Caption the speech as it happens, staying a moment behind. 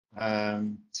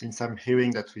Since I'm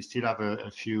hearing that we still have a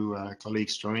few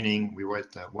colleagues joining, we wait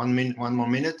 1 more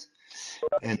minute,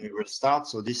 and we will start.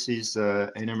 So this is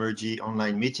NMRG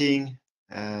online meeting.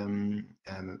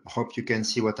 Hope you can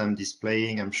see what I'm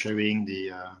displaying. I'm sharing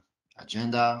the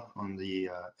agenda on the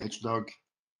HDOC.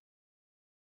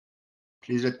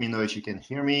 Please let me know if you can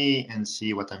hear me and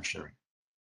see what I'm sharing.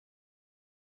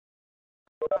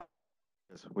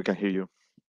 Yes, we can hear you.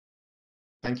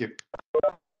 Thank you.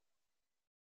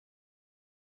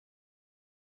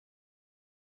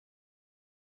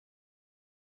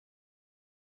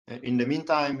 In the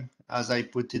meantime, as I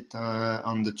put it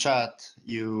on the chat,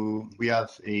 we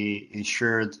have a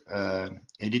shared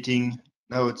editing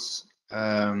notes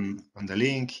on the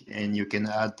link, and you can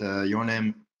add your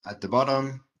name at the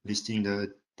bottom, listing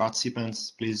the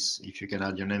participants. Please, if you can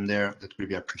add your name there, that will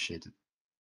be appreciated.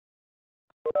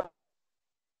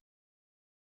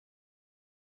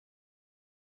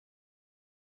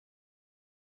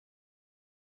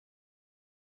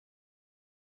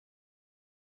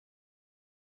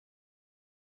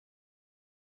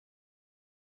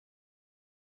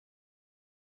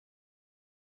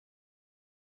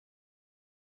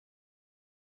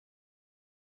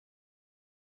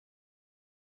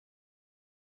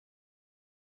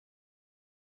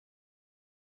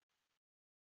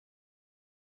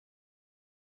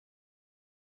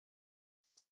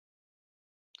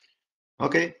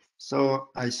 Okay, so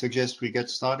I suggest we get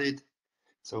started.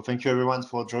 So thank you everyone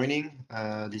for joining.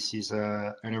 This is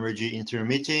an NMRG Interim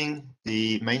meeting.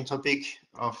 The main topic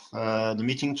of the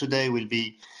meeting today will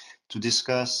be to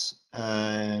discuss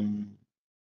the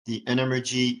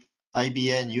NMRG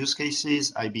IBN use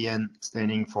cases, IBN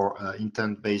standing for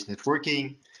intent-based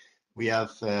networking. We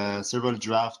have several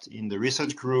drafts in the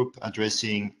research group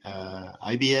addressing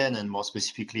IBN and more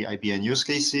specifically IBN use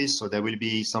cases. So there will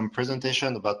be some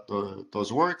presentation about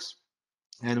those works.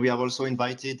 And we have also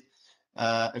invited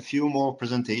a few more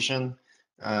presentations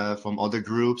from other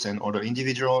groups and other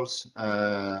individuals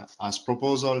as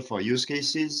proposal for use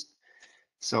cases.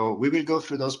 So we will go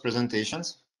through those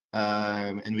presentations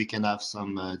and we can have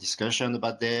some discussion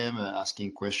about them,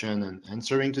 asking questions and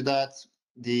answering to that.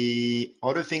 The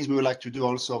other things we would like to do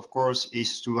also, of course,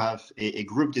 is to have a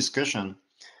group discussion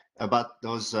about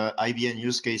those IBN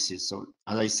use cases. So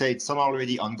as I said, some are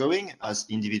already ongoing as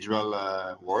individual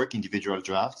work, individual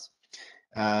drafts,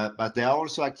 but there are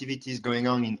also activities going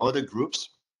on in other groups.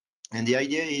 And the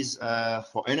idea is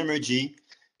for NMRG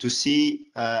to see,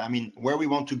 where we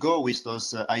want to go with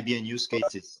those IBN use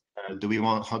cases. How do we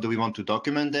want to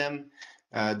document them?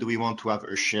 Do we want to have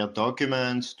a shared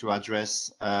document to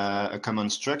address a common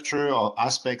structure or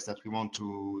aspects that we want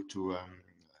to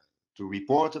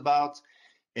report about?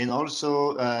 And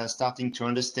also starting to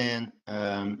understand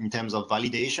in terms of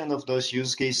validation of those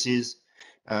use cases,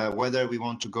 whether we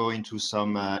want to go into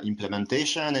some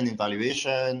implementation and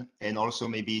evaluation, and also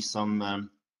maybe some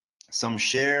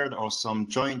shared or some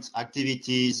joint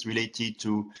activities related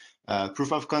to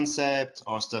proof of concept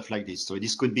or stuff like this. So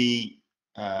this could be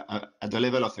at the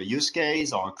level of a use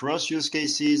case or across use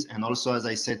cases, and also, as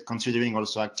I said, considering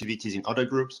also activities in other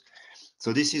groups.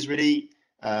 So this is really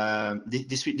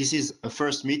this is a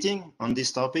first meeting on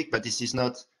this topic, but this is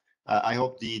not, I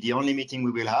hope, the only meeting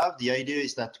we will have. The idea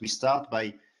is that we start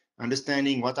by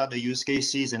understanding what are the use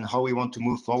cases and how we want to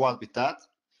move forward with that.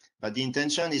 But the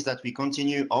intention is that we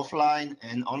continue offline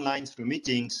and online through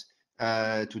meetings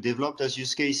to develop those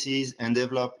use cases and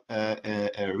develop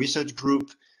a research group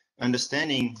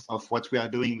understanding of what we are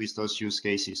doing with those use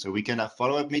cases. So we can have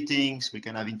follow-up meetings, we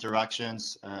can have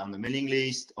interactions on the mailing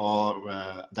list or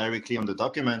directly on the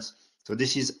documents. So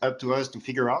this is up to us to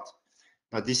figure out.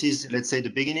 But this is, let's say, the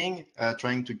beginning,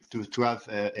 trying to have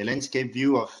a landscape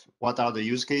view of what are the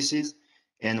use cases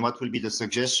and what will be the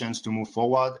suggestions to move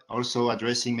forward. Also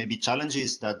addressing maybe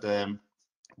challenges that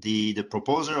the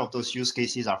proposer of those use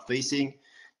cases are facing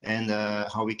and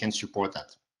how we can support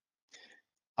that.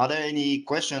 Are there any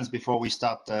questions before we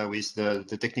start with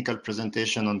the technical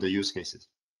presentation on the use cases?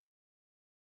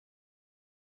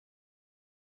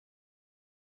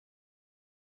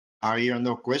 Are here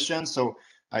no questions? So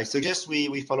I suggest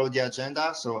we follow the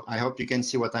agenda. So I hope you can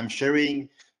see what I'm sharing.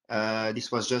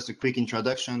 This was just a quick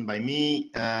introduction by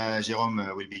me.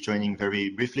 Jérôme will be joining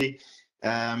very briefly.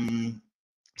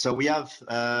 So we have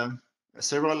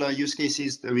several use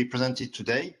cases that we presented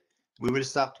today. We will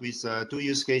start with 2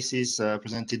 use cases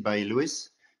presented by Louis.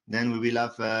 Then we will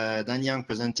have Dan Young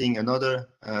presenting another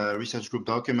research group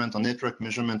document on network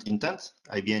measurement intent,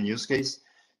 IBN use case.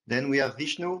 Then we have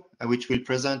Vishnu, which will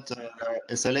present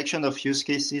a selection of use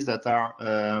cases that are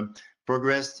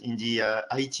progressed in the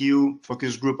ITU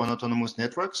focus group on autonomous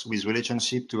networks with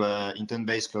relationship to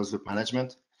intent-based closed-loop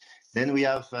management. Then we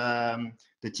have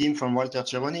the team from Walter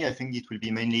Cerroni. I think it will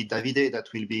be mainly Davide that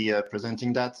will be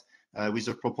presenting that with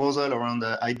a proposal around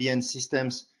the IBN system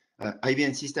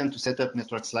to set up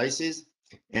network slices.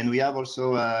 And we have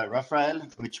also Rafael,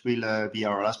 which will be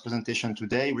our last presentation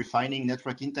today, refining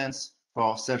network intents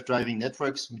for self-driving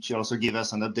networks, which will also give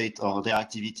us an update on their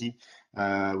activity.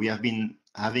 We have been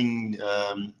having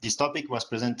this topic was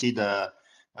presented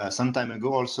some time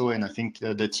ago also, and I think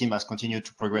the team has continued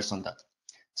to progress on that.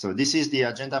 So this is the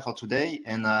agenda for today,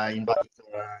 and I invite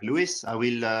Luis. I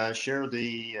will share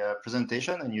the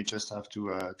presentation, and you just have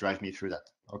to drive me through that.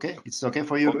 Okay, it's okay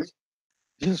for you, Okay.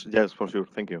 Luis? Yes, for sure.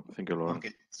 Thank you, Lauren.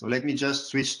 Okay, so let me just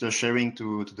switch the sharing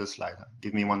to the slide.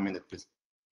 Give me 1 minute, please.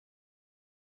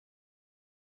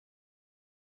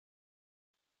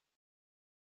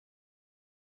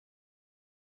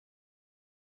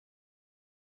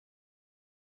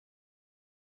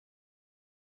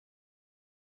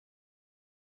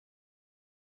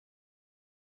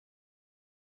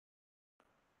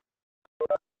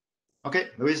 Okay,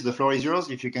 Luis, the floor is yours.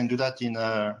 If you can do that in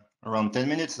around 10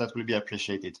 minutes, that will be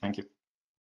appreciated. Thank you.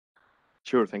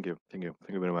 Sure, thank you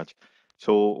very much.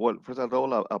 So, well, first of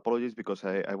all, apologies because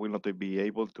I will not be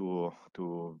able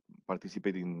to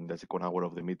participate in the second hour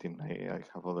of the meeting. I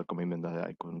have other commitment that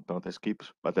I could not skip,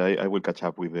 but I will catch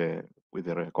up with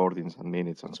the recordings and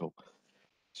minutes and so.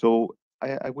 So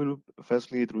I will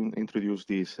firstly introduce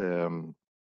this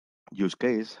use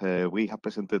case. We have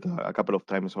presented a couple of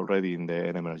times already in the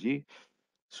NMRG.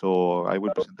 So I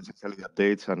will present essentially the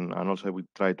updates and also I will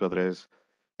try to address,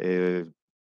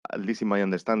 at least in my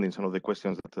understanding, some of the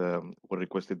questions that were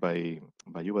requested by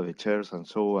you, by the chairs and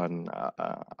so, and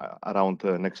around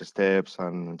next steps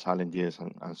and challenges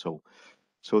and so.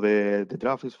 So the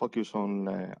draft is focused on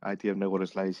ITF network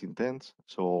slice intents.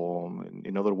 So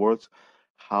in other words,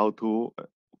 how to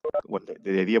well,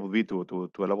 the idea would be to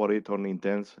elaborate on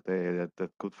intents that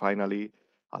could finally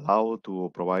allow to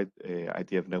provide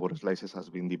ITF network slices has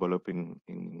been developed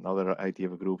in other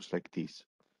ITF groups like this.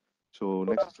 So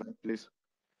next slide, please.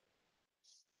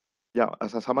 Yeah,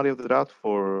 as a summary of the draft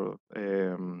for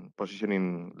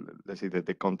positioning, let's say,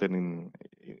 the content in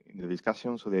the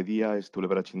discussion. So the idea is to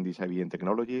leverage in these IBM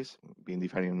technologies, being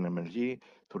defined in NMRG,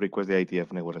 to request the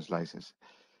ITF network slices.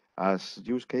 As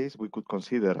use case, we could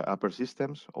consider upper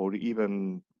systems or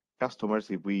even customers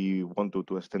if we want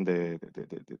to extend the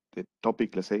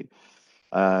topic, let's say.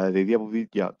 The idea would be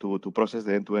to process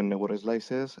the end-to-end network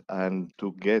slices and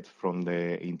to get from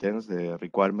the intents the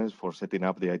requirements for setting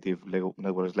up the ITF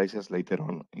network slices later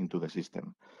on into the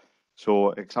system.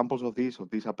 So examples of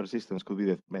these upper systems could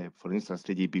be, for instance,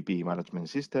 3GPP management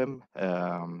system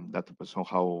that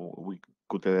somehow we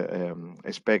could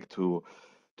expect to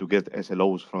get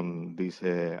SLOs from this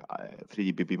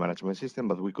 3GPP management system,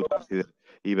 but we could consider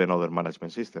even other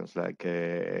management systems like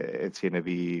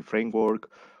HCNV framework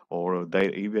or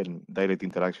even direct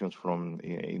interactions from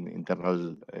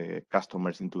internal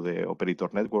customers into the operator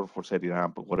network for setting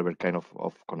up whatever kind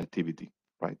of connectivity,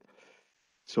 right?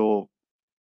 So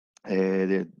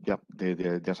the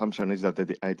assumption is that the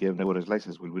ITF network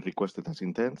slices will be requested as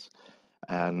intents,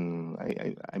 and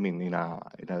I mean in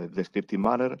a descriptive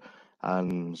manner,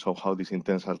 and so how these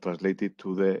intents are translated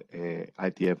to the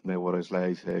ITF network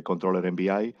slice controller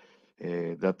MBI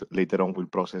that later on will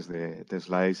process the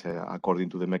slice according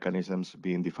to the mechanisms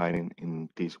being defined in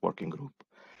this working group.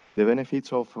 The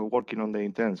benefits of working on the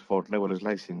intents for network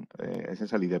slicing,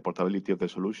 essentially the portability of the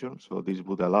solution. So this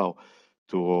would allow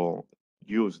to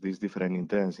use these different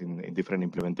intents in different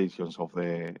implementations of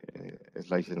the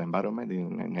slicing environment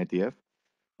in ITF.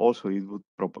 Also, it would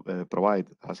provide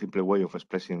a simpler way of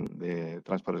expressing the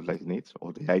transport slice needs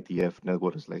or the ITF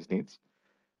network slice needs.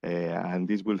 And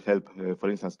this will help,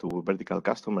 for instance, to vertical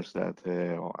customers that,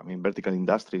 I mean, vertical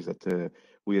industries that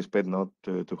we expect not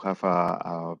to have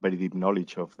a very deep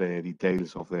knowledge of the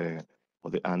details of the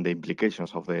and the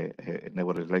implications of the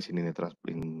network slicing in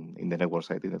the network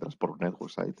side, in the transport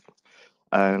network side.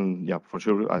 And yeah, for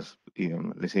sure, as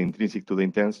let's say, intrinsic to the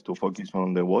intents to focus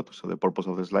on the what, so the purpose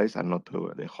of the slice, and not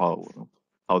to the how,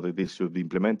 how this should be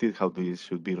implemented, how this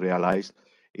should be realized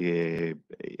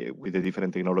with the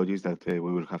different technologies that we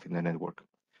will have in the network.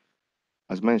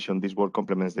 As mentioned, this work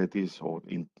complements this or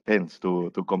intends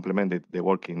to complement the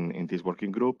work in this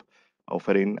working group,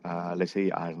 offering, let's say,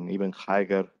 an even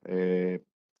higher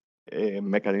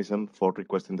mechanism for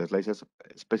requesting the slices,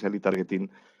 especially targeting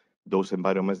those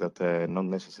environments that not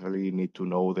necessarily need to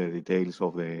know the details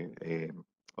of the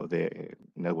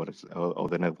networks or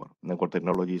the network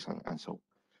technologies and so.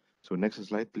 So next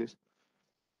slide, please.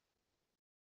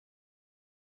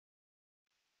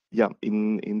 Yeah,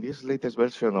 in this latest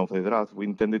version of the draft, we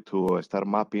intended to start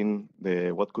mapping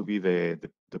what could be the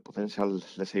potential,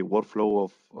 let's say,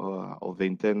 workflow of the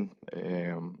intent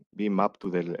being mapped to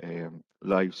the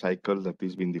life cycle that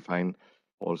is being defined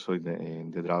also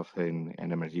in the draft in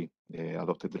NMRG, the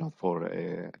adopted draft for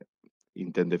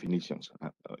intent definitions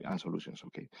and solutions.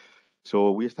 Okay,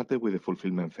 so we started with the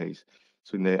fulfillment phase.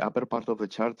 So in the upper part of the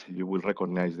chart, you will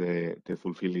recognize the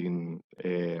fulfilling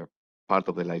part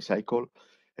of the life cycle.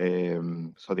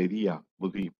 So the idea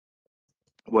would be,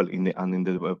 well, in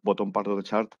the bottom part of the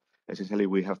chart, essentially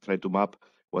we have tried to map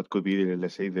what could be,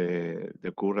 let's say, the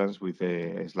occurrence with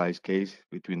a slice case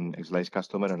between a slice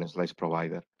customer and a slice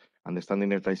provider.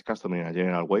 Understanding a slice customer in a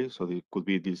general way, so it could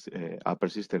be this upper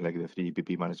system like the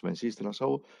 3GPP management system or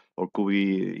so, or could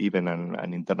be even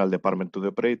an internal department to the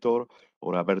operator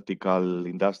or a vertical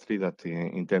industry that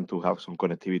intend to have some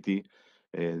connectivity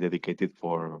dedicated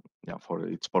for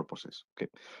its purposes. Okay,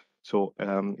 so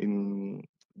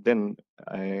then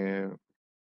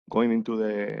going into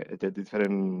the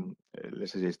different,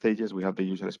 let's say, stages, we have the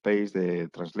user space, the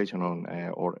translation on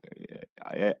or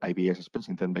IBS space,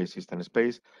 intent-based system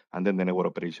space, and then the network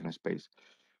operation space.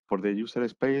 For the user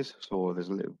space, so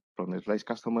from the slice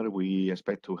customer, we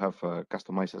expect to have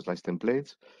customized slice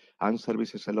templates and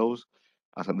services allows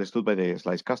as understood by the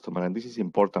slice customer. And this is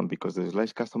important because the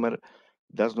slice customer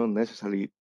does not necessarily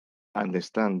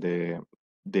understand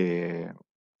the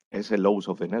SLOs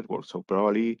of the network. So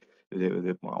probably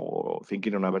or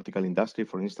thinking on a vertical industry,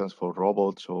 for instance, for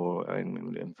robots or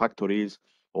in factories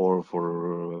or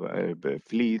for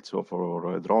fleets or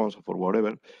for drones or for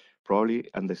whatever, probably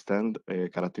understand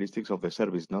characteristics of the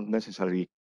service, not necessarily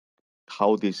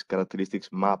how these characteristics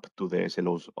map to the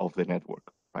SLOs of the network,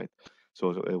 right?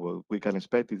 So what we can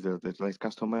expect is that the slice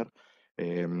customer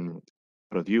um,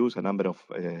 produce a number of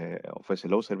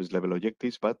SLO service level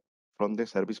objectives, but from the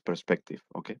service perspective,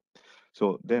 okay?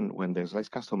 So then when the slice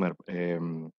customer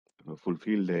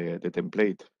fulfill the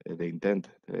template, the intent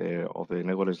of the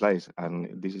network slice,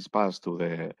 and this is passed to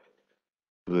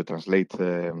the translate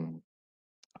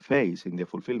phase in the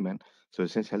fulfillment. So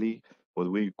essentially, what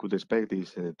we could expect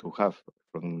is to have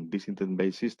from this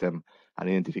intent-based system an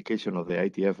identification of the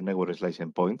IETF network slice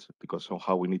endpoints, because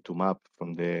somehow we need to map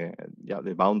from the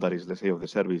boundaries, let's say, of the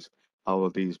service, how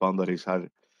these boundaries are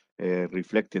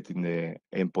reflected in the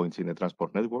endpoints in the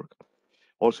transport network.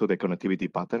 Also the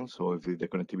connectivity pattern. So if the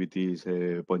connectivity is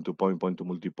point to point, point to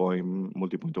multi-point,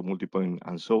 multi-point to multi-point,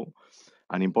 and so.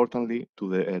 And importantly,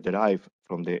 to derive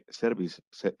from the service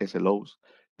SLOs,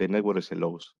 the network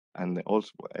SLOs, and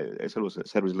also SLOs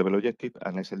service level objective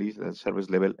and SLEs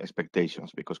service level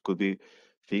expectations, because could be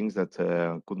things that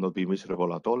could not be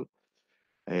measurable at all,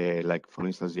 like for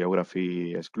instance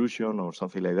geography exclusion or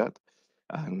something like that.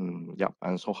 And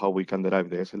somehow we can derive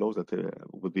the SLOs that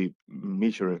would be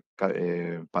measured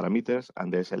parameters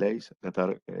and the SLAs that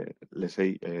are, let's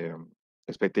say,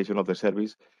 expectation of the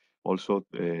service, also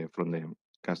from the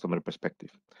customer perspective.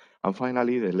 And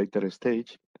finally, the later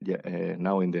stage,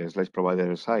 now in the slice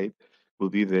provider side, will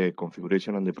be the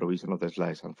configuration and the provision of the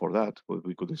slice. And for that, what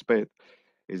we could expect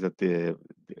is that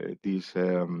this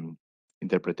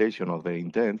interpretation of the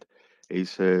intent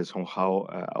is somehow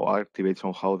or activates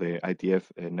somehow the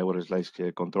IETF network slice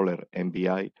controller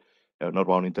NBI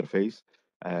northbound interface,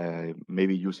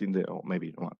 maybe using or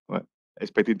maybe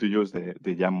expecting to use the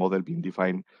YAM model being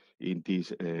defined in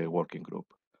this working group.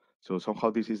 So somehow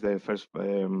this is the first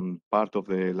part of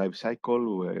the life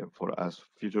cycle. For as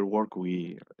future work,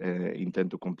 we intend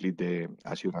to complete the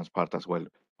assurance part as well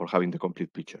for having the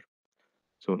complete picture.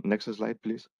 So next slide,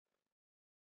 please.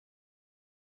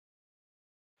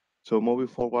 So moving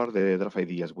forward, the draft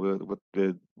ideas, what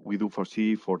we do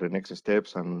foresee for the next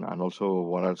steps, and also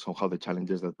what are somehow the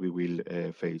challenges that we will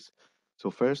face.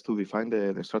 So first, to define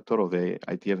the structure of the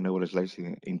IETF network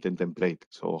slicing intent template.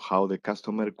 So how the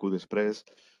customer could express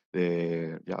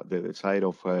the desire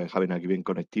of having a given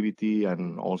connectivity,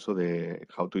 and also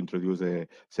how to introduce the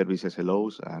service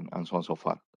SLOs and so on so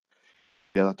far.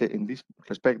 In this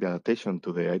respect, the adaptation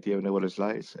to the IETF network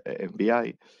slice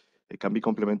MBI, it can be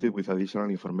complemented with additional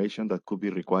information that could be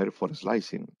required for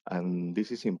slicing. And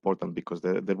this is important because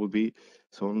there will be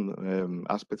some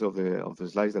aspects of the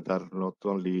slice that are not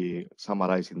only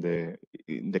summarized in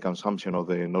the consumption of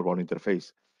the northbound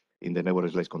interface in the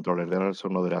network slice controller. There are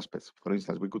some other aspects. For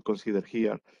instance, we could consider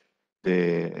here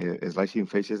the slicing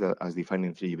phases as defined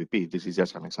in 3GPP. This is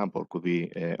just an example, could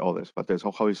be others, but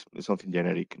somehow it's something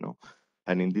generic, no?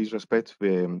 And in this respect,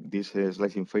 these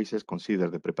slicing phases consider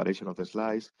the preparation of the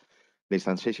slice, the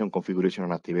instantiation, configuration,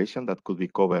 and activation that could be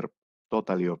covered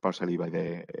totally or partially by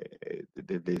the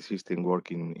existing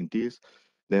work in TIS,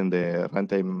 then the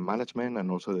runtime management, and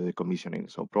also the commissioning.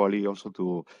 So probably also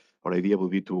our idea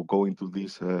would be to go into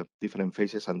these different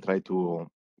phases and try to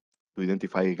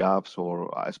identify gaps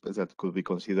or aspects that could be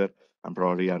considered and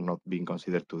probably are not being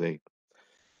considered today.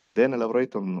 Then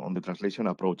elaborate on the translation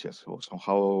approaches, so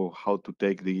how to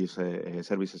take these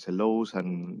services LOs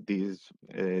and these,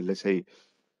 let's say,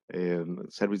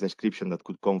 service description that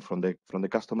could come from the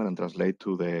customer and translate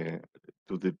to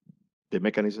the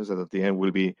mechanisms that at the end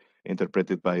will be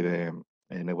interpreted by the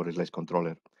network slice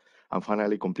controller. And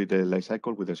finally, complete the life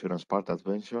cycle with the assurance part as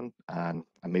mentioned, and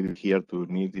maybe here to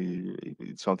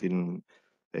need something,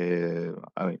 to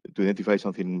identify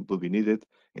something would be needed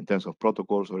in terms of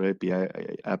protocols or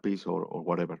APIs or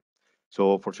whatever.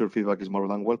 So for sure, feedback is more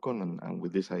than welcome, and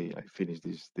with this, I finish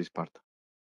this part.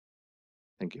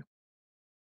 Thank you.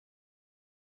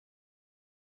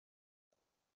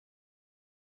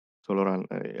 So Laurent,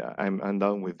 I'm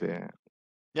done with the.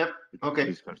 Yep. Okay.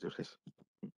 Discussions.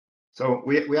 So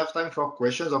we have time for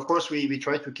questions. Of course, we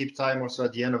try to keep time also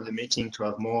at the end of the meeting to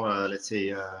have more, let's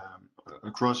say,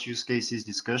 across use cases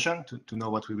discussion to know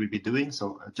what we will be doing.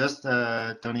 So just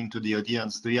turning to the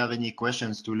audience, do you have any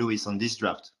questions to Luis on this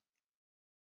draft?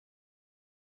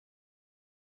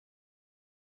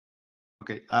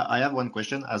 Okay, I have one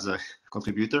question as a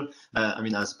contributor,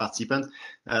 as participant.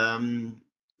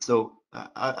 So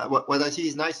what I see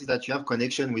is nice is that you have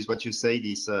connection with what you say,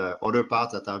 these other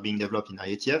parts that are being developed in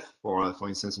IETF, for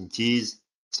instance, in TEAS.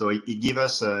 So it gives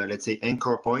us, let's say,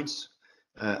 anchor points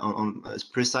on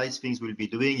precise things we'll be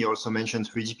doing. You also mentioned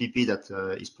 3GPP that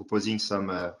is proposing some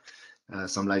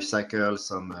life cycle,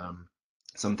 some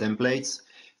templates.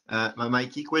 My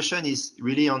key question is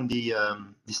really on the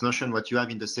this notion what you have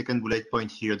in the second bullet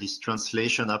point here, these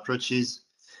translation approaches,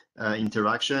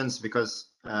 interactions, because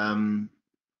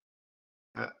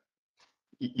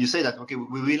you say that, okay,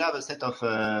 we will have a set of,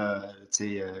 let's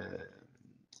say,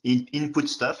 input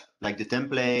stuff, like the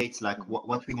templates, like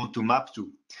what we want to map to.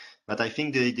 But I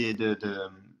think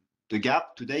the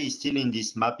gap today is still in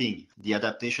this mapping, the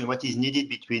adaptation, what is needed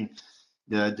between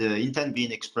the intent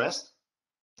being expressed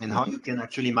and how you can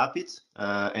actually map it.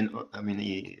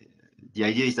 The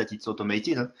idea is that it's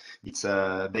automated. Huh? It's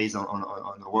based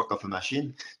on the work of a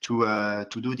machine to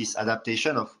do this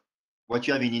adaptation of what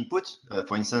you have in input,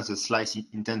 for instance, a slice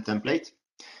intent template,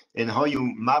 and how you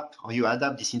map, how you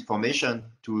adapt this information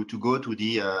to go to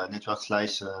the network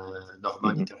slice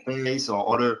normal interface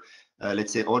or other,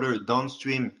 let's say, other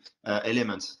downstream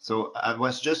elements. So I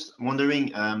was just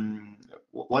wondering,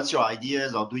 what's your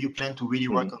ideas, or do you plan to really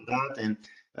work on that? And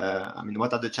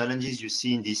what are the challenges you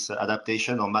see in this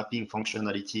adaptation or mapping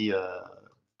functionality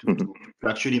to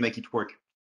actually make it work?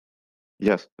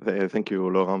 Yes, thank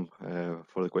you, Laurent,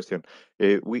 for the question.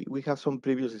 We have some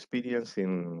previous experience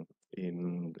in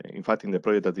fact, in the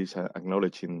project that is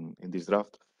acknowledged in this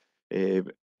draft,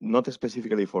 not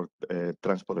specifically for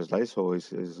transport slice, so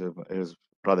is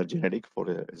rather generic for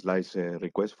a slice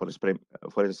request for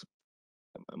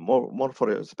more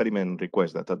for experiment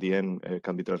request that at the end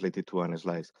can be translated to an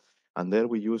slice. And there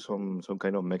we use some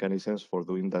kind of mechanisms for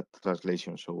doing that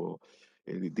translation. So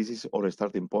this is our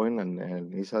starting point,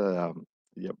 and it's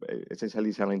essentially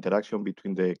it's an interaction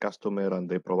between the customer and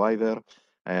the provider,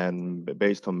 and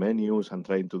based on menus and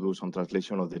trying to do some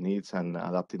translation of the needs and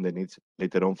adapting the needs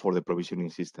later on for the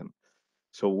provisioning system.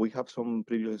 So we have some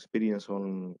previous experience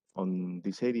on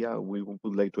this area. We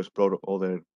would like to explore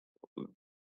other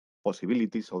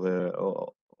possibilities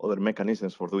or other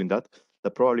mechanisms for doing that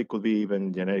probably could be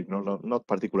even generic, not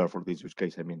particular for this use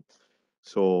case.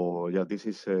 So yeah, this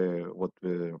is what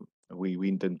we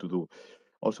intend to do.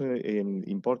 Also,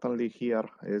 importantly here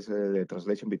is the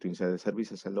translation between the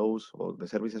services LOs or the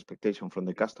service expectation from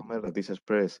the customer that is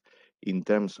expressed in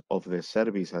terms of the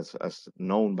service as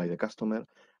known by the customer,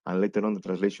 and later on the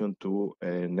translation to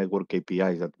network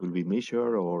KPIs that will be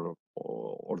measured or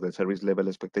the service level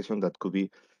expectation that could be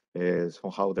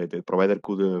somehow that the provider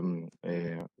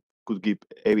could give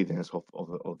evidence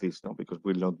of this, no? Because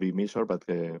will not be measured, but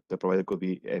the provider could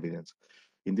be evidence.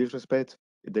 In this respect,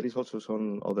 there is also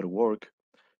some other work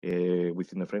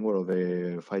within the framework of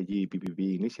the 5G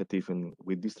PPP initiative, and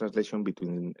with this translation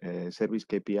between service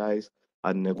KPIs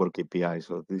and network KPIs.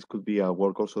 So this could be a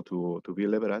work also to be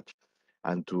leveraged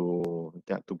and to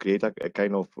create a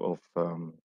kind of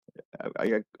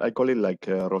I call it like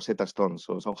Rosetta Stone.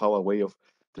 So somehow a way of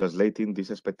translating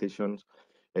these expectations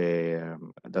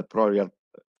that probably are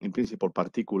in principle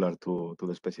particular to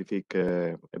the specific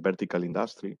vertical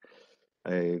industry,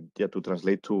 to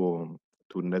translate to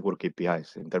network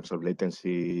KPIs in terms of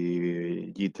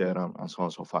latency, jitter, and so on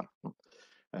and so forth.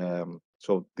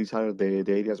 So these are the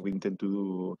areas we intend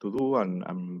to do, and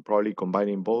I'm probably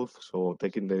combining both. So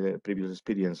taking the previous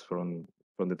experience from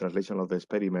the translation of the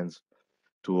experiments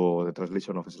to the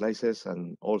translation of slices,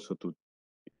 and also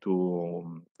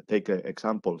to take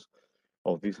examples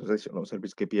of this translation of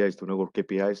service KPIs to network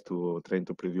KPIs to trying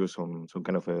to produce some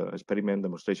kind of a experiment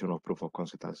demonstration of proof of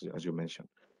concept, as you mentioned.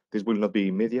 This will not be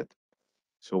immediate.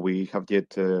 So we have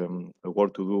yet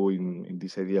work to do in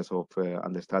these areas of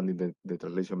understanding the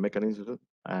translation mechanisms.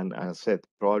 And as said,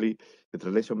 probably the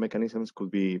translation mechanisms could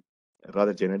be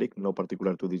rather generic, not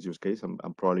particular to this use case, and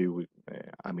probably with,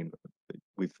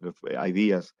 with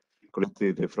ideas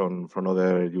collected from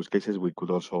other use cases, we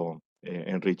could also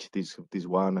enrich this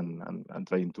one and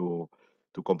trying to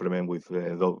complement with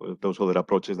those other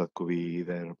approaches that could be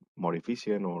either more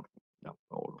efficient or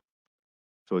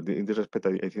so in this respect,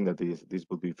 I think that this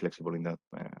would be flexible in that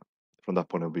from that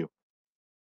point of view.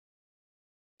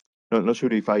 Not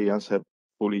sure if I answered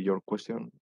fully your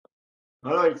question.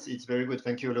 No, it's very good.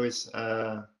 Thank you, Luis.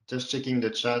 Just checking the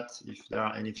chat if there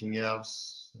are anything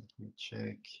else. Let me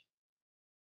check.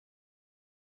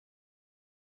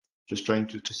 Just trying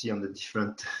to see on the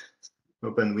different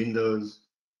open windows.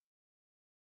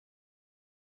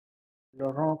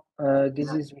 Laurent,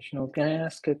 this is Vishnu. Can I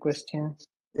ask a question?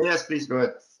 Yes, please go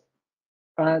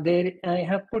ahead. I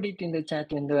have put it in the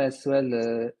chat window as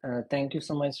well. Thank you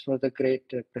so much for the great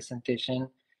presentation,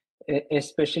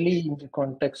 especially in the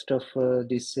context of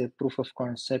this proof of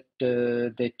concept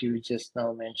that you just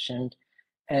now mentioned.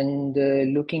 And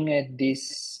looking at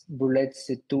these bullets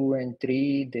 2 and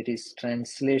 3, there is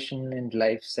translation and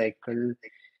life cycle.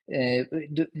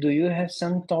 Do you have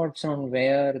some thoughts on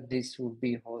where this would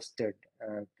be hosted,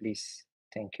 please?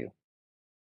 Thank you.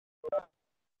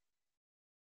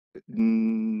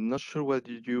 Not sure what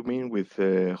you mean with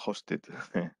hosted.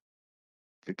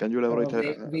 Can you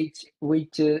elaborate?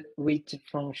 Which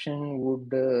function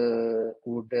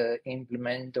would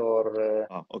implement or?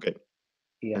 Okay.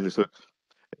 Yeah. Understood.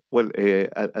 Well,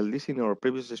 at least in our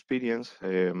previous experience,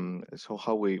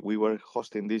 somehow we were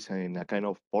hosting this in a kind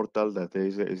of portal that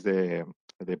is the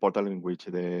portal in which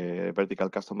the vertical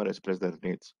customer express their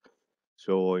needs.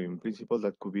 So in principle,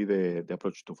 that could be the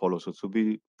approach to follow. So it should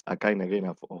be a kind again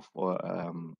of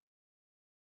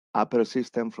upper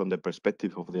system from the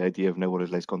perspective of the IETF network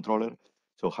slice controller.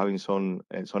 So having some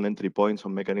entry points,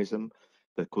 some mechanism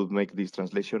that could make this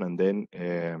translation and then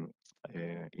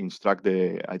instruct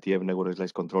the IETF network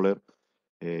slice controller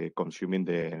consuming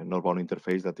the northbound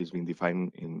interface that is being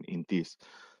defined in TIS.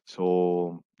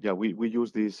 So yeah, we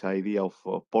use this idea of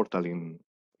portal in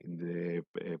the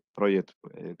project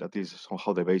that is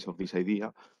somehow the base of this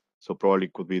idea. So probably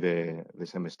could be the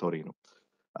same story. You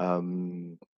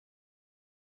know?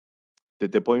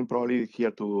 The point probably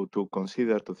here to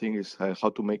consider, to think is how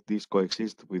to make this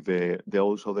coexist with the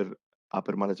also other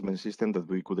upper management system that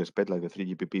we could expect, like the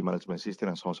 3GPP management system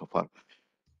and so on so far.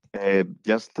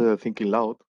 Just thinking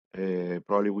loud,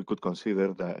 probably we could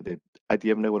consider the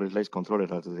ITF network slice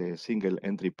controller as the single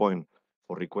entry point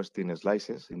for requesting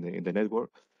slices in the network,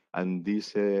 and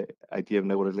this ITF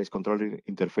network slice controller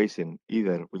interfacing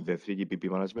either with the 3GPP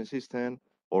management system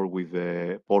or with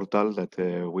the portal that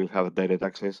will have direct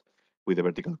access with the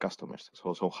vertical customers.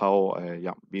 So how,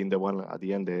 being the one at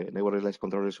the end, the network slice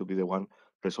controller should be the one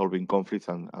resolving conflicts,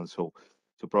 and so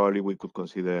probably we could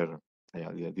consider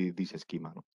this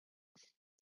schema. No?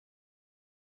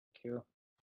 Thank you.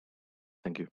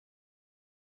 Thank you.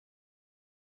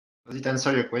 Does it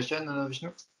answer your question,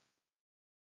 Vishnu?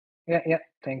 Yeah.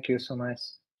 Thank you so much.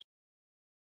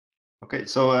 Okay,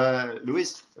 so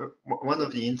Luis, one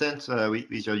of the intents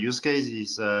with your use case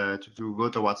is to go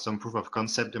towards some proof of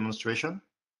concept demonstration.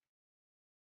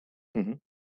 Mm-hmm.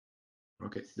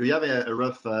 Okay, do you have a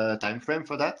rough time frame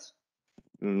for that?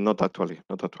 Not actually.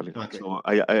 Okay. So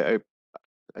I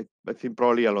think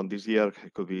probably along this year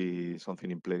it could be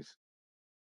something in place.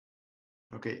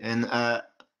 Okay, and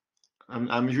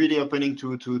I'm really opening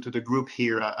to the group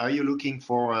here. Are you looking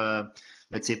for,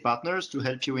 let's say, partners to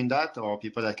help you in that, or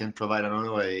people that can provide, I don't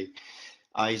know,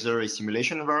 either a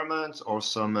simulation environment or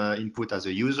some input as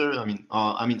a user?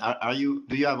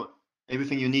 Do you have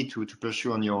everything you need to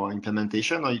pursue on your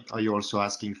implementation, or are you also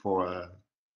asking for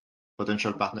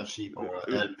potential partnership or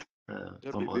help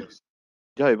from others?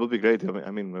 Yeah, it would be great.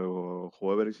 I mean,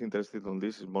 whoever is interested on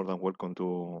this is more than welcome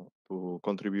to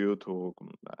contribute.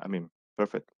 I mean,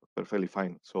 perfectly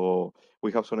fine. So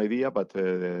we have some idea, but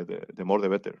the more the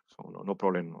better. So no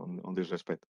problem on this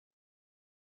respect.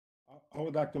 I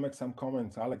would like to make some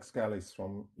comments. Alex Callis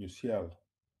from UCL.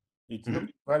 It's Mhm.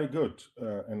 looking very good,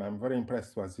 and I'm very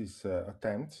impressed with this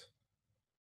attempt.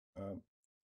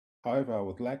 However, I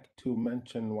would like to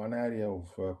mention one area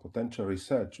of potential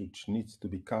research which needs to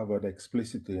be covered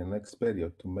explicitly in the next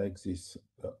period to make this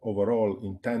overall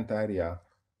intent area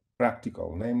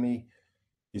practical. Namely,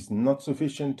 it's not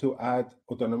sufficient to add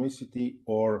autonomicity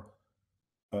or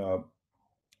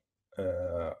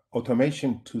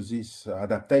automation to this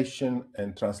adaptation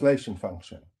and translation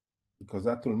function, because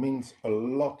that will mean a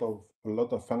lot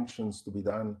of functions to be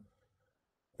done,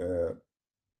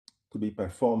 to be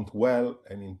performed well,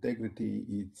 and integrity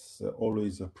it's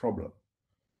always a problem.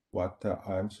 What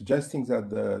I'm suggesting that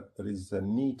there is a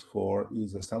need for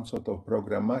is some sort of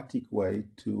programmatic way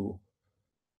to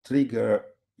trigger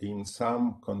in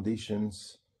some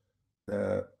conditions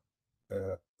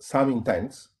some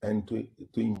intents and to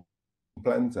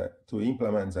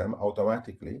implement them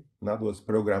automatically. In other words,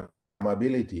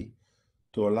 programmability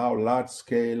to allow large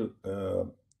scale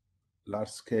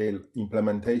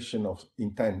implementation of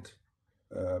intent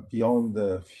beyond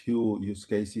the few use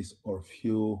cases or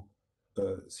few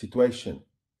situation.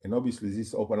 And obviously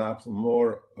this opens up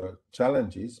more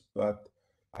challenges, but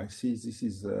I see this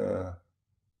is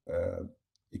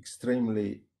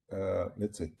extremely,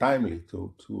 let's say, timely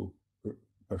to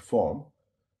perform.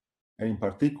 And in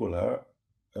particular,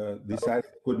 this area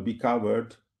could be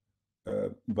covered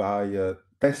by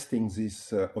testing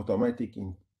this automatic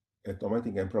and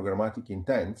programmatic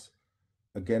intents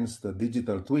against the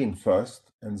digital twin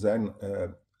first, and then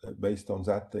based on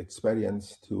that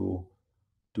experience to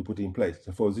put in place.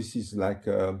 Therefore, this is like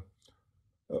a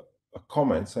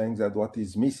comment saying that what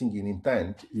is missing in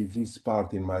intent is this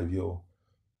part, in my view,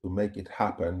 to make it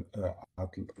happen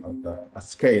at a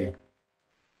scale.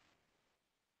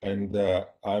 And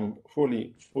I'm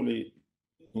fully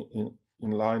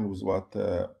in line with what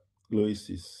Luis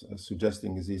is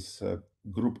suggesting, is this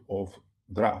group of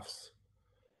drafts.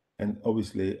 And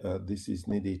obviously, this is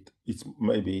needed. It's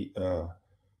maybe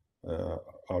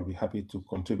I'll be happy to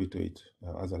contribute to it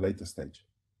as a later stage.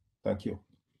 Thank you.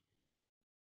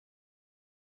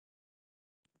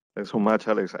 Thanks so much,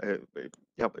 Alex.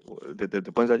 Yeah,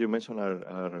 the points that you mentioned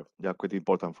are yeah, quite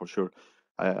important for sure.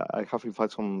 I have in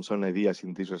fact some ideas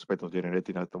in this respect of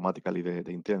generating automatically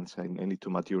the intents. I need to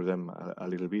mature them a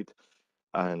little bit,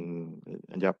 and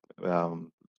yeah,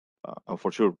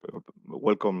 for sure,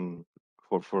 welcome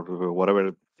for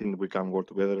whatever thing we can work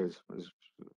together is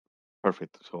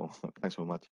perfect. So thanks so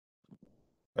much.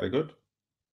 Very good.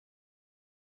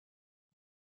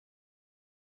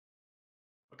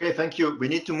 Okay, thank you. We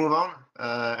need to move on,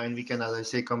 and we can, as I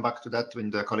say, come back to that in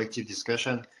the collective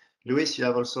discussion. Luis, you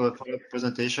have also a follow-up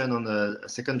presentation on the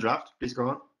second draft. Please go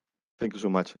on. Thank you so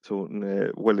much. So,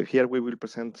 well, here we will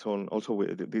present on also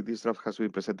this draft has been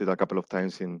presented a couple of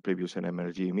times in previous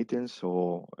NMRG meetings.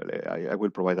 So I will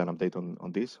provide an update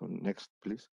on this. Next,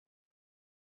 please.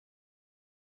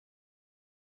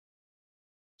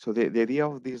 So the idea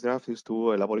of this draft is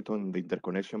to elaborate on the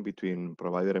interconnection between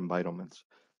provider environments.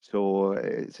 So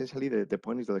essentially, the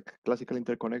point is that classical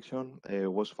interconnection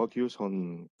was focused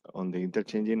on the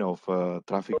interchanging of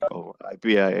traffic or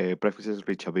IP prefixes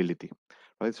reachability,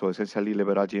 right? So essentially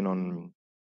leveraging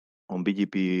on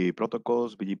BGP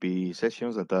protocols, BGP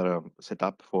sessions that are set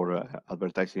up for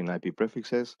advertising IP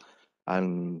prefixes,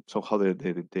 and somehow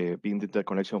the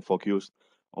interconnection focused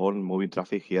on moving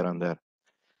traffic here and there.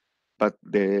 But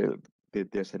the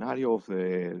scenario of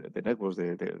the networks,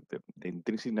 the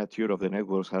intrinsic nature of the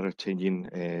networks are changing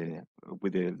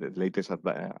with the latest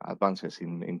advances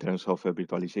in terms of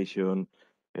virtualization,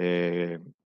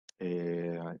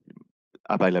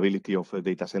 availability of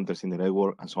data centers in the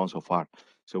network, and so on and so forth.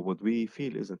 So what we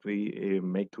feel is that we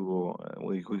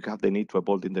we have the need to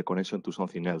evolve in the connection to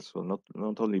something else. So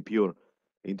not only pure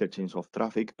interchange of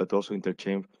traffic, but also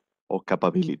interchange of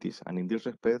capabilities. And in this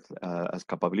respect, as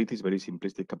capabilities, very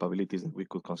simplistic capabilities that we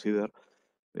could consider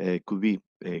could be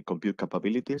compute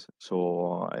capabilities.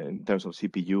 So in terms of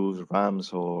CPUs,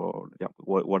 RAMs, or yeah,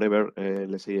 whatever,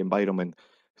 let's say, environment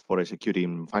for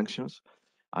executing functions.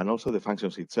 And also the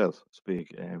functions itself,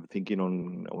 thinking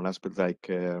on aspects like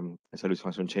service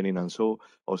function chaining, and so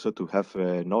also to have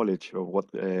knowledge of what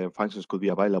functions could be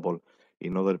available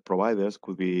in other providers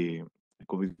could be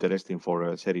interesting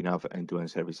for setting up end-to-end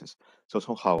services. So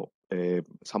somehow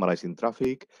summarizing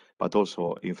traffic, but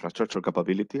also infrastructure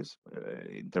capabilities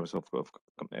in terms of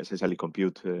essentially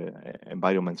compute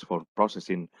environments for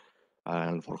processing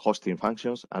and for hosting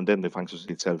functions, and then the functions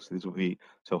itself. This would be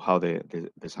somehow the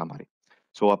summary.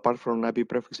 So apart from IP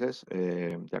prefixes,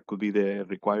 that could be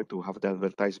required to have the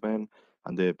advertisement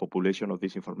and the population of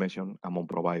this information among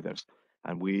providers.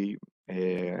 And we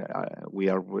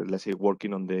are, let's say,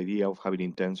 working on the idea of having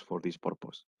intents for this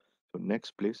purpose. So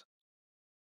next, please.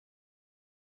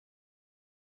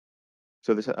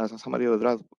 So this, as a summary of the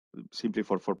draft, simply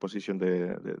for position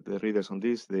the readers on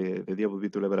this, the idea would be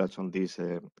to leverage on these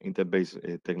intent-based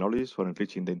technologies for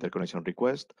enriching the interconnection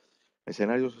request.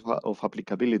 Scenarios of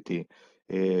applicability,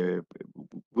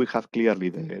 we have clearly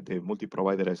the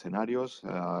multi-provider scenarios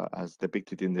as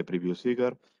depicted in the previous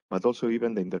figure, but also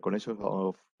even the interconnection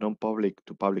of non-public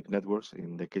to public networks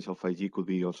in the case of 5G could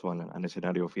be also a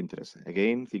scenario of interest.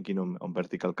 Again, thinking on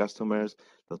vertical customers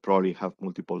that probably have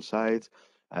multiple sites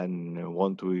and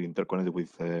want to interconnect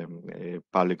with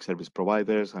public service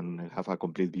providers and have a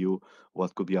complete view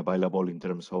what could be available in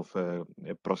terms of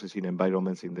processing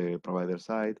environments in the provider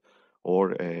side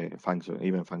or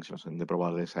even functions in the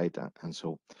provider side and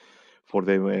so. For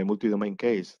the multi-domain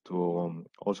case, to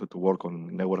also to work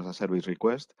on network as a service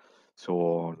request,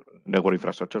 so network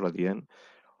infrastructure at the end,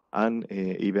 and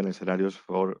even scenarios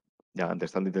for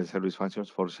understanding the service functions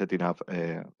for setting up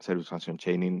service function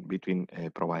chaining between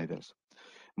providers.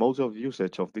 Modes of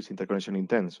usage of this interconnection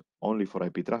intents only for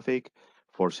IP traffic,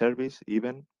 for service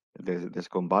even, the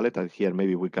second bullet, and here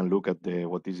maybe we can look at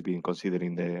what is being considered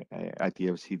in the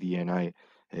IETF CDNI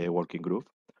working group,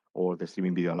 or the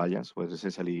Streaming Video Alliance, where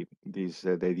essentially this,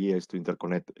 the idea is to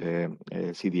interconnect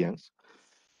CDNs.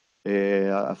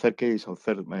 A third case or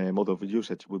third mode of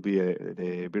usage would be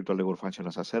the virtual network function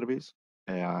as a service.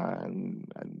 And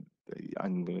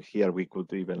here we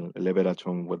could even leverage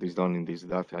on what is done in this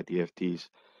draft IETF's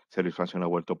service function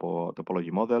aware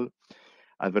topology model.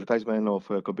 Advertisement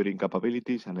of computing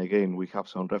capabilities, and again, we have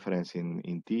some reference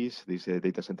in this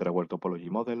data center aware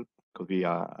topology model. Could be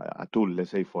a tool,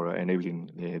 let's say, for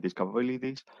enabling these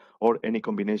capabilities, or any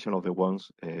combination of the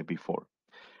ones before.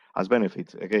 As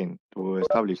benefits, again, to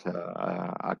establish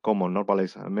a common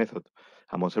normalized method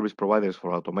among service providers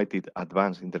for automated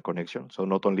advanced interconnection. So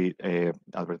not only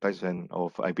advertisement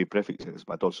of IP prefixes,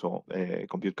 but also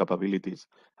compute capabilities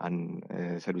and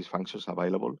service functions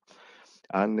available.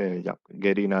 And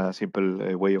getting a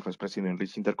simple way of expressing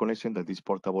enriched interconnection that is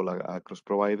portable across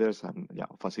providers and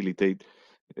facilitate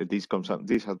this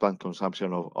advanced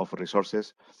consumption of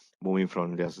resources, moving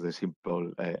from just the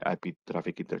simple IP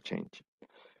traffic interchange.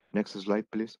 Next slide,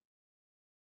 please.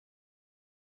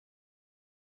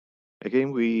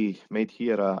 Again, we made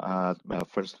here a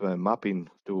first mapping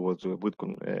to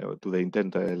the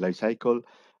intent life cycle,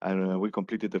 and we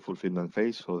completed the fulfillment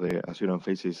phase. So the assurance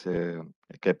phase is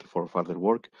kept for further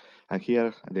work. And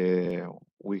here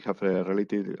we have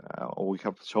we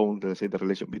have shown the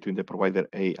relation between the provider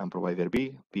A and provider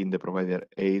B, being the provider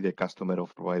A the customer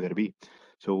of provider B.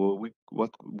 So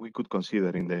what we could consider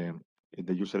in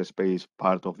the user space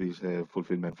part of this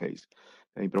fulfillment phase.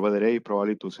 In provider A,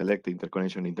 probably to select the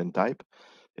interconnection intent type,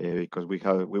 because we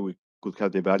could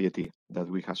have the variety that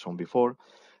we have shown before,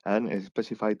 and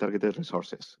specify targeted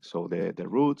resources. So the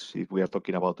routes, if we are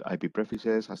talking about IP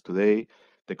prefixes as today,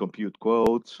 the compute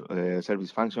quotes,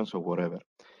 service functions, or whatever.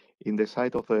 In the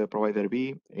side of the provider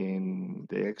B, in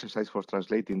the exercise for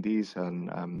translating this and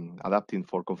adapting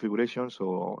for configuration,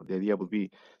 so the idea would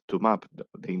be to map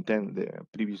the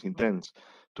previous intents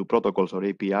to protocols or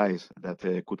APIs that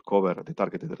could cover the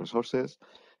targeted resources,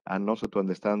 and also to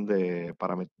understand the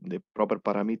proper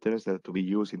parameters that to be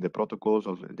used in the protocols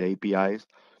or the APIs,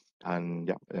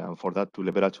 and for that to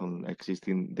leverage on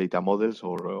existing data models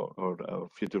or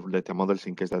future data models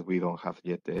in case that we don't have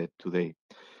yet today.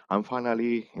 And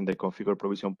finally, in the configure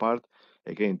provision part,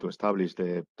 again, to establish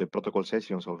the protocol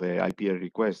sessions of the IP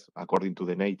request according to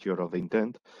the nature of the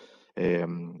intent,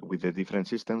 with the different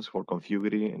systems for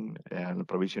configuring and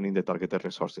provisioning the targeted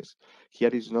resources. Here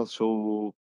is not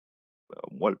so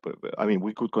well. I mean,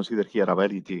 we could consider here a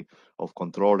variety of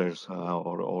controllers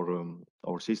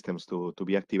or systems to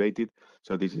be activated.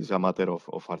 So this is a matter of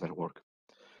further work.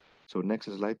 So next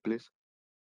slide, please.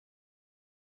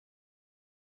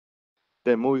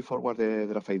 Then moving forward, the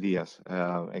draft ideas,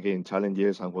 again,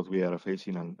 challenges and what we are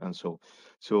facing and so.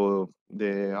 So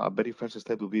the very first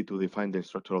step would be to define the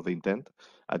structure of the intent.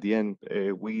 At the end,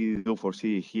 we do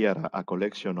foresee here a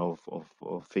collection of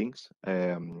things.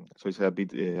 So it's a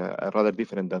bit rather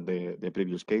different than the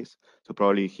previous case. So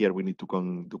probably here we need to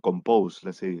compose,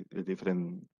 let's say, the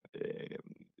different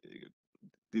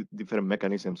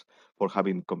mechanisms for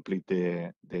having complete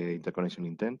the interconnection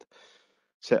intent.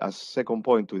 As second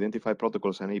point, to identify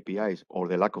protocols and APIs or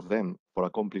the lack of them for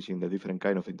accomplishing the different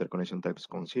kind of interconnection types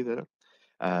considered.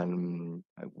 And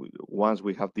once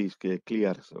we have this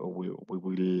clear, so we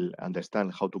will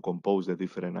understand how to compose the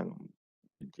different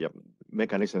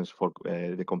mechanisms for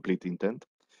the complete intent.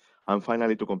 And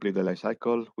finally, to complete the life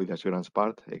cycle with the assurance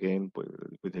part, again,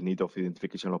 with the need of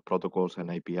identification of protocols and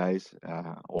APIs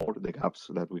or the gaps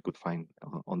that we could find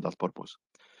on that purpose.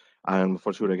 And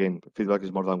for sure, again, feedback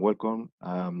is more than welcome.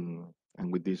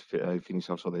 And with this, I finish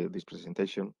also this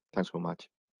presentation. Thanks so much.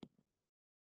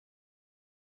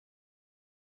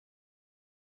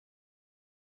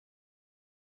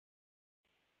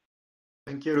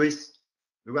 Thank you, Luis.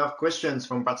 Do we have questions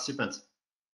from participants?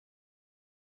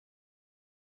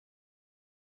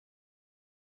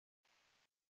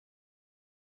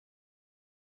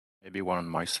 Maybe one on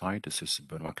my side. This is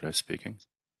Benoit Claire speaking.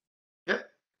 Yeah.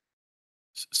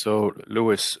 So,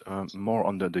 Luis, more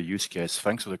on the use case.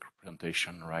 Thanks for the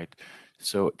presentation, right?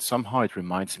 So somehow it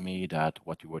reminds me that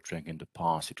what you were trying in the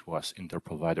past, it was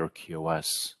inter-provider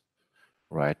QoS,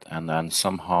 right? And then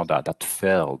somehow that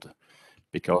failed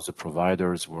because the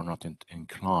providers were not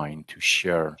inclined to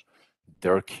share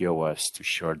their QoS, to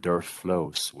share their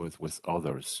flows with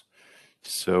others.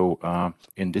 So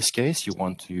in this case, you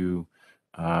want to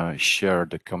share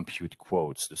the compute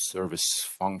quotes, the service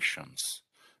functions,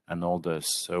 and all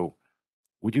this. So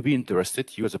would you be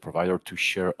interested, you as a provider, to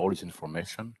share all this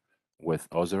information with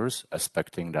others,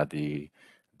 expecting that the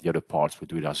other parts would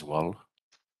do it as well?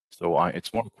 So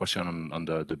it's more a question on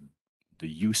the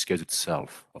use case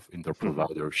itself of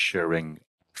inter-provider sharing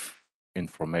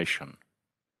information.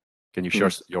 Can you share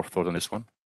your thought on this one?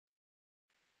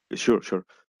 Sure.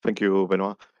 Thank you,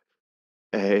 Benoit.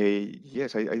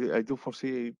 Yes, I do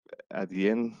foresee at the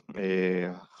end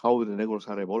how the networks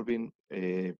are evolving.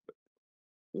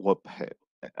 What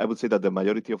I would say that the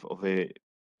majority of the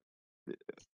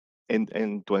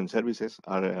end-to-end services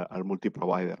are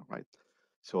multi-provider, right?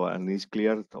 So, and it's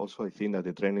clear also, I think that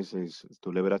the trend is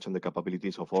to leverage on the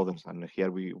capabilities of others. And here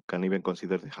we can even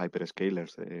consider the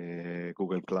hyperscalers,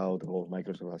 Google Cloud or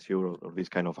Microsoft Azure or these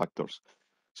kind of actors.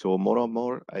 So more and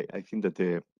more, I think that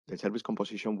the service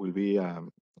composition will be, the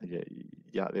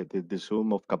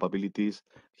sum of capabilities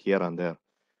here and there.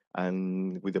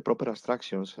 And with the proper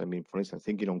abstractions, I mean, for instance,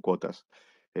 thinking on quotas,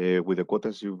 with the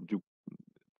quotas, you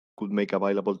could make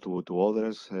available to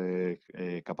others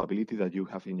capability that you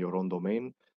have in your own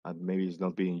domain and maybe it's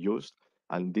not being used.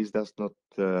 And this does not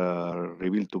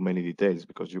reveal too many details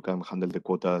because you can handle the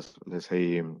quotas, let's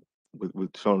say,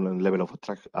 with some level of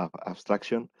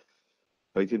abstraction.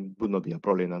 So it would not be a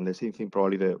problem. And the same thing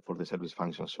probably for the service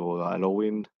function. So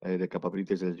allowing the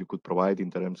capabilities that you could provide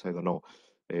in terms, I don't know,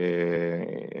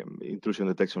 intrusion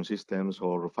detection systems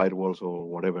or firewalls or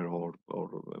whatever, or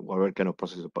whatever kind of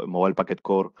process, mobile packet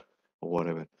core or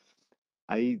whatever.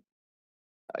 At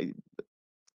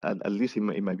least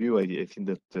in my view, I think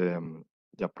that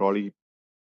probably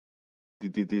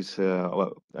this,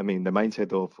 I mean, the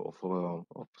mindset of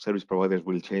service providers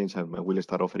will change and will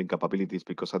start offering capabilities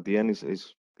because at the end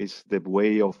is the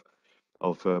way of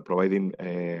providing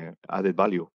added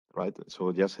value, right?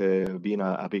 So just being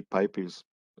a big pipe is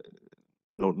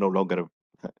no longer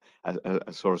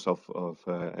a source of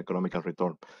economical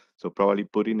return. So probably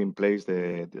putting in place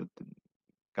the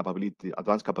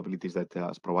advanced capabilities that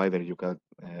as provider you can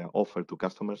offer to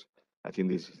customers, I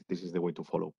think this is the way to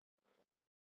follow.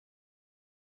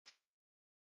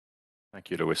 Thank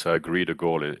you, Luis. I agree the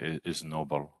goal is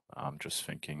noble. I'm just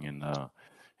thinking in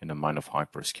the mind of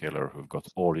hyperscaler who've got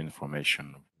all the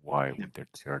information. Why would they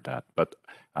share that? But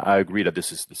I agree that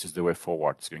this is the way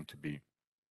forward. It's going to be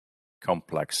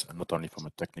complex, and not only from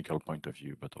a technical point of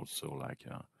view, but also like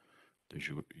the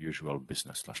usual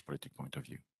business/political point of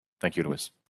view. Thank you, Luis.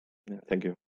 Yeah, thank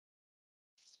you.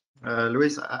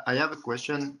 Luis, I have a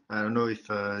question. I don't know if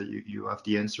you have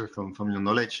the answer from your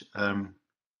knowledge.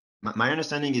 My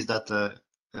understanding is that,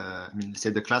 I mean, say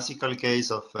the classical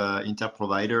case of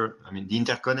inter-provider, I mean, the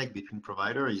interconnect between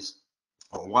provider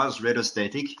was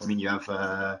rheostatic. I mean, you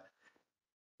have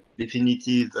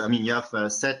definitive, I mean, you have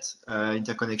set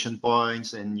interconnection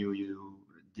points and you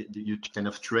kind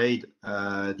of trade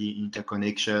the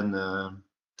interconnection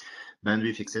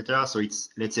bandwidth, etc. So it's,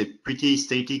 let's say, pretty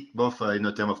static, both in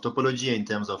terms of topology and in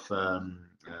terms of, let's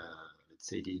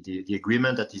say, the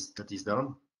agreement that is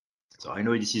done. So I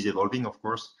know this is evolving, of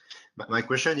course. But my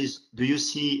question is, do you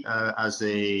see as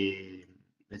a,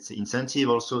 let's say, incentive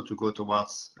also to go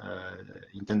towards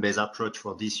intent-based approach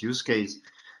for this use case,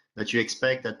 that you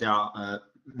expect that there are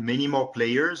many more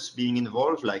players being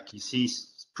involved, like you see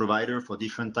provider for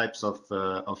different types of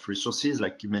resources,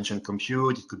 like you mentioned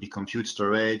compute, it could be compute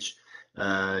storage,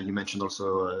 you mentioned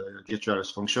also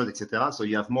virtualized functions, etc. So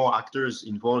you have more actors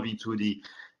involved into the,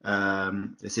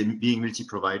 let's say, being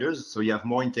multi-providers. So you have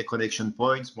more interconnection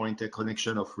points, more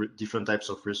interconnection of different types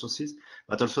of resources,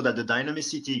 but also that the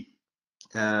dynamicity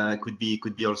could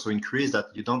be also increased, that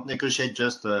you don't negotiate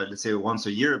just, let's say, once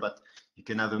a year, but you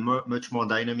can have a much more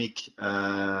dynamic,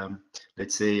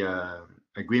 let's say,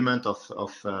 agreement of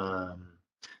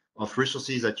of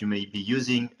resources that you may be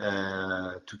using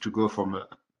to go from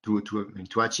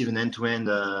to achieve an end-to-end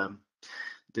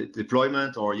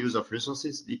deployment or use of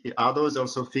resources. Are those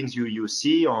also things you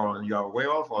see or you are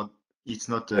aware of, or it's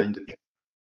not in the?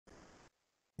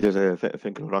 Yes,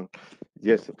 thank you, Laurent.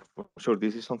 Yes, for sure.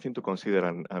 This is something to consider,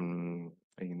 and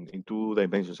in two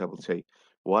dimensions, I would say.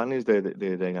 One is the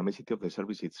dynamicity of the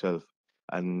service itself,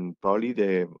 and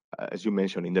probably as you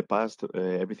mentioned, in the past,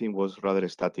 everything was rather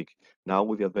static. Now,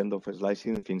 with the advent of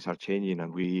slicing, things are changing,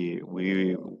 and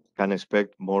we can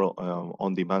expect more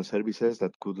on-demand services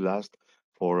that could last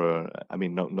for, I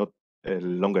mean, not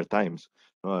longer times,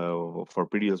 for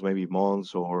periods, maybe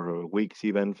months or weeks,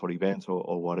 even for events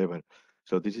or whatever.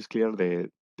 So this is clear.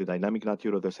 The dynamic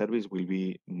nature of the service will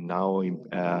be now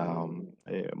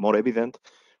more evident,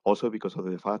 also because of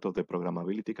the fact of the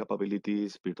programmability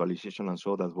capabilities, virtualization, and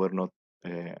so that were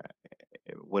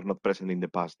not present in the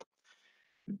past.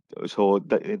 So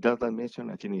that dimension,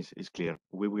 I think, is clear.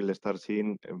 We will start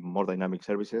seeing more dynamic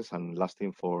services and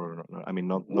lasting for, I mean,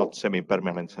 not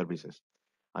semi-permanent services.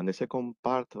 And the second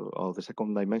part of the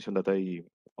second dimension that I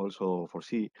also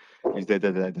foresee is the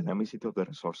dynamicity of the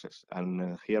resources.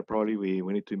 And here probably we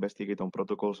need to investigate on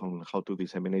protocols on how to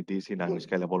disseminate this in a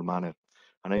scalable manner.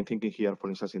 And I'm thinking here, for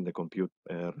instance, in the compute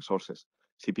resources,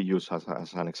 CPUs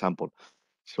as an example.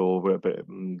 So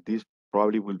this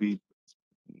probably will be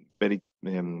very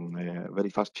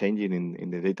fast changing in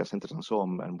the data centers and so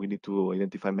on, and we need to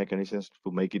identify mechanisms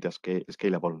to make it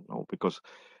scalable, no? Because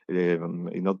it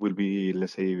not will be,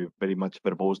 let's say, very much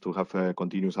verbose to have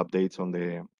continuous updates on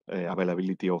the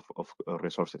availability of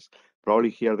resources.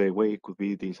 Probably here the way could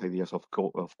be these ideas of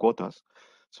quotas.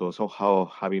 So somehow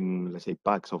having, let's say,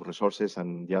 packs of resources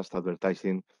and just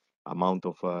advertising amount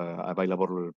of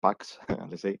available packs,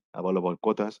 let's say, available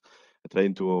quotas,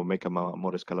 trying to make a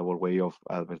more scalable way of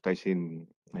advertising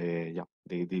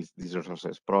these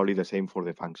resources. Probably the same for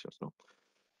the functions, no?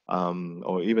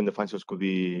 Or even the functions could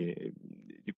be,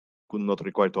 you could not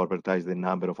require to advertise the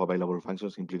number of available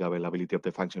functions, simply the availability of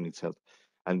the function itself.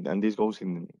 And this goes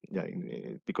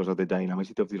because of the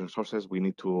dynamicity of the resources, we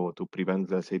need to prevent,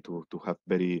 let's say, to have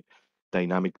very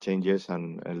dynamic changes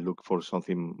and look for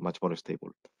something much more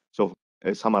stable. So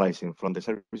summarizing, from the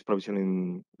service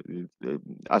provisioning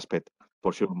aspect,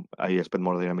 for sure, I expect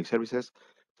more dynamic services.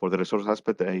 For the resource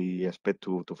aspect, I expect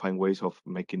to find ways of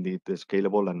making it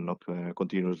scalable and not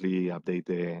continuously update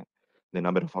the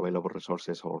number of available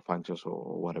resources or functions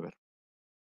or whatever.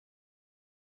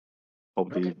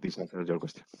 Hope this answers your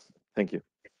question. Thank you.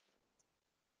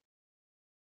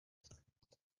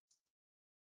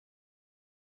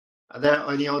 Are there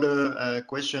any other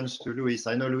questions to Luis?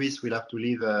 I know Luis will have to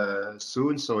leave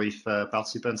soon, so if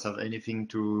participants have anything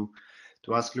to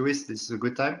ask Luis, this is a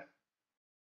good time.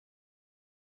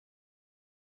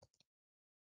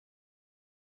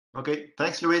 Okay,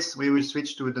 thanks, Luis. We will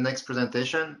switch to the next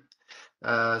presentation.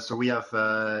 So we have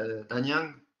Dan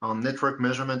Yang on network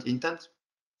measurement intent.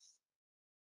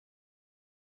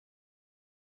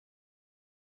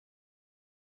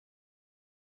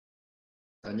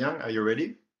 Dan Yang, are you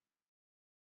ready?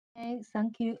 Okay,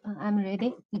 thank you. I'm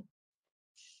ready.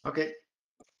 Okay.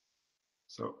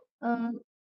 So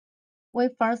we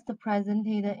first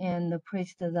presented and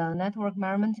preached the network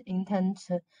measurement intent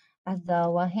at the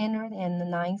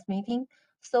 109th meeting.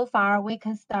 So far, we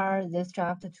consider this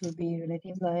draft to be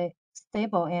relatively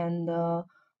stable, and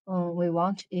we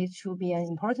want it to be an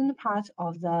important part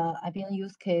of the IBM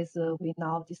use case we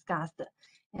now discussed.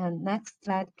 And next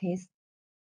slide, please.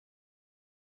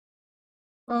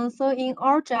 So in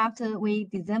our draft, we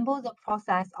disassemble the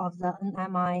process of the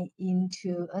NMI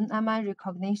into NMI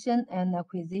recognition and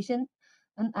acquisition,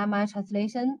 NMI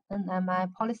translation,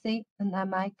 NMI policy,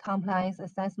 NMI compliance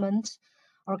assessment,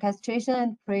 orchestration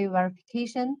and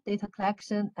pre-verification, data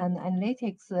collection, and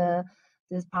analytics,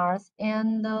 these parts.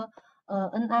 And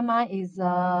NMI is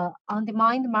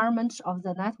on-demand measurement of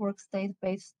the network state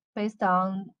based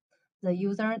on the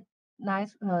user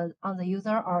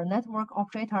or network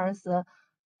operators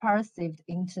perceived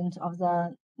intent of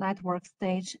the network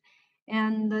stage.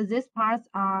 And these parts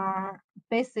are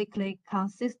basically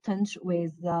consistent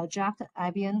with the draft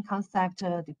IBM concept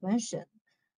definition.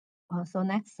 So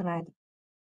next slide,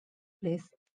 please.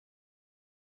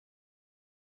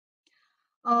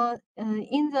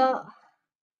 In the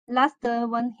last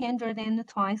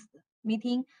 120th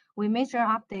meeting, we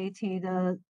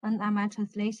updated NMI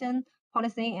translation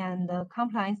policy and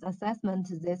compliance assessment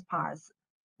these parts.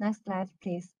 Next slide,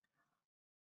 please.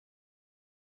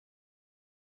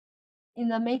 In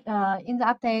the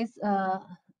updates,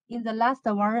 in the last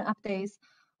one updates,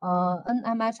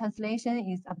 NMI translation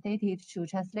is updated to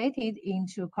translated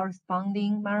into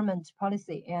corresponding measurement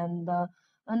policy, and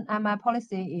NMI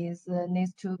policy is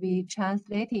needs to be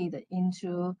translated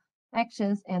into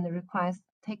actions and requests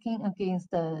taken against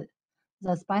the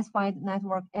specified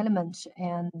network element.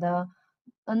 And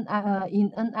in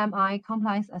NMI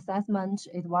compliance assessment,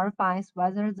 it verifies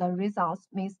whether the results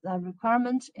meet the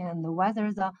requirement and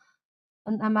whether the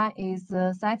NMI is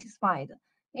satisfied.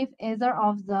 If either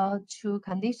of the two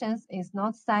conditions is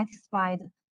not satisfied,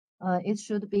 it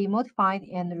should be modified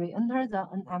and re-enter the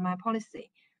NMI policy.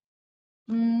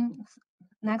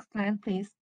 Next slide,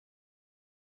 please.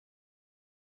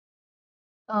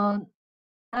 Now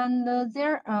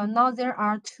there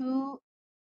are two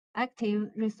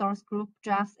active resource group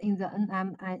drafts in the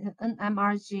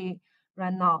NMRG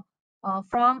right now.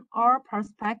 From our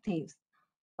perspectives,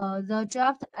 the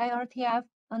draft IETF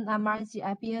NMRG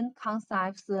IBN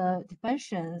concepts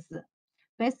definitions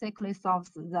basically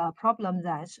solves the problem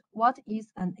that what is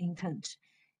an intent.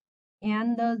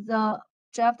 And the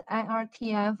draft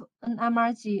IETF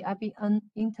NMRG IBN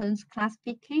intent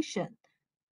classification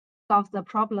solves the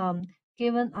problem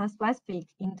given a specific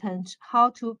intent, how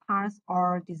to parse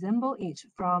or disassemble it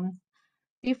from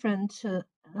different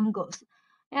angles.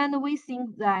 And we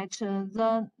think that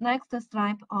the next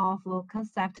step of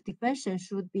concept definition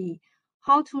should be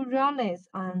how to realize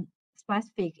a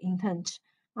specific intent.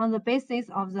 On the basis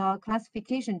of the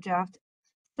classification draft,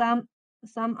 some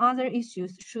other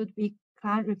issues should be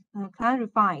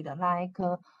clarified, like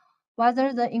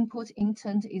whether the input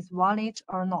intent is valid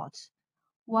or not.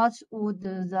 What would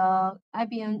the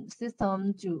IBM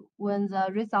system do when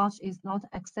the result is not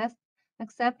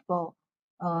acceptable?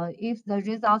 If the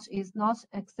result is not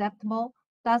acceptable,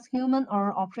 does human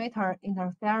or operator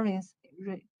interference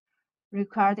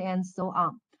required, and so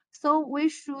on? So we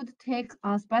should take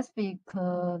a specific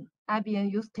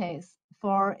IBM use case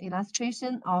for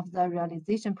illustration of the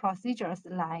realization procedures,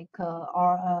 like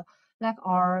our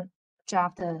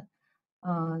draft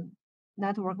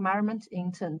network measurement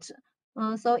intent.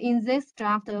 So in this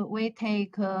draft, we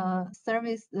take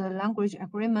service language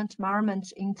agreement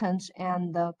measurement intent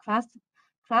and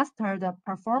cluster the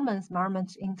performance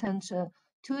measurement intent,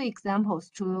 two examples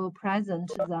to present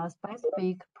the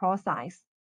specific process.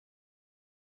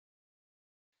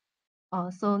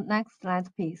 So next slide,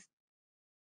 please.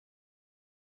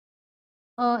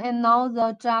 And now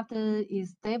the draft is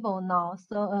stable now.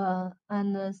 So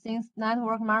and since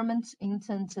network measurement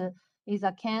intent is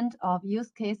a kind of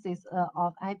use cases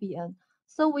of IBM,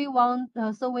 so we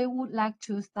would like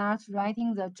to start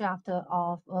writing the draft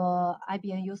of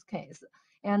IBM use case,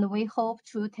 and we hope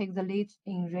to take the lead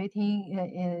in writing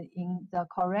in the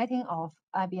co-writing of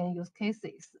IBM use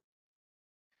cases.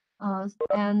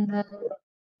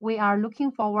 We are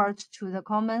looking forward to the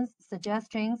comments,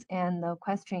 suggestions, and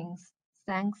questions.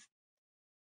 Thanks.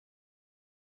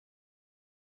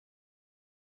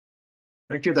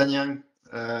 Thank you, Danyang.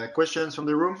 Questions from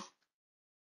the room?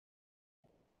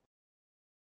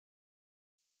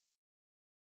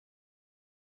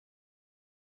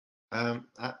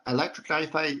 I'd like to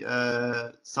clarify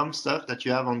some stuff that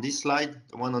you have on this slide,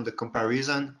 the one on the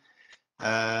comparison. In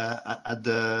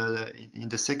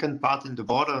the second part in the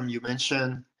bottom, you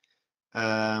mentioned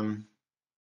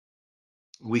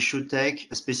we should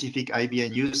take a specific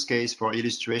IBM use case for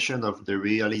illustration of the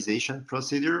realization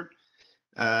procedure.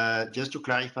 Just to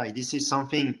clarify, this is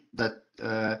something that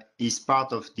is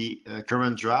part of the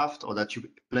current draft, or that you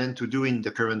plan to do in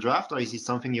the current draft, or is it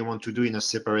something you want to do in a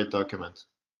separate document?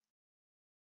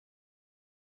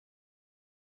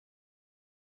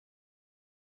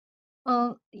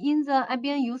 In the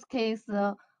IBM use case,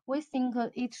 we think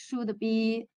it should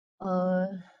be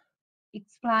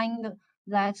explained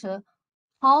that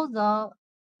how the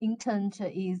intent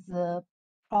is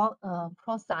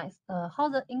processed, how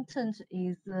the intent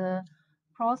is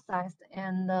processed,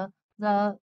 and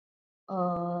the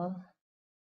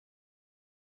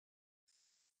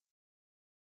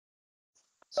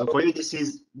So for you, this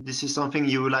is something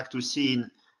you would like to see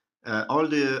in all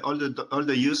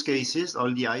the use cases,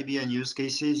 all the IBM use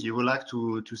cases. You would like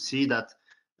to see that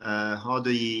how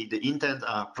the intent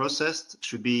are processed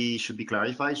should be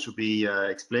clarified, should be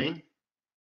explained.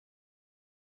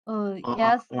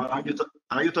 Yes. Or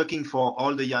are you talking for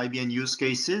all the IBM use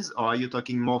cases, or are you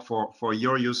talking more for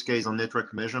your use case on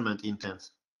network measurement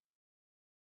intent?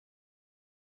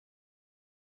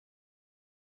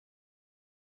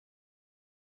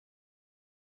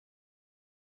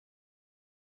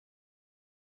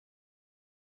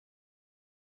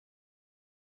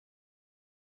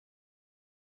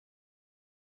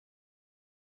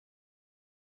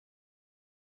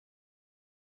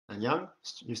 Anyang,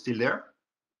 you still there?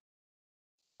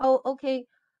 Oh, okay.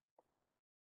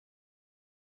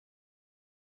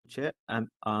 Chair,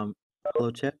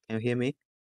 hello, Chair. Can you hear me?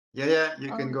 Yeah,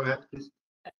 you can go ahead, please.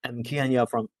 I'm Kian Yao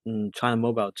from China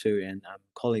Mobile 2, and I'm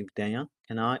calling Daniel.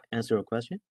 Can I answer a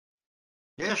question?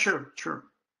 Yeah, sure.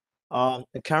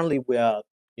 Currently, we are,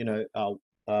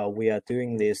 we are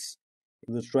doing this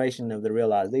illustration of the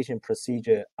realization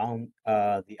procedure on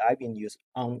the IBM use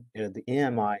on the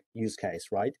NMI use case,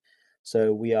 right?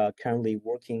 So we are currently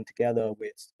working together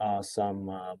with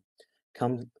some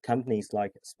companies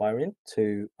like Spirent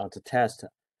to test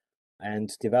and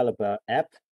develop an app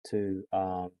to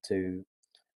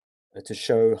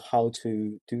show how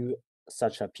to do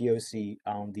such a POC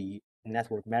on the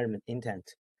network measurement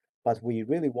intent. But we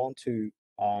really want to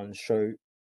show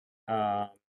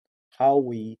how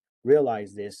we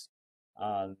realize this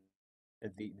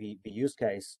the use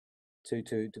case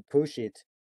to push it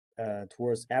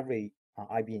towards every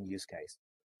IBM use case.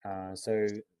 So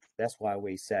that's why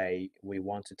we say we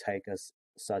want to take us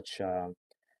such to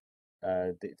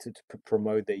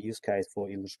promote the use case for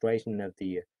illustration of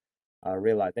the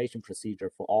realization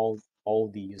procedure for all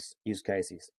these use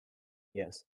cases.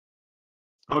 Yes.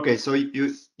 Okay, so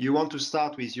you want to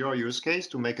start with your use case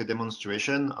to make a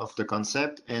demonstration of the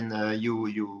concept, and you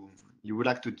would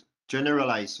like to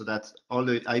generalize so that all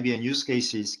the IBM use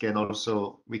cases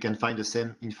we can find the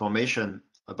same information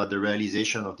about the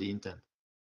realization of the intent.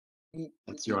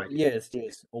 That's your idea.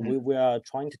 Yes. We are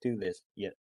trying to do this.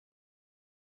 Yeah.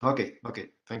 Okay,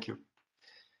 thank you.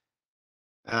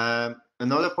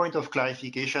 Another point of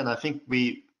clarification, I think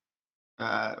we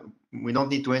don't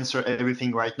need to answer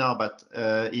everything right now, but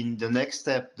in the next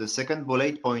step, the second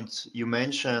bullet point, you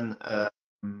mentioned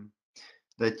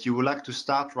that you would like to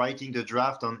start writing the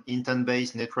draft on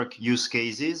intent-based network use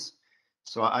cases.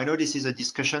 So I know this is a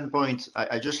discussion point.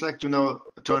 I just like to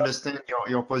understand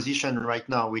your position right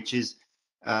now, which is,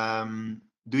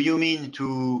 do you mean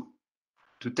to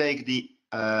take the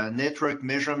network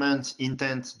measurement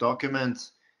intent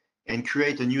document and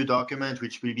create a new document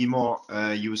which will be more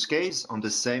use case on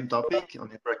the same topic on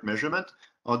network measurement,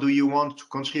 or do you want to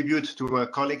contribute to a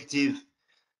collective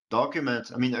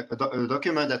document? I mean, a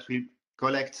document that will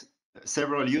collect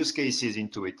several use cases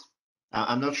into it.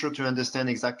 I'm not sure to understand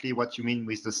exactly what you mean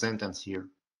with the sentence here.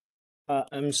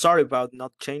 I'm sorry about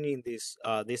not changing this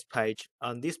this page.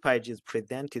 This page is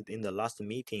presented in the last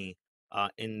meeting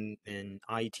in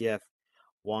IETF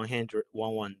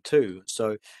 112.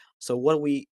 So what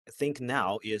we think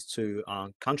now is to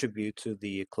contribute to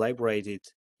the collaborated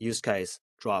use case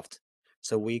draft.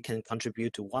 So we can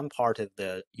contribute to one part of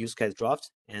the use case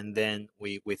draft, and then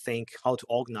we think how to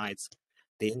organize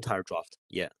the entire draft.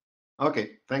 Yeah.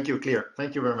 Okay, thank you, clear.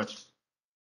 Thank you very much.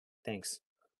 Thanks.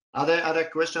 Are there other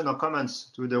questions or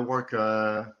comments to the work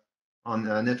on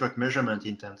network measurement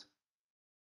intent?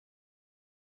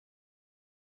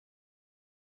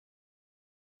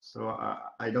 So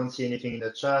I don't see anything in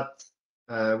the chat.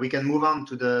 We can move on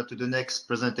to the next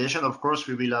presentation. Of course,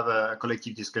 we will have a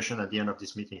collective discussion at the end of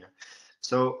this meeting.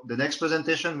 So the next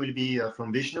presentation will be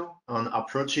from Vishnu on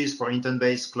approaches for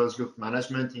intent-based closed-loop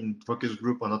management in focus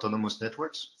group on autonomous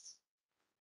networks.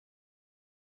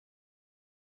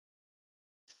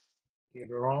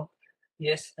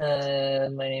 Yes,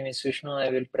 my name is Vishnu. I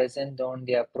will present on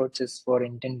the approaches for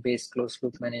intent-based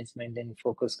closed-loop management in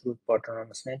focus group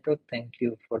autonomous network. Thank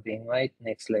you for the invite.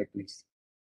 Next slide, please.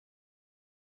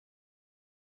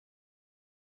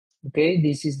 Okay,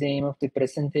 this is the aim of the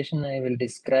presentation. I will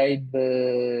describe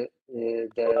the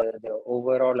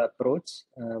overall approach,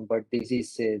 but this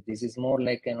is more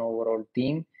like an overall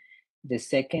theme. The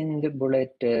second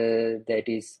bullet, that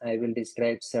is, I will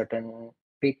describe certain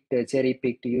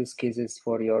cherry-picked use cases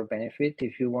for your benefit.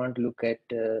 If you want to look at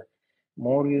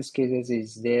more use cases,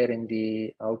 is there in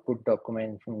the output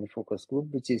document from the focus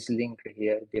group, which is linked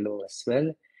here below as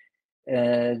well.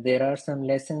 There are some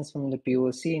lessons from the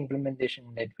POC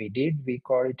implementation that we did. We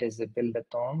call it as a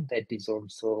build-a-thon. That is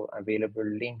also available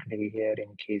linked here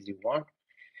in case you want.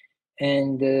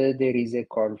 And there is a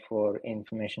call for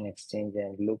information exchange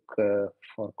and look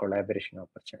for collaboration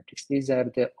opportunities. These are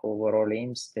the overall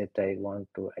aims that I want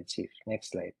to achieve. Next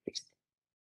slide, please.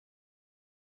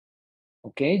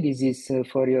 Okay, this is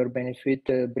for your benefit,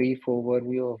 a brief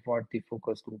overview of what the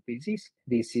focus group is.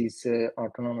 This is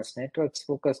Autonomous Networks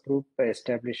Focus Group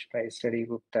established by Study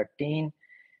Group 13.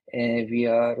 We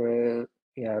are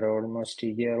almost a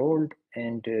year old,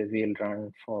 and we'll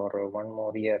run for one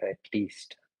more year at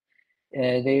least.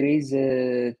 There is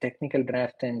a technical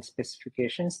draft and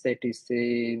specifications that is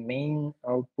the main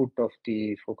output of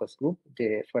the focus group.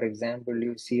 For example,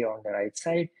 you see on the right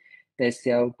side, That's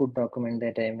the output document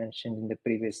that I mentioned in the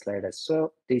previous slide as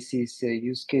well. This is a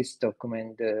use case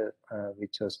document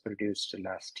which was produced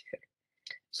last year.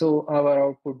 So our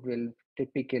output will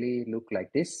typically look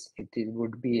like this. It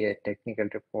would be a technical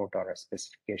report or a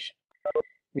specification.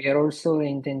 We are also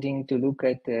intending to look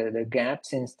at the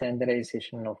gaps in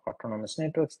standardization of autonomous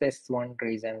networks. That's one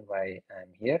reason why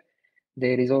I'm here.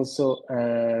 There is also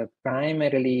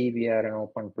primarily we are an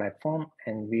open platform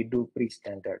and we do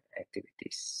pre-standard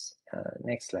activities.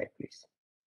 Next slide, please.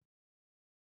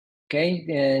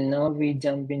 Okay, now we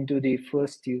jump into the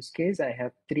first use case. I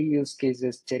have 3 use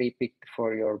cases cherry-picked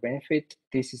for your benefit.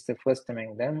 This is the first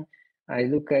among them. I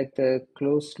look at the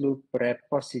closed loop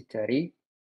repository.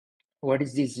 What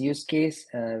is this use case?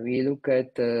 We look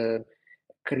at the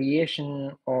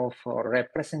creation of or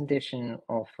representation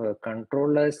of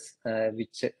controllers,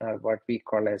 which are what we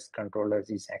call as controllers,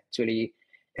 is actually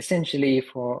essentially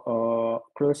for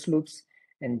closed loops,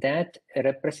 and that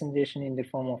representation in the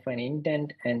form of an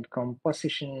intent and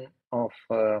composition of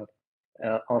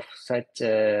such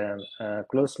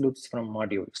closed loops from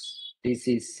modules. This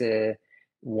is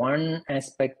one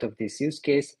aspect of this use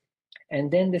case. And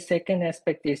then the second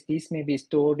aspect is these may be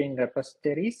stored in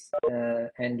repositories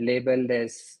and labeled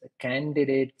as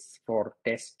candidates for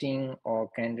testing or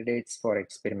candidates for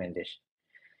experimentation.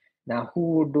 Now, who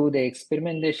would do the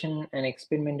experimentation? An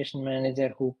experimentation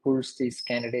manager who pulls these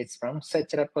candidates from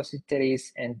such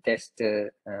repositories and tests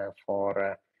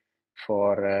for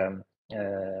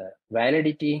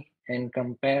validity and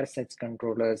compare such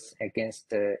controllers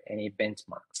against any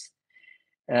benchmarks.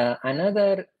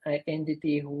 Another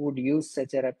entity who would use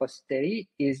such a repository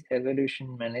is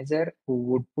evolution manager, who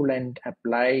would pull and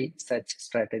apply such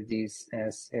strategies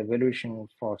as evolution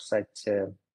for such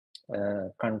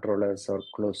controllers or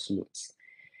closed loops.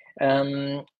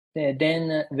 Then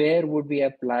where would we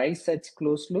apply such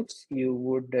closed loops? You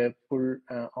would pull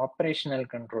operational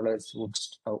controllers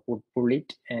would pull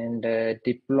it and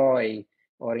deploy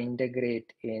or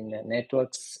integrate in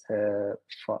networks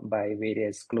by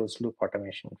various closed loop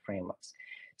automation frameworks.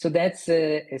 So that's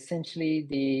essentially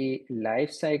the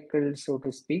life cycle, so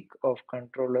to speak, of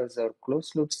controllers or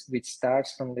closed loops, which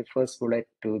starts from the first bullet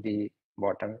to the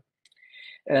bottom.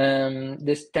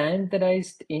 The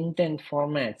standardized intent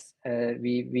formats,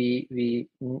 we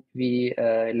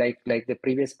like the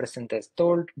previous presenters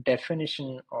told,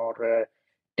 definition or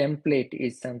template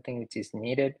is something which is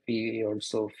needed. We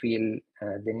also feel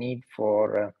the need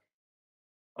for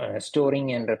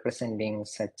storing and representing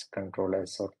such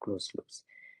controllers or closed loops.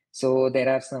 So there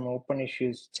are some open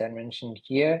issues which are mentioned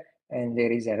here, and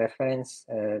there is a reference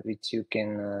which you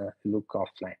can look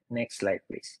offline. Next slide,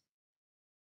 please.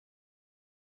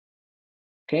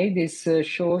 Okay, this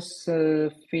shows a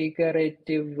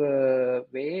figurative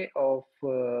way of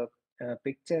a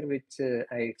picture which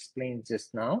I explained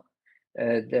just now.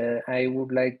 I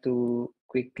would like to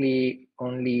quickly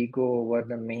only go over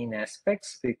the main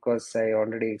aspects because I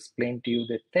already explained to you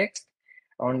the text.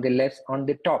 On the left, on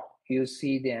the top, you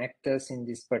see the actors in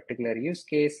this particular use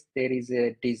case. There is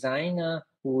a designer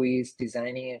who is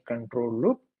designing a control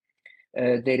loop.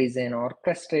 There is an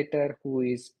orchestrator who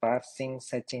is parsing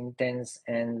such intents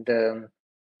and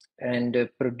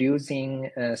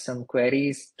producing some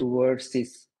queries towards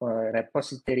this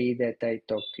repository that I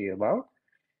talked to you about.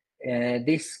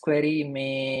 This query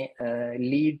may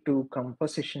lead to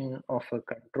composition of a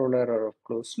controller or a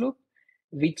closed loop,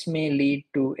 which may lead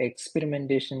to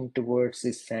experimentation towards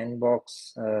this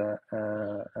sandbox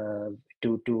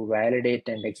to validate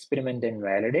and experiment and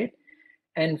validate.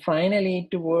 And finally,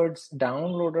 towards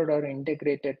downloaded or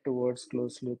integrated towards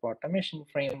closed loop automation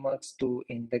frameworks to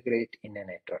integrate in a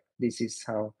network. This is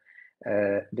how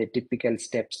the typical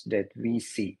steps that we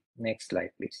see. Next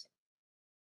slide, please.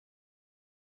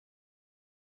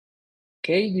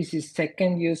 Okay, this is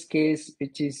second use case,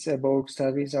 which is about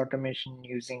service automation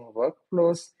using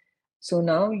workflows. So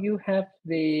now you have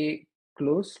the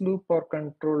closed loop or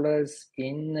controllers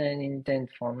in an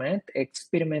intent format,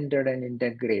 experimented and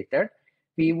integrated.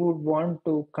 We would want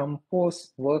to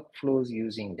compose workflows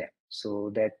using them. So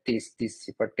that is this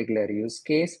particular use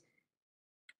case.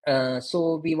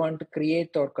 So we want to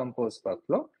create or compose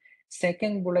workflow.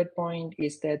 Second bullet point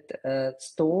is that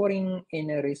storing in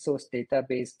a resource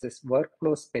database this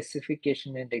workflow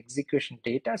specification and execution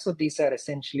data. So these are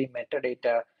essentially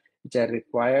metadata which are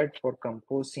required for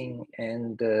composing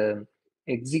and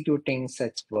executing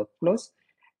such workflows.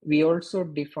 We also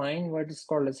define what is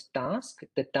called as task.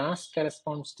 The task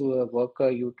corresponds to a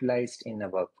worker utilized in a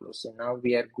workflow. So now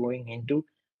we are going into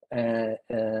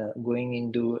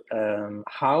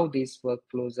how these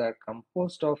workflows are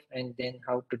composed of, and then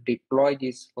how to deploy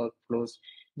these workflows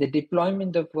The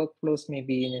deployment of workflows may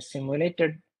be in a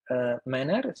simulated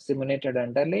manner, simulated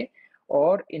underlay,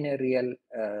 or in a real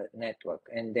network.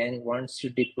 And then once you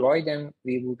deploy them,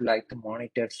 we would like to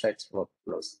monitor such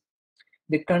workflows.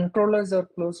 The controllers or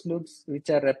closed loops, which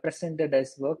are represented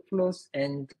as workflows,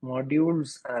 and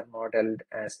modules are modeled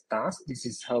as tasks. This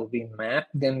is how we map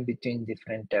them between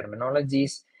different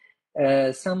terminologies.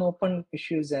 Some open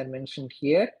issues are mentioned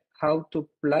here. How to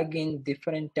plug in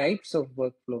different types of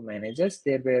workflow managers.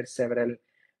 There were several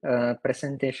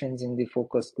presentations in the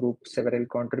focus group, several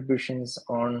contributions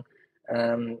on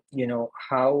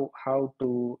how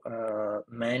to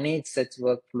manage such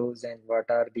workflows and what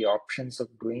are the options of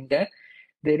doing that.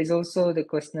 There is also the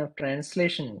question of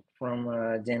translation from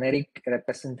generic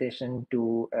representation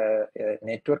to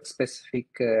network specific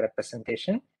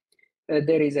representation.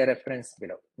 There is a reference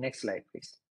below. Next slide,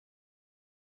 please.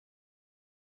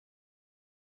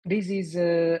 This is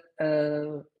a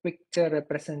picture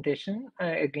representation.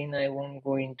 Again, I won't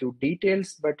go into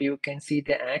details, but you can see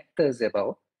the actors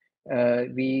above.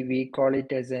 We call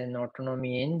it as an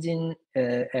autonomy engine,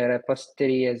 a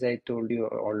repository, as I told you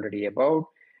already about.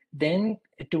 Then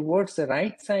towards the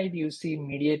right side, you see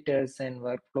mediators and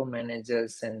workflow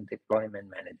managers and deployment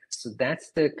managers. So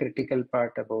that's the critical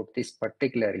part about this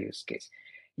particular use case.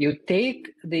 You take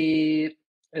the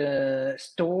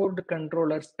stored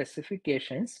controller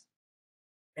specifications,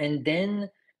 and then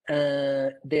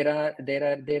there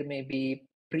may be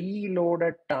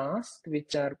preloaded tasks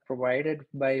which are provided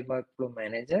by workflow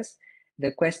managers.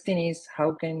 The question is,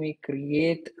 how can we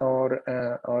create or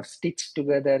stitch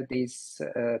together these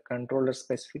controller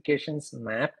specifications,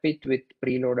 map it with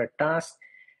preloaded tasks,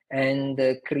 and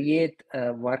create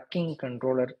working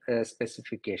controller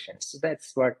specifications. So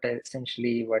that's what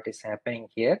essentially what is happening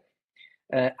here.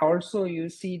 Also, you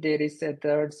see there is a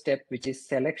third step, which is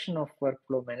selection of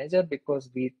workflow manager, because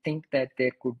we think that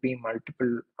there could be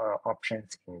multiple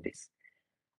options in this.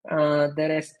 The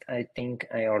rest, I think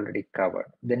I already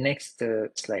covered. The next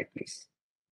slide, please.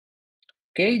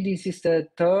 Okay, this is the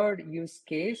third use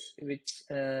case, which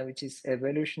is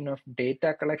evolution of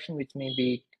data collection, which may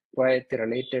be quite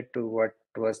related to what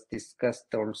was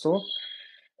discussed also.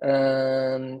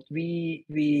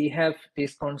 We have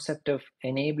this concept of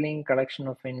enabling collection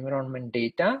of environment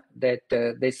data, that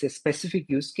there's a specific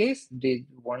use case.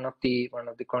 One of the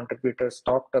contributors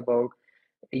talked about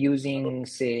using,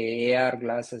 say, AR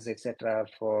glasses, etc.,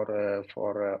 for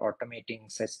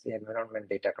automating such the environment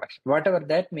data collection. Whatever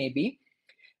that may be,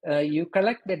 you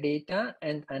collect the data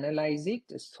and analyze it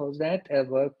so that a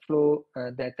workflow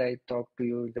that I talked to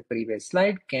you in the previous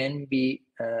slide can be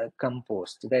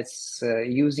composed. That's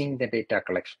using the data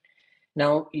collection.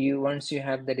 Now, once you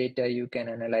have the data, you can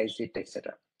analyze it,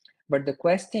 etc. But the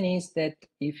question is that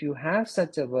if you have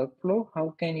such a workflow,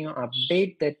 how can you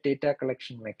update that data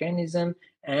collection mechanism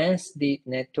as the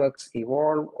networks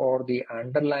evolve or the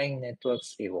underlying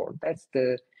networks evolve?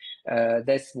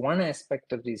 That's one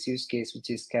aspect of this use case, which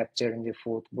is captured in the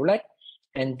fourth bullet.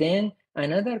 And then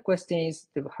another question is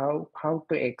how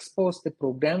to expose the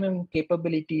programming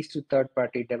capabilities to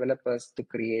third-party developers to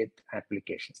create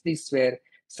applications. These were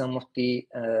some of the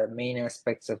main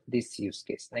aspects of this use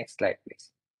case. Next slide,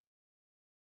 please.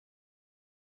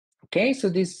 Okay, so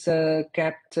this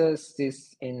captures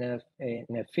this in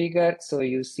a figure. So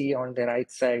you see on the right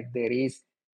side, there is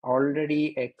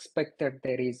already expected,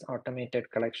 there is automated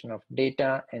collection of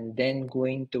data, and then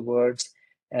going towards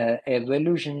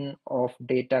evolution of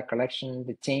data collection,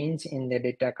 the change in the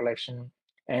data collection,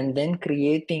 and then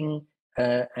creating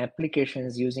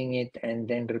applications using it, and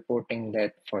then reporting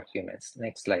that for humans.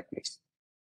 Next slide, please.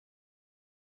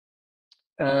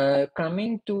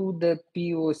 Coming to the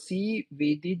POC,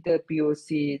 we did the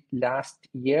POC last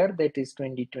year, that is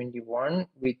 2021,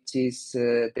 which is,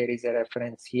 there is a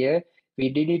reference here. We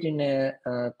did it in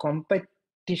a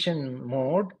competition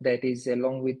mode, that is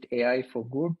along with AI for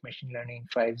Good, Machine Learning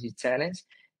 5G Challenge.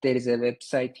 There is a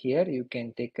website here, you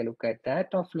can take a look at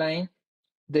that offline.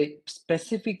 The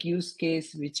specific use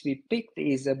case which we picked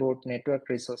is about network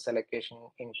resource allocation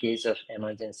in case of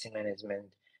emergency management.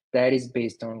 That is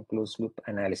based on closed loop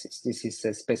analysis. This is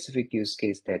a specific use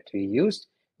case that we used.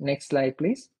 Next slide,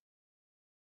 please.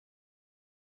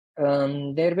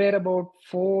 There were about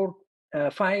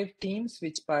 5 teams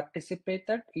which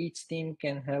participated. Each team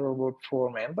can have about 4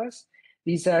 members.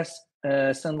 These are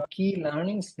some key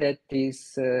learnings that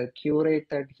is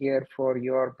curated here for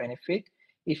your benefit.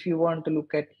 If you want to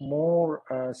look at more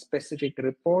specific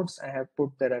reports, I have put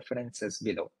the references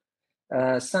below.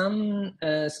 Some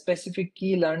specific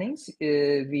key learnings,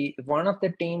 one of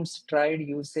the teams tried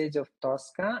usage of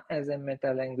Tosca as a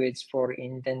meta language for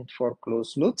intent for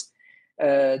closed loops.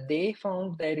 they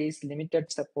found there is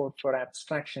limited support for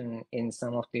abstraction in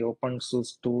some of the open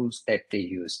source tools that they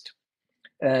used.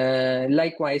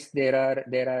 Likewise, there are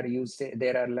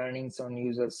learnings on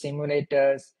use of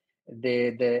simulators.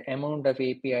 The amount of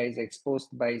APIs exposed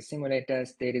by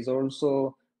simulators. There is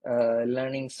also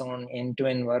learnings on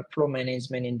end-to-end workflow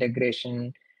management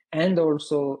integration, and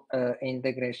also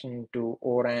integration to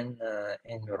ORAN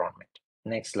environment.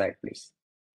 Next slide, please.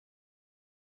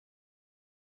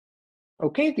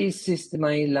 Okay, this is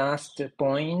my last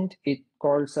point. It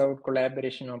calls out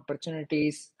collaboration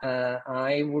opportunities.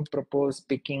 I would propose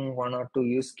picking 1 or 2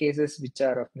 use cases which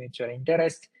are of mutual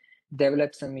interest,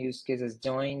 develop some use cases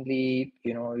jointly,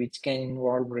 which can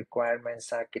involve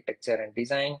requirements, architecture, and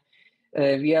design.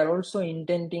 We are also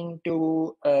intending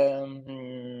to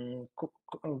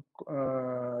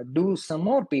do some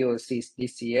more POCs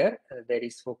this year. That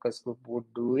is, focus group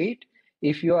would do it.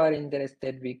 If you are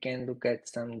interested, we can look at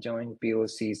some joint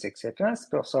POCs, etc.,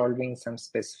 for solving some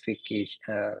specific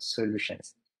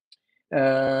solutions.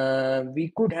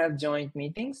 We could have joint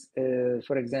meetings.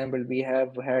 For example, we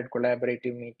have had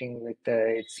collaborative meeting with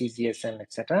CGSM,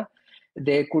 etc.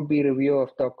 There could be review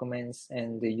of documents,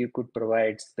 and you could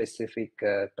provide specific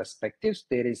perspectives.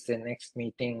 There is the next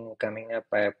meeting coming up.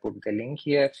 I put the link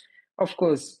here. Of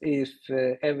course, if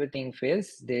everything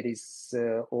fails, there is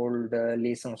all the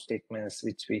liaison statements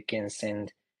which we can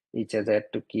send each other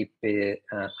to keep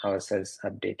ourselves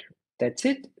updated. That's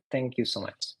it. Thank you so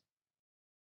much.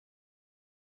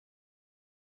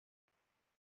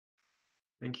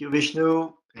 Thank you,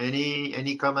 Vishnu.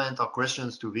 Any comment or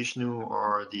questions to Vishnu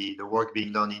or the work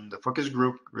being done in the focus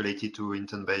group related to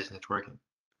intent-based networking?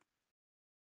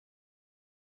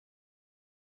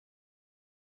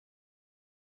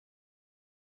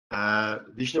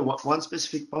 Vishnu, one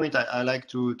specific point I like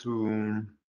to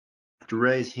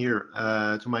raise here.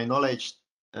 To my knowledge,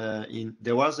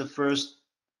 there was a first,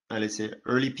 let's say,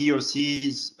 early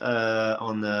POCs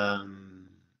on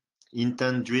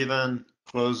intent-driven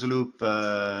closed-loop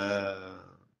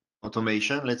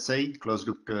automation, let's say,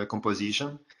 closed-loop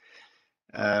composition.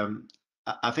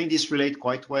 I think this relates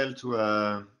quite well to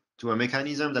a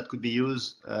mechanism that could be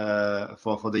used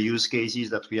for the use cases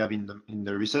that we have in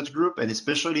the research group, and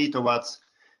especially towards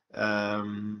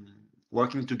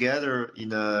working together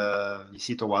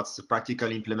towards the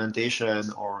practical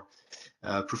implementation or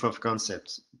proof of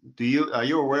concept. Are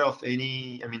you aware of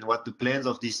what the plans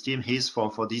of this team is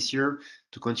for this year,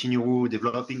 to continue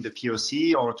developing the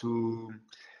POC, or to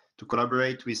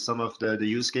collaborate with some of the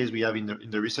use case we have in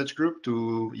the research group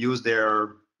to use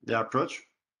their approach?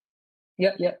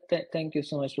 Yeah. Thank you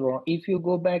so much, Laurent. If you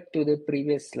go back to the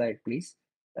previous slide, please,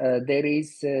 there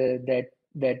is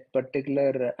that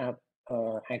particular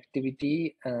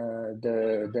activity,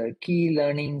 the key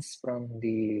learnings from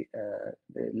the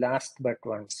last but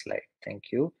one slide.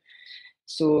 Thank you.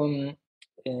 So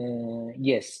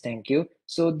yes, thank you.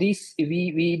 So this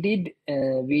we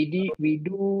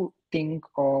do think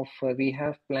of, we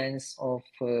have plans of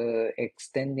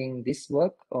extending this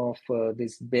work of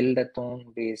this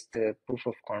build-a-thon based proof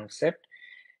of concept.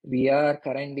 We are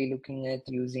currently looking at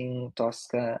using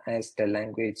Tosca as the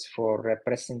language for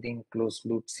representing closed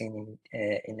loops in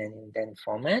an intent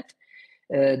format.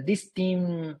 This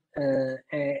team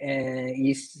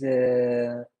is,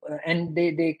 and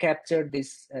they captured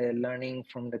this learning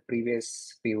from the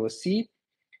previous POC.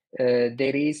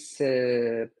 There is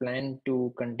a plan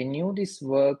to continue this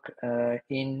work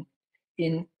in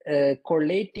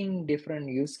collating different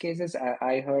use cases.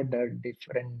 I heard a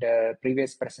different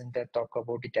previous presenter talk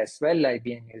about it as well,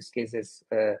 IBM use cases,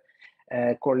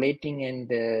 collating and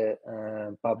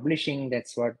publishing.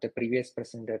 That's what the previous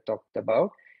presenter talked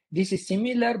about. This is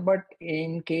similar, but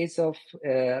in case of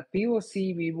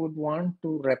POC, we would want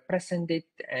to represent it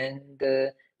and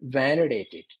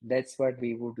validate it. That's what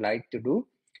we would like to do,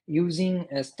 using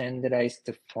a standardized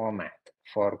format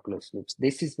for closed loops.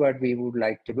 This is what we would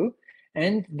like to do.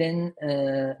 And then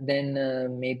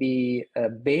maybe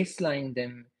baseline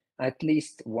them, at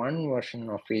least one version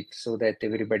of it, so that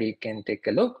everybody can take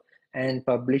a look, and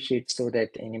publish it so that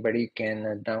anybody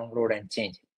can download and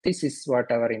change it. This is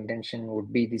what our intention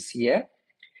would be this year.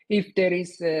 If there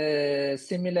is a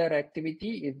similar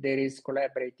activity, if there is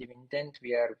collaborative intent,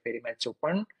 we are very much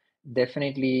open.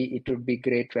 Definitely, it would be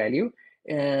great value.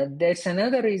 There's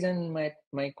another reason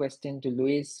my question to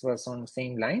Luis was on the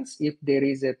same lines. If there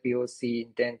is a POC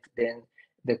intent, then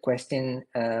the question,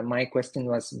 my question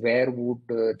was, where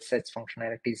would such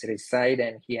functionalities reside?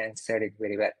 And he answered it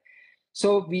very well.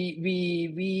 So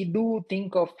we do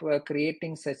think of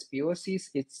creating such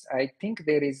POCs. I think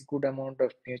there is good amount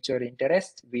of mutual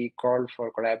interest. We call for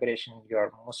collaboration. You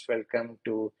are most welcome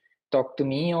to talk to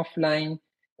me offline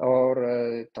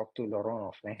or talk to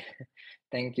Laurent offline.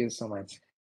 Thank you so much.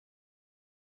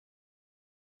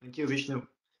 Thank you, Vishnu.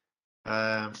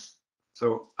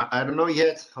 So I don't know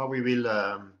yet how we will,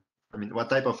 I mean, what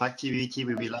type of activity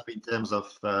we will have in terms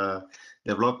of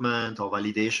development or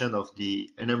validation of the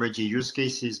NMRG use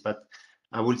cases, but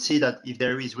I would see that if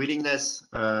there is willingness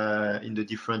in the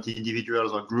different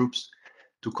individuals or groups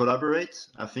to collaborate,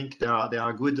 I think there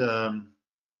are good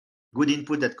good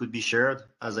input that could be shared.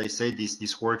 As I said,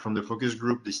 this work from the focus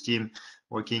group, this team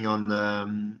working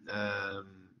on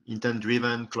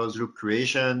intent-driven closed loop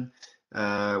creation.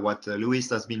 What Luis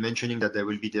has been mentioning, that they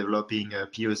will be developing a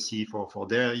POC for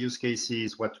their use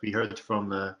cases. What we heard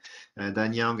from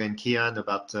Dan Young and Kian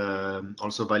about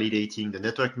also validating the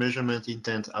network measurement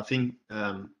intent. I think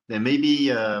there may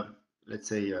be, let's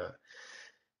say,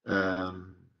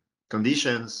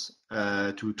 conditions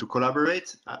to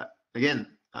collaborate. Again,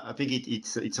 I think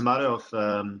it's a matter of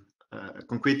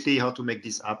concretely how to make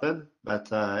this happen, but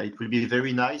it will be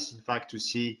very nice, in fact, to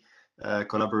see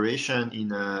collaboration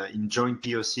in joint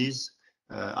POCs,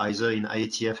 either in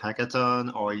IETF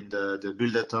hackathon or in the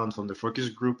buildathon from the focus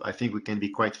group. I think we can be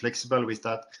quite flexible with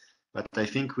that, but I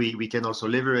think we can also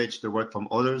leverage the work from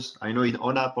others. I know in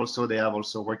ONAP also, they have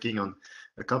also working on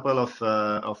a couple of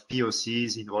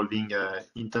POCs involving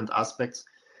intent aspects.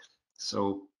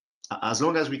 So as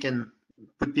long as we can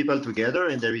put people together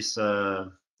and there is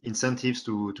incentives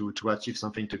to achieve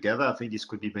something together, I think this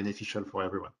could be beneficial for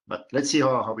everyone. But let's see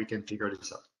how we can figure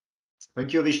this out.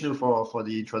 Thank you, Vishnu, for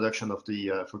the introduction of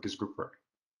the focus group work.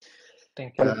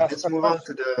 Thank you. Let's move on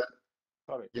to the...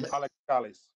 Sorry, yes? Alex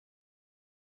Callis.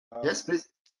 Yes, please.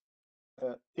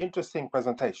 Interesting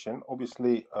presentation.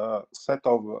 Obviously, a set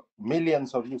of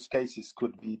millions of use cases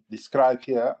could be described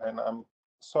here, and I'm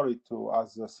sorry to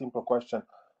ask a simple question.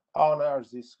 How on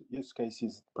earth these use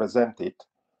cases presented,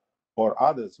 or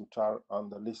others which are on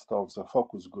the list of the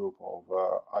focus group of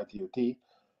ITUT,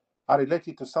 are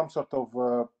related to some sort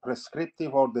of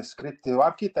prescriptive or descriptive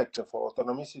architecture for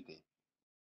autonomicity?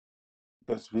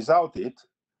 Because without it,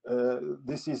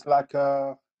 this is like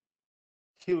a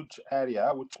huge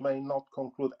area which may not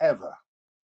conclude ever.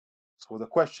 So the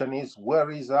question is,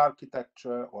 where is the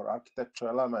architecture or architecture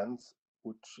elements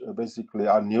which basically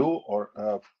are new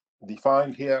or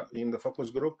defined here in the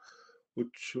focus group,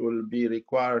 which will be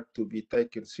required to be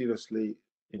taken seriously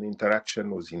in interaction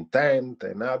with intent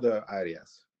and other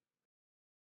areas?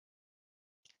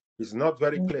 It's not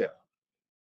very clear.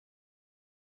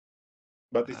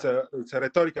 But it's a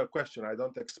rhetorical question. I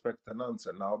don't expect an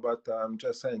answer now, but I'm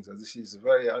just saying that this is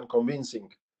very unconvincing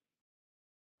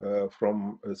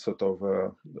from sort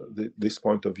of this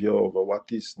point of view of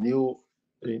what is new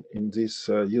in these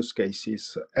use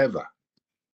cases ever,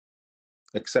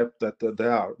 except that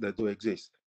they do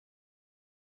exist.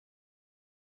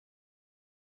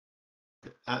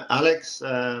 Alex,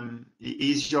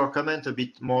 is your comment a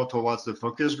bit more towards the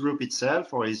focus group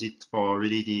itself, or is it for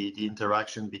really the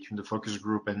interaction between the focus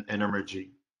group and NMRG?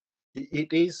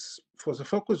 It is for the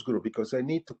focus group, because they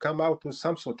need to come out with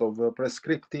some sort of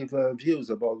prescriptive views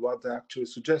about what they're actually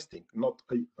suggesting, not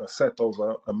a set of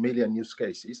a million use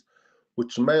cases,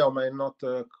 which may or may not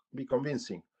be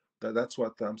convincing. That's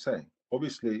what I'm saying.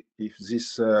 Obviously, if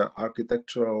these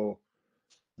architectural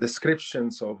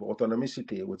descriptions of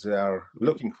autonomicity, which they are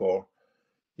looking for,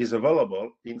 is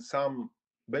available in some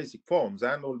basic forms,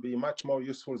 then will be much more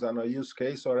useful than a use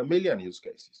case or a million use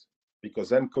cases, because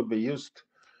then could be used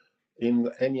in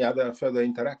any other further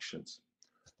interactions.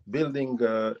 Building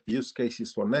use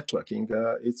cases for networking,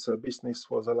 it's a business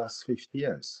for the last 50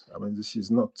 years. I mean, this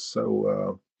is not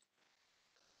so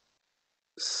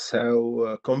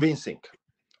convincing,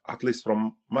 at least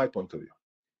from my point of view.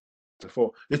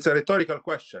 Therefore, it's a rhetorical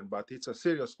question, but it's a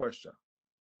serious question.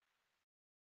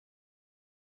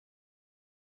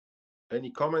 Any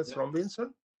comments from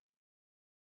Vincent?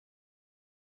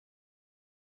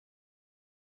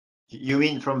 You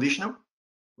mean from Vishnu?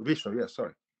 Vishnu, yes,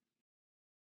 sorry.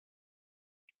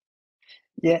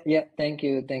 Yeah. Thank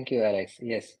you, Alex.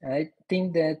 Yes, I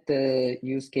think that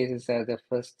use cases are the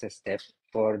first step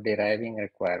for deriving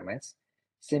requirements.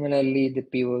 Similarly, the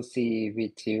POC,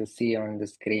 which you see on the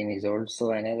screen, is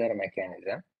also another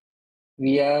mechanism.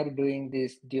 We are doing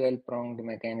this dual-pronged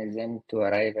mechanism to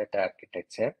arrive at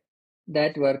architecture.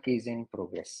 That work is in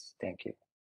progress. Thank you.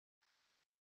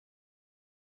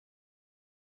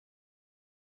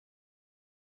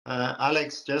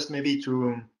 Alex, just maybe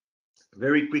to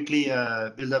very quickly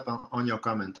build up on your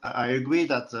comment. I agree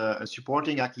that a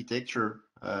supporting architecture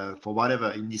for whatever,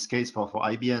 in this case for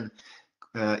IBM,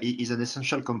 is an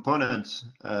essential component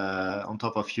on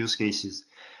top of use cases.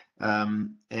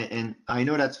 And I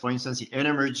know that, for instance, in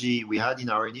NMRG, we had in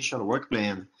our initial work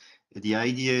plan the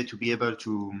idea to be able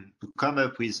to come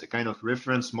up with a kind of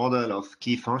reference model of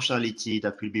key functionality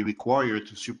that will be required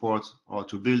to support or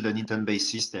to build an intent-based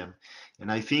system. And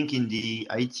I think in the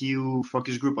ITU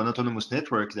focus group on autonomous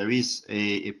network, there is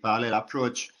a parallel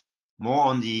approach, more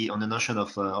on the notion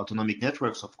of autonomic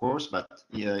networks, of course, but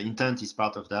intent is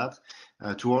part of that,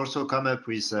 to also come up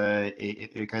with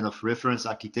a kind of reference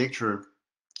architecture,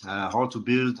 how to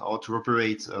build or to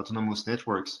operate autonomous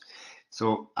networks.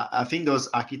 So I think those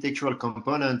architectural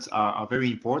components are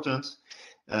very important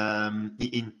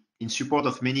in support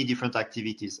of many different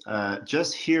activities.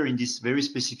 Just here in this very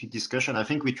specific discussion, I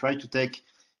think we try to take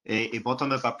a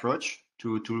bottom-up approach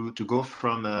to go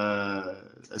from a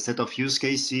set of use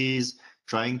cases,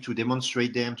 trying to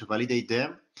demonstrate them, to validate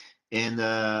them. And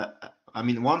I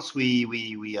mean, once we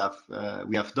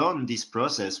have done this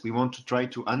process, we want to try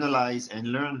to analyze and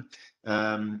learn,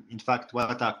 in fact,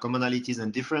 what are commonalities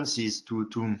and differences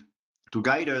to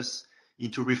guide us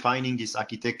into refining this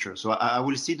architecture. So I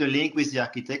will see the link with the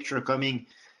architecture coming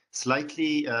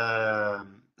slightly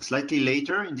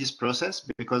later in this process,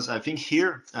 because I think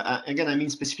here, again, I mean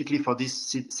specifically for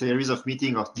this series of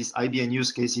meeting of this IBN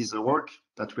use cases work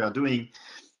that we are doing,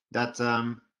 that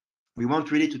we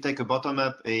want really to take a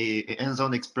bottom-up, a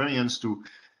hands-on experience to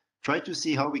try to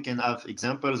see how we can have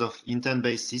examples of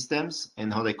intent-based systems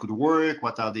and how they could work,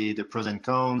 what are the pros and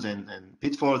cons and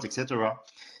pitfalls, etc.,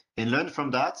 and learn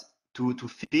from that to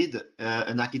feed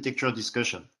an architecture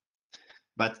discussion.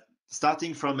 But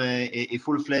starting from a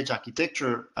full-fledged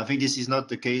architecture, I think this is not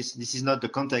the case. This is not the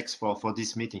context for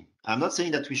this meeting. I'm not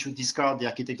saying that we should discard the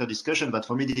architecture discussion, but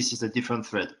for me, this is a different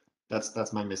thread.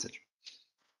 That's my message.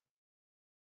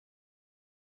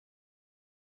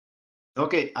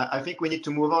 Okay, I think we need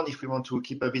to move on if we want to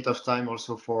keep a bit of time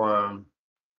also for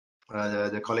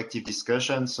the collective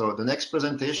discussion. So the next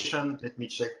presentation, let me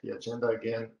check the agenda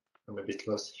again. I'm a bit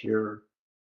lost here.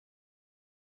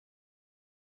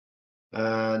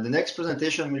 The next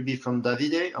presentation will be from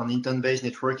Davide on intent-based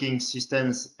networking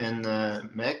systems and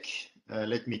MEC.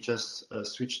 Let me just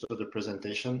switch to the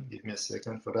presentation. Give me a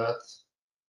second for that.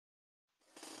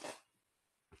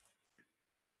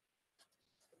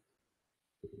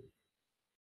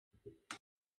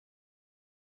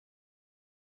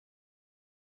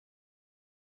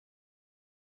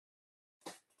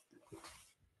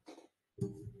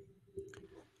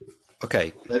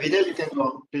 Okay. Davide, you can go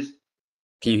on, please.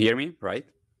 Can you hear me, right?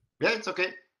 Yeah, it's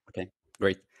okay. Okay,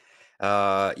 great.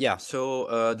 Yeah,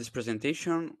 so this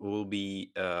presentation will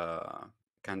be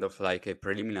kind of like a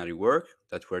preliminary work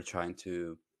that we're trying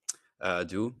to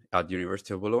do at the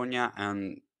University of Bologna.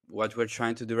 And what we're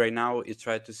trying to do right now is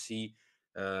try to see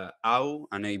how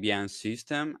an ABN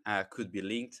system could be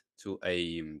linked to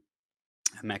a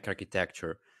MEC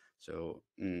architecture. So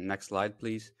next slide,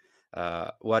 please.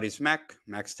 What is MEC?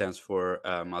 MEC stands for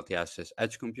Multi-Access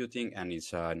Edge Computing, and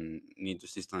it's an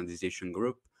industry standardization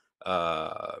group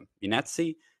in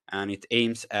ETSI, and it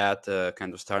aims at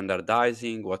kind of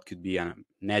standardizing what could be an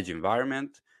edge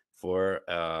environment for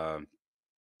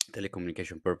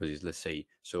telecommunication purposes, let's say.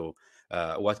 So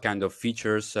what kind of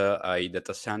features a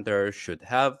data center should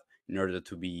have in order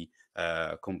to be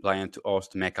compliant to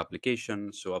host MEC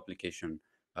application, so application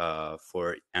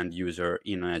for end user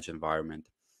in an edge environment.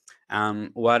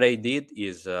 What I did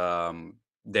is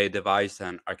they devised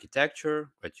an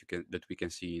architecture that we can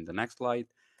see in the next slide,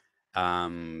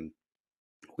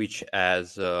 which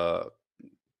has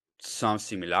some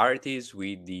similarities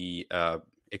with the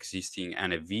existing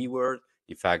NFV world.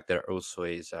 In fact, there also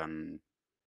is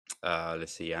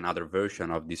let's say another version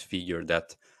of this figure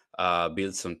that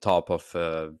builds on top of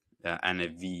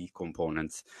NFV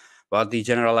components. But the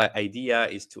general idea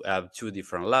is to have two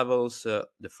different levels.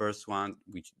 The first one,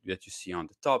 that you see on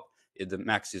the top, is the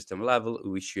MEC system level,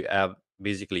 which you have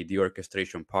basically the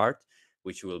orchestration part,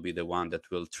 which will be the one that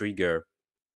will trigger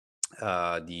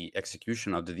the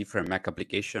execution of the different MEC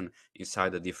application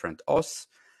inside the different hosts.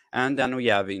 And then we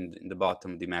have in the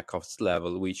bottom the MEC host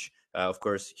level, which of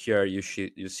course here you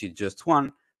see just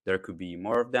one. There could be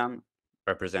more of them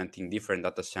representing different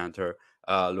data center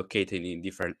located in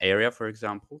different area, for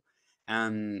example.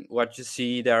 And what you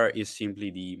see there is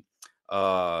simply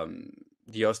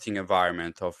the hosting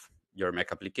environment of your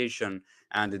MEC application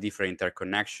and the different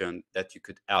interconnection that you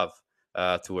could have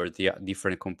toward the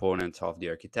different components of the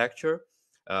architecture.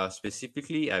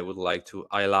 Specifically, I would like to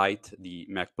highlight the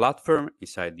MEC platform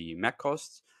inside the MEC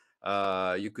hosts.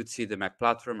 You could see the MEC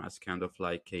platform as kind of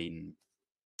like a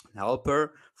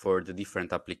helper for the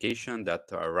different applications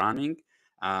that are running,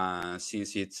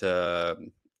 since it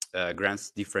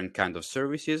grants different kind of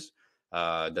services.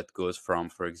 that goes from,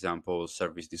 for example,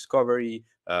 service discovery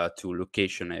to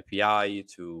location API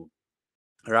to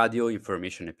radio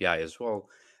information API as well.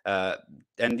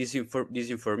 And this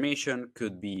information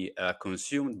could be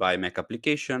consumed by Mac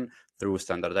application through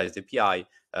standardized API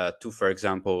to, for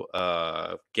example,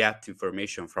 get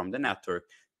information from the network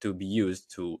to be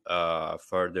used to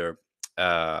further,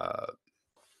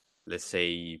 let's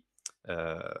say,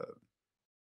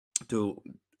 to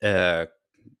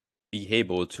be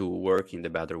able to work in the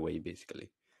better way, basically.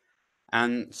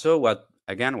 And so what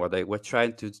I was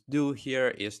trying to do here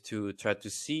is to try to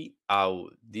see how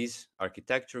this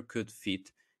architecture could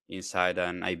fit inside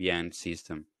an IBM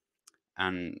system.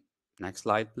 And next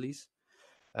slide, please.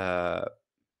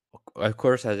 Of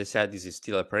course, as I said, this is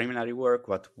still a preliminary work.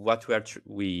 What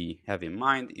we have in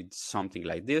mind, it's something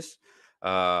like this.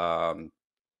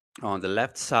 On the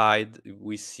left side,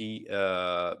 we see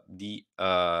the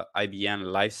IBM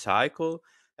life cycle.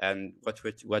 And what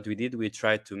we did, we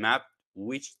tried to map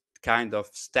which kind of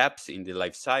steps in the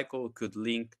life cycle could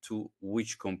link to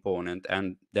which component,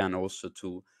 and then also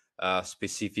to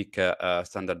specific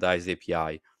standardized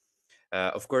API.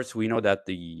 Of course, we know that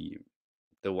the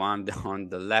one on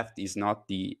the left is not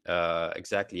the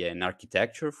exactly an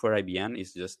architecture for IBM.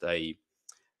 It's just a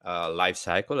life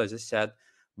cycle, as I said.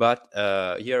 But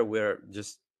here we're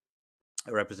just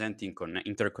representing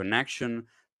interconnection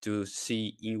to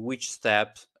see in which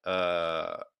step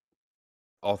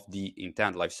of the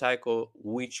intent lifecycle,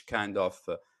 which kind of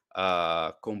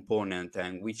component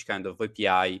and which kind of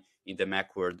API in the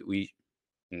Mac world we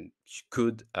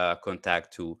could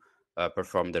contact to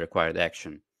perform the required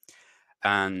action.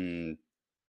 And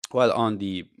well, on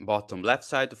the bottom left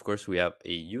side, of course, we have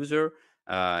a user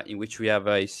in which we have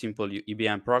a simple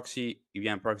IBM proxy.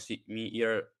 IBM proxy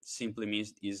here simply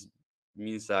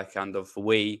means a kind of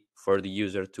way for the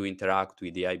user to interact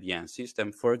with the IBM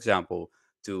system. For example,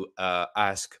 to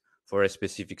ask for a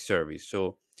specific service.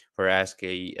 So for ask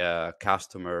a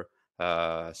customer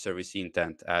service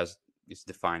intent as is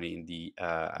defined in the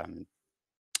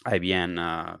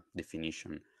IBM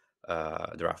definition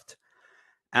draft.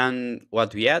 And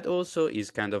what we add also is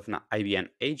kind of an IBM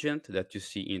agent that you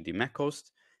see in the Mac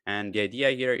host. And the idea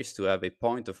here is to have a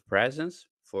point of presence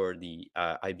for the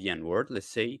IBM world, let's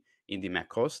say, in the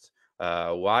Mac host.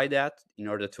 Why that? In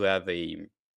order to have a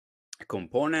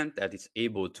component that is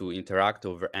able to interact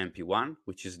over MP1,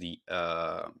 which is the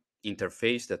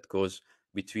interface that goes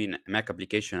between Mac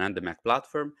application and the Mac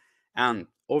platform. And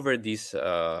over this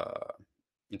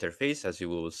interface, as you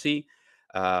will see,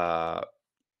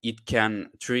 it can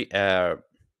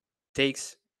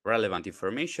takes relevant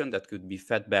information that could be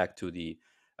fed back to the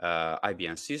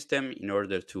IBM system in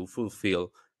order to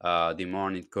fulfill the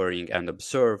monitoring and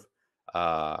observe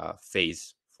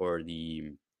phase for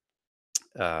the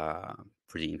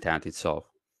intent itself.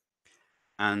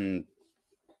 And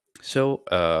so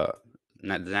the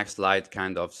next slide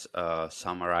kind of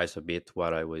summarize a bit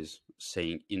what I was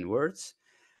saying in words.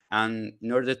 And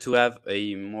in order to have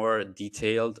a more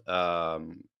detailed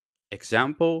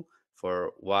example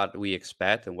for what we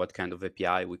expect and what kind of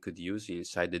API we could use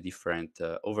inside the different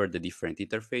over the different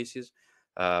interfaces.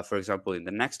 For example, in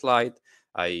the next slide,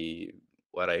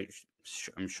 what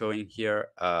I'm showing here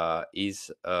is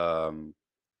yeah,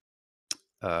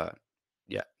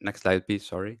 next slide, please.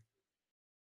 Sorry.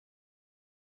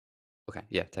 Okay,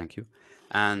 yeah, thank you.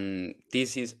 And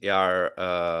this is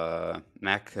our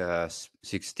Mac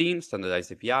 16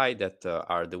 standardized API that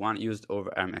are the one used over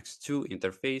MX2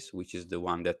 interface, which is the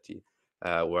one that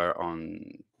were on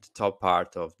the top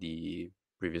part of the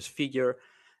previous figure.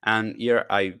 And here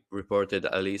I reported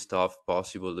a list of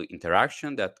possible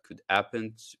interaction that could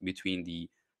happen between the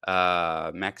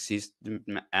Mac system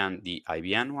and the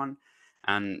IBM one.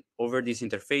 And over this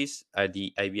interface,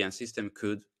 the IBM system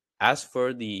could ask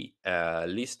for the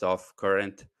list of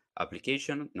current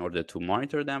application in order to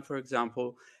monitor them, for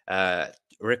example,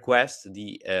 request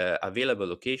the available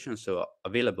locations, so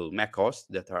available Mac hosts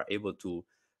that are able to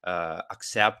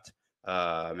accept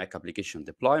Mac application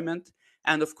deployment.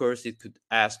 And of course, it could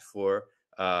ask for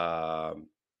the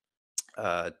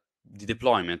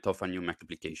deployment of a new Mac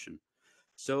application.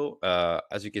 So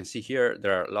as you can see here,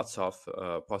 there are lots of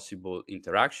possible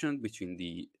interaction between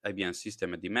the IBM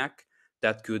system and the Mac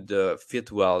that could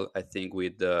fit well, I think,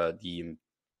 with the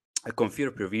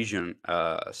configure provision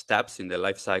steps in the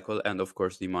life cycle, and of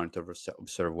course the monitor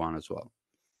observe one as well.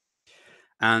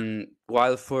 And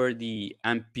while for the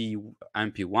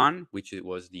MP1, which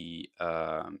was the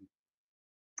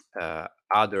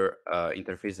other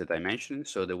interface that I mentioned,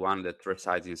 so the one that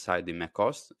resides inside the Mac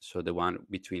host, so the one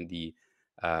between the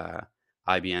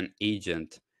IBM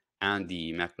agent and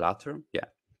the Mac platform, yeah.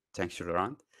 Thanks,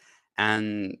 Laurent.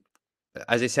 And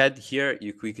as I said here,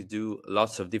 we could do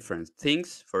lots of different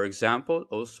things. For example,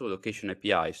 also location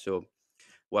API. So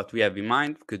what we have in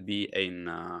mind could be in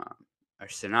a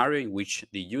scenario in which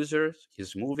the user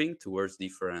is moving towards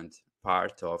different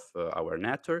part of our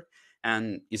network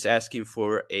and is asking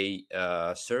for a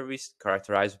service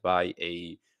characterized by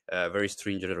a very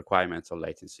stringent requirements on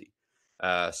latency.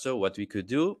 So what we could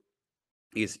do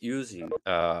is using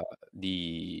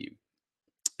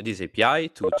this API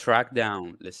to track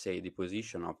down, let's say, the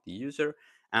position of the user.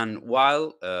 And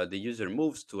while the user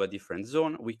moves to a different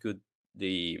zone,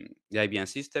 the IBM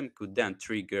system could then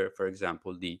trigger, for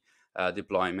example, the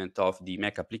deployment of the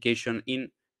Mac application in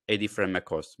a different Mac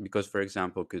host, because, for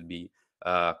example, could be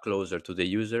closer to the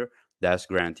user, thus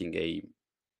granting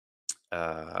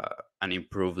an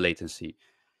improved latency.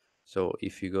 So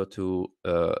if you go to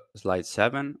slide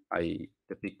 7, I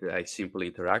depicted a simple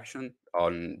interaction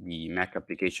on the Mac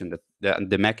application,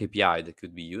 the Mac API that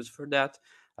could be used for that,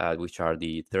 which are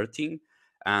the 13.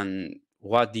 And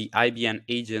what the IBM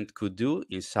agent could do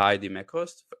inside the Mac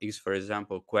host is, for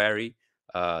example, query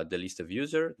the list of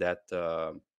users that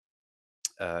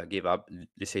give up,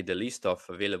 let's say, the list of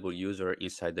available users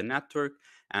inside the network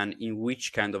and in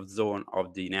which kind of zone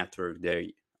of the network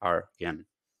they are in.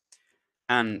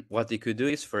 And what they could do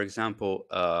is, for example,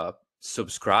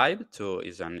 subscribe to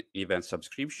is an event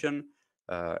subscription.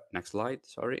 Next slide,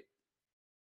 sorry.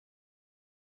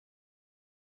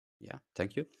 Yeah,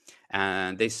 thank you.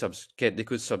 And they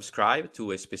could subscribe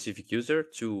to a specific user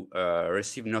to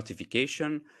receive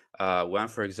notification when,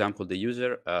 for example, the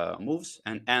user moves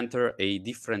and enter a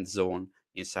different zone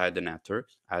inside the network,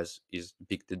 as is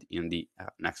depicted in the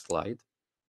next slide.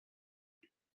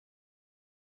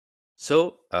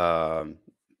 So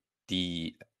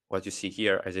what you see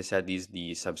here, as I said, is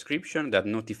the subscription that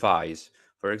notifies,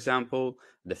 for example,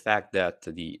 the fact that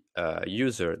the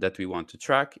user that we want to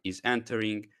track is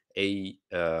entering a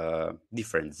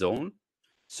different zone.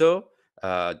 So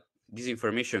this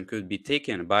information could be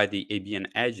taken by the IBM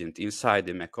agent inside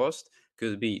the Mac host,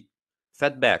 could be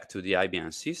fed back to the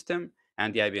IBM system,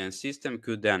 and the IBM system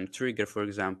could then trigger, for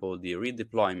example, the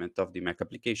redeployment of the Mac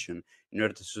application in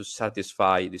order to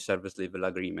satisfy the service level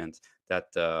agreement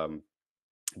that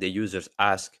the users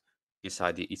ask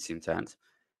inside its intent.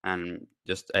 And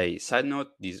just a side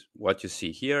note, what you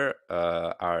see here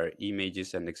are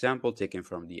images and example taken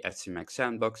from the SCMac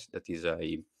Sandbox. That is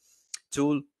a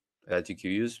tool that you can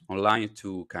use online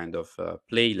to kind of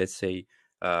play, let's say,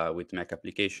 with Mac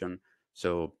application.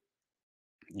 So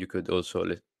you could also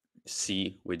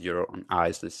see with your own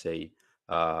eyes, let's say,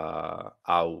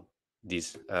 how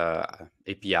this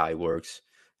API works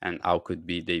and how could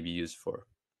they be used for.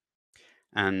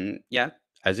 And yeah,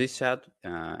 as I said,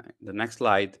 the next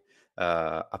slide,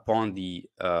 upon the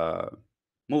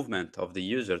movement of the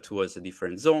user towards a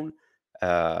different zone,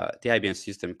 the IBM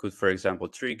system could, for example,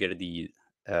 trigger the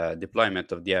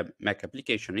deployment of the Mac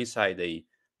application inside a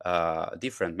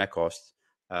different Mac host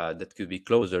that could be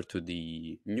closer to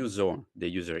the new zone the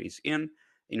user is in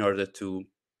order to,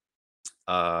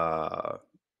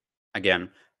 again,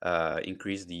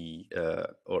 increase the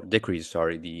or decrease,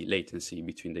 sorry, the latency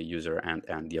between the user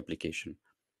and the application.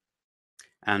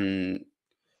 And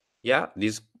yeah,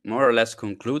 this more or less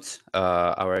concludes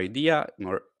our idea.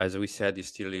 More, as we said, is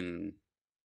still in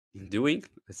doing,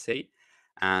 let's say,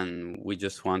 and we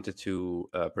just wanted to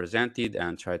present it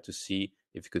and try to see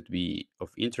if it could be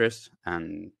of interest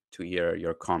and to hear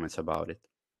your comments about it.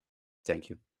 Thank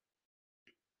you.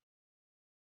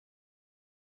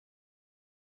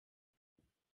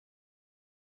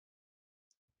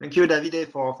 Thank you, Davide,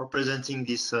 for presenting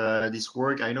this this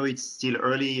work. I know it's still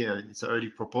early; it's an early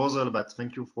proposal, but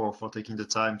thank you for taking the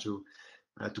time to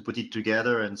put it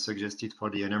together and suggest it for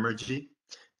the NMRG.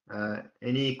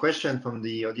 Any question from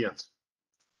the audience?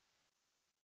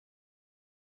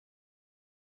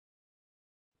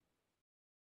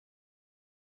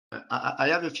 I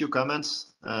have a few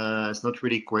comments. It's not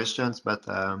really questions, but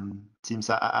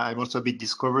since I'm also a bit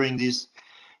discovering this,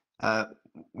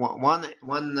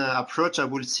 one approach I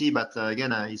will see, but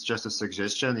again, it's just a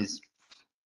suggestion, is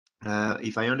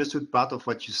if I understood part of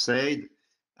what you said,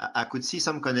 I could see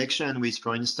some connection with,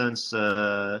 for instance,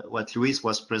 what Luis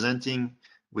was presenting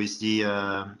with the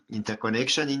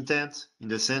interconnection intent, in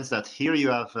the sense that here you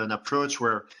have an approach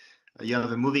where you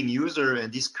have a moving user,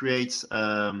 and this creates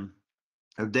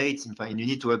updates. In fact, you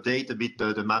need to update a bit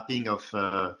the mapping of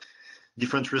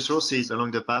different resources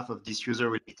along the path of this user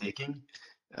will be taking.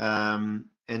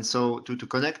 And so to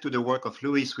connect to the work of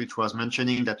Luis, which was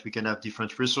mentioning that we can have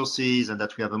different resources and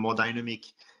that we have a more dynamic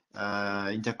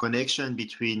interconnection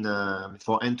between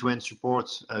for end-to-end support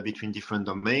between different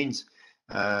domains.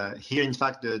 Here, in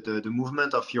fact, the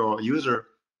movement of your user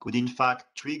could in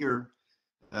fact trigger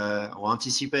or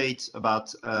anticipate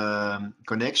about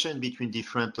connection between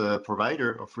different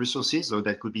provider of resources. So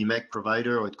that could be Mac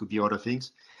provider, or it could be other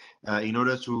things, in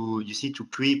order to, to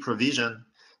pre-provision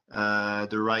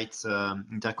the right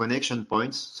interconnection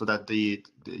points, so that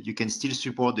you can still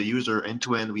support the user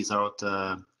end-to-end without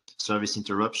service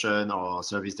interruption or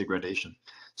service degradation.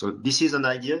 So this is an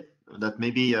idea that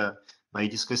maybe by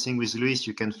discussing with Luis,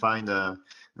 you can find a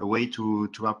way to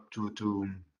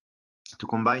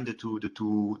combine the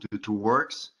two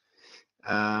works.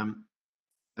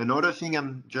 Another thing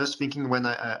I'm just thinking when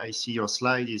I see your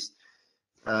slide is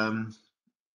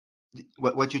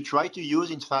what you try to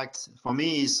use, in fact, for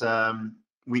me is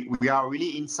we are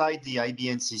really inside the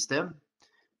IBN system.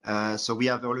 So we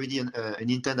have already an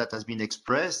intent that has been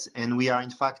expressed, and we are in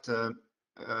fact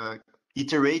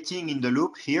iterating in the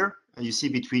loop here. You see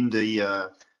between the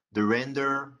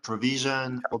render,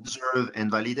 provision, observe, and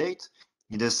validate,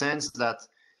 in the sense that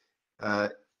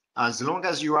as long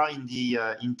as you are in the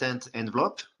intent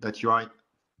envelope, that you are,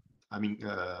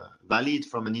 valid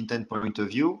from an intent point of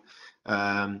view,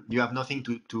 you have nothing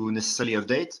to necessarily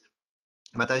update.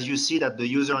 But as you see that the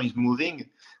user is moving,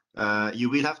 you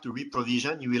will have to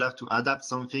reprovision. You will have to adapt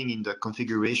something in the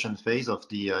configuration phase of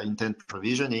the intent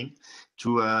provisioning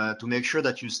to make sure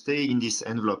that you stay in this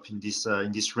envelope, in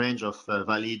this range of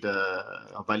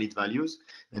valid values.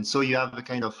 And so you have a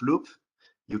kind of loop.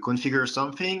 You configure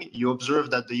something, you observe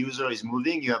that the user is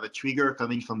moving, you have a trigger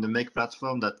coming from the Make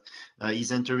platform that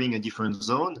is entering a different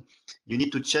zone. You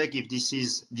need to check if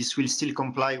this will still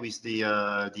comply with the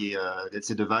let's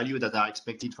say the value that are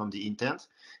expected from the intent.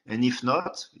 And if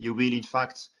not, you will in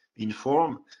fact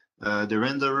inform the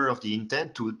renderer of the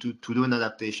intent to do an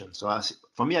adaptation. So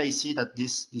for me, I see that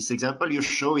this example you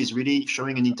show is really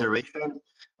showing an iteration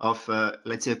of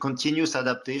let's say a continuous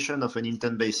adaptation of an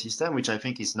intent-based system, which I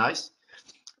think is nice.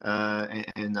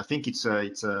 And I think it's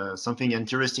something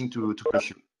interesting to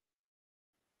pursue.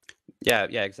 Yeah,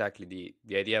 exactly.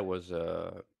 The idea was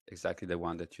exactly the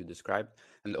one that you described,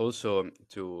 and also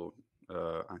to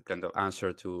kind of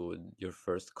answer to your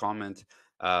first comment.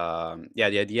 The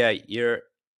idea here,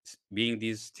 being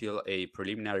this still a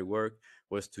preliminary work,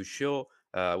 was to show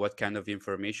what kind of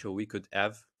information we could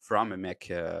have from a Mac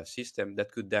system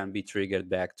that could then be triggered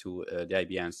back to the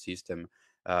IBM system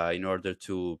in order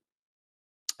to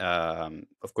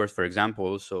of course, for example,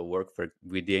 also work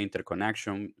with the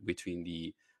interconnection between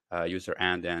the user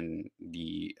end and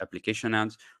the application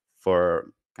ends,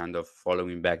 for kind of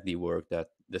following back the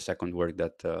second work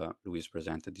that Luis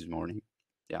presented this morning.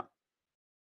 Yeah.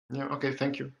 Okay,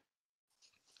 thank you.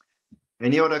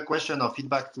 Any other question or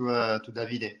feedback to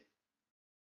Davide?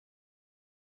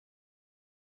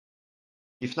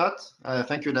 If not,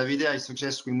 thank you, Davide. I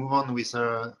suggest we move on with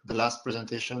the last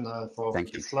presentation for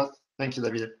this slot. Thank you,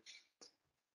 Davide.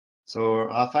 So,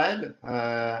 Rafael,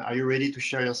 are you ready to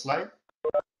share your slide?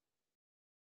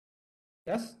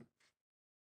 Yes.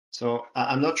 So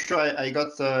I'm not sure I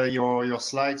got your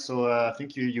slides, so I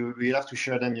think you will have to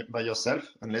share them by yourself,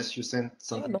 unless you send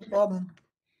something. No problem.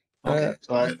 Okay,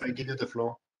 so I give you the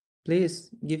floor. Please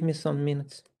give me some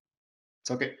minutes. It's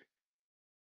okay.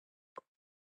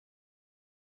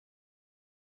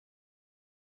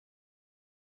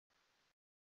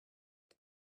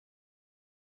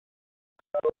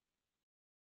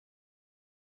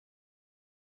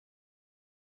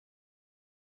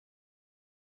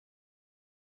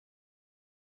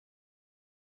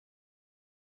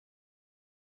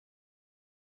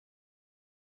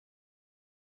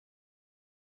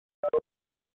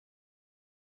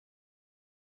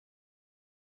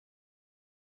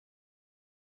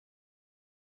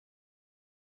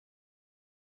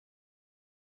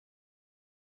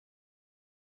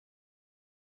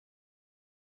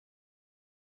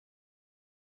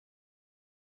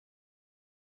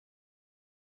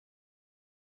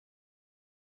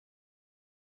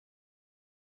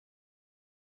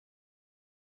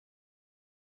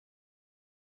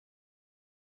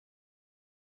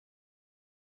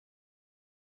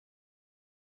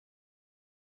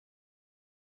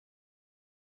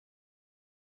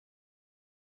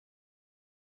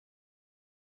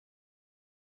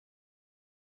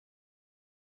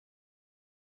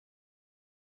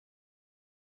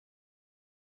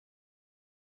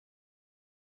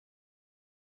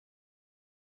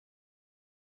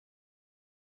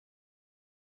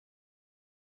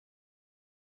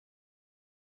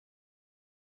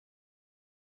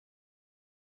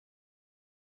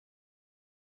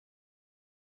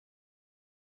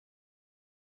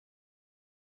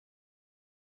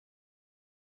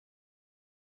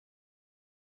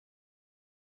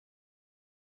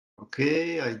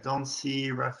 Okay, I don't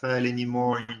see Raphael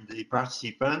anymore in the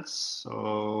participants,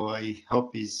 so I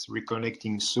hope he's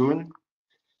reconnecting soon.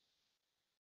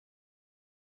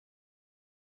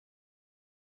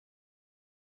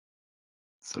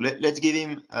 So let's give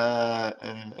him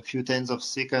a few tens of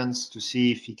seconds to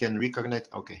see if he can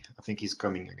reconnect. Okay, I think he's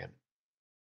coming again.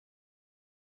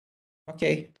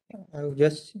 Okay, I'll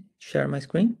just share my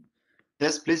screen.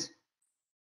 Yes, please.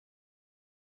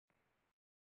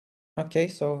 Okay,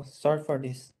 so sorry for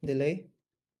this delay.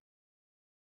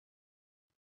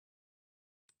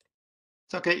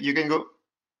 It's okay, you can go.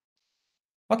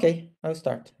 Okay, I'll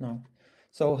start now.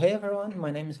 So, hey everyone, my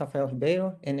name is Rafael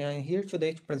Ribeiro, and I'm here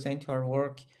today to present our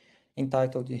work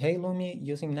entitled Hey Lumi,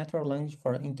 Using Natural Language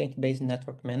for Intent-Based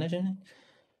Network Management,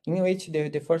 in which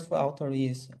the first author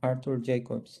is Arthur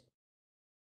Jacobs.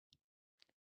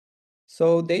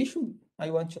 So the issue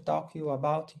I want to talk to you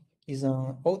about is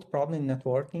an old problem in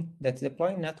networking that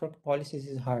deploying network policies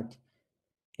is hard.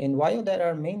 And while there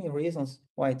are many reasons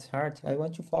why it's hard, I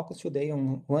want to focus today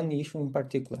on one issue in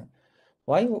particular.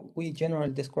 Why we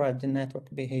generally describe the network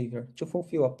behavior to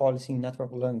fulfill a policy in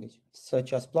network language,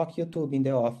 such as block YouTube in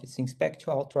the office, inspect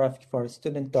all traffic for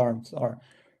student dorms, or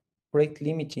rate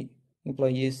limit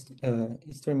employees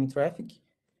streaming traffic,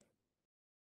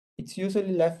 it's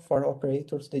usually left for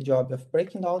operators the job of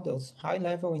breaking down those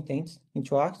high-level intents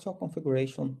into actual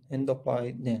configuration and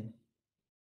deploy them.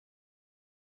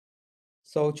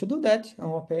 So to do that, an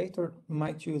operator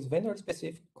might use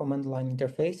vendor-specific command line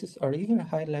interfaces or even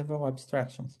high-level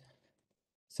abstractions,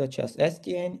 such as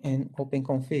SDN and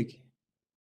OpenConfig.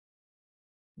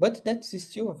 But that's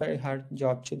still a very hard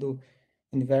job to do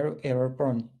and very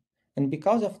error-prone. And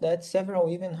because of that, several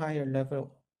even higher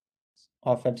level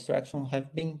of abstraction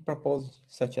have been proposed,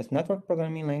 such as network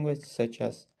programming languages such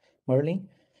as Merlin,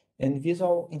 and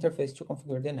visual interface to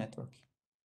configure the network.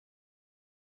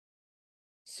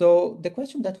 So the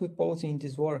question that we pose in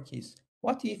this work is,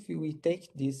 what if we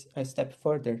take this a step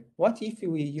further? What if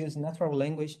we use natural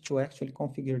language to actually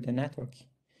configure the network?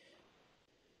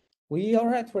 We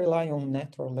already rely on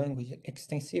natural language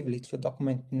extensively to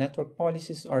document network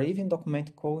policies or even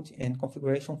document code and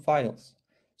configuration files.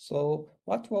 So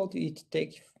what would it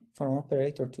take for an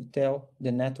operator to tell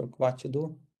the network what to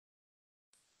do?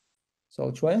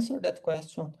 So to answer that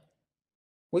question,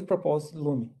 we propose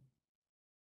Lumi.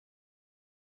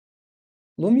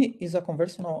 Lumi is a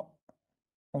conversational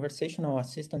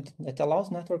assistant that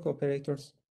allows network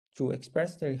operators to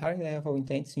express their high-level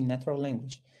intents in natural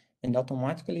language and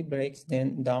automatically breaks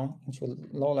them down into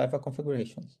low-level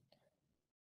configurations.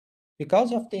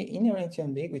 Because of the inherent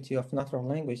ambiguity of natural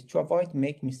language, to avoid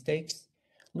making mistakes,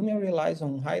 Lumi relies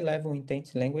on high-level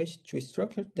intent language to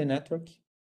structure the network.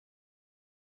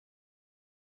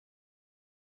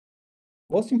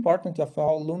 Most important of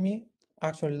all, Lumi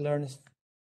actually learns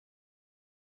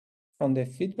from the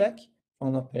feedback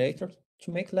from operators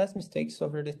to make less mistakes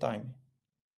over the time.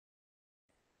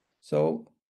 So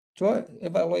to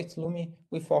evaluate Lumi,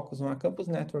 we focus on a campus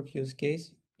network use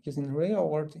case using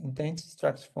real-world intent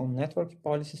extracts from network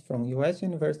policies from US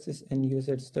universities and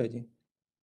user study.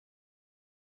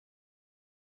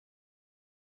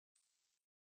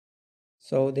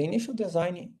 So the initial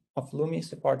design of Lumi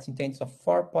supports intents of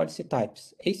 4 policy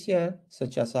types: ACL,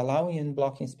 such as allowing and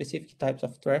blocking specific types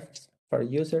of traffic for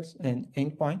users and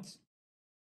endpoints;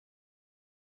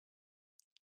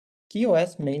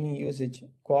 QoS, mainly usage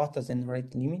quotas and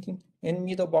rate limiting; and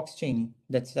middle box chaining,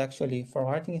 that's actually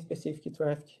forwarding specific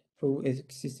traffic through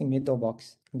existing middle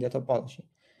box in the topology.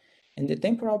 And the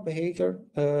temporal behavior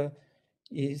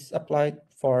is applied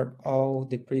for all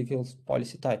the previous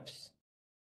policy types.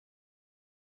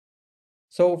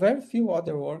 So very few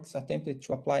other works attempted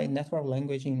to apply natural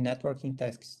language in networking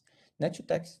tasks.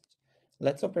 Net2Text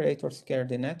lets operators care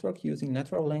the network using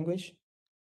natural language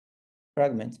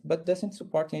fragments, but doesn't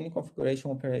support any configuration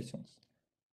operations.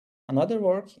 Another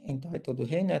work entitled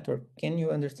Hey Network, Can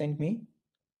You Understand Me?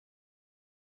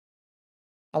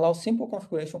 Allows simple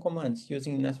configuration commands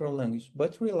using natural language,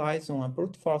 but relies on a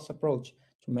brute force approach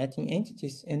to mapping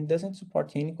entities and doesn't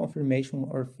support any confirmation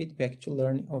or feedback to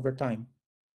learn over time.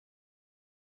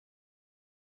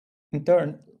 In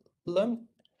turn, Lumi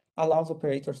allows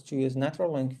operators to use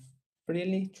natural language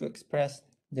freely to express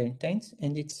their intents,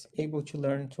 and it's able to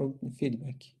learn through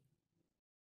feedback.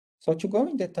 So to go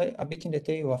in detail, a bit in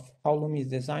detail of how Lumi is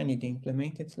designed and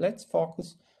implemented, let's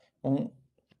focus on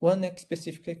one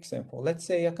specific example. Let's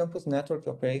say a campus network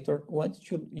operator wants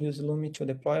to use Lumi to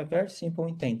deploy a very simple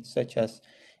intent, such as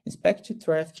inspect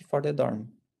traffic for the dorm.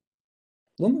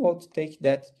 Lumi will take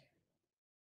that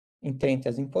intent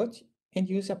as input and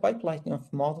use a pipeline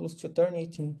of modules to turn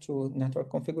it into network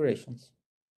configurations.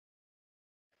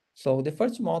 So the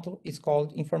first model is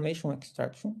called information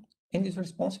extraction and is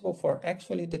responsible for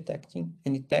actually detecting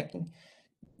and tagging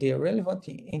the relevant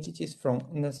entities from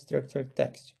unstructured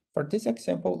text. For this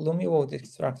example, Lumi will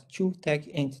extract two tag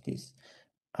entities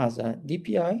as a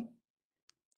DPI,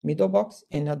 middle box,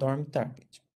 and a dorm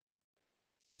target.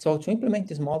 So to implement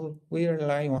this model, we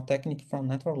rely on a technique from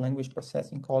natural language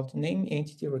processing called name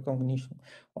entity recognition,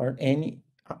 or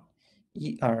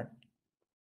NER.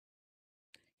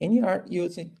 NER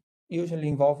usually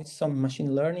involves some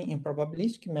machine learning and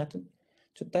probabilistic method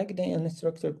to tag the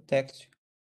unstructured text.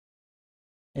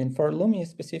 And for Lumi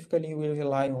specifically, we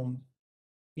rely on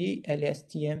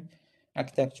BLSTM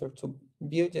architecture to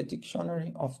build a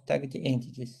dictionary of tagged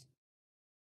entities.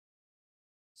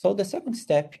 So the second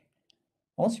step,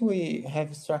 once we have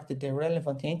extracted the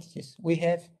relevant entities, we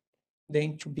have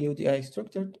then to build a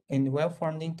structured and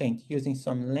well-formed intent using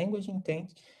some language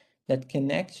intent that can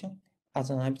act as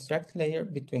an abstract layer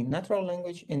between natural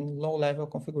language and low-level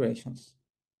configurations.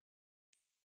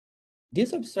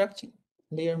 This abstract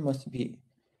layer must be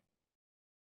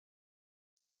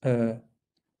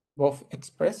both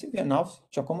expressive enough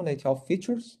to accommodate all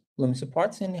features Lumi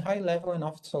supports, and high level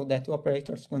enough so that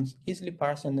operators can easily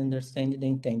parse and understand the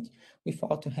intent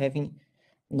without having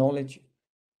knowledge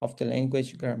of the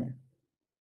language grammar.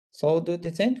 So the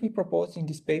design we propose in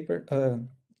this paper,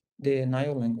 the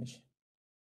Nile language.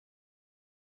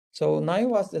 So Nile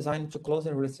was designed to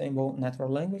closely resemble natural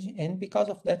language, and because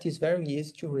of that, it's very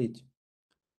easy to read.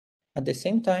 At the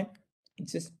same time,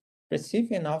 it's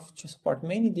expressive enough to support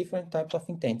many different types of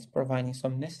intents, providing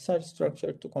some necessary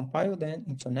structure to compile them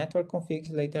into network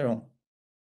configs later on.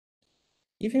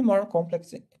 Even more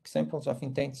complex examples of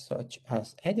intents, such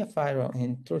as area firewall and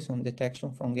intrusion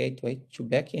detection from gateway to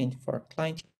backend for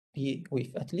client P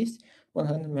with at least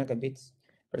 100 megabits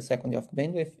per second of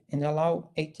bandwidth and allow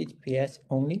HTTPS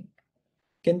only,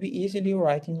 can be easily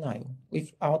written in Nile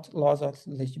without loss of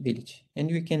legibility. And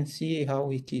we can see how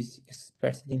it is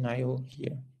expressed in Nile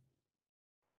here.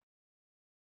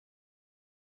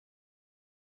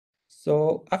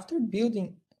 So after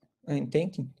building and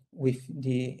intenting with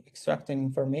the extracted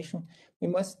information, we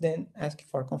must then ask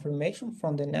for confirmation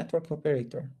from the network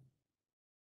operator.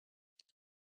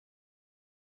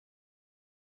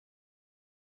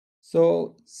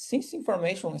 So since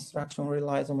information extraction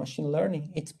relies on machine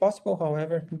learning, it's possible,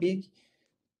 however big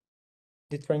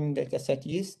the training dataset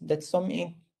is, that some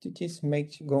entities may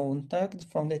go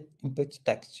untagged from the input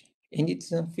text. And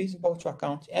it's unfeasible to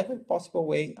account every possible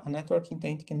way a network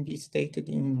intent can be stated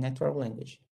in natural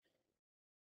language.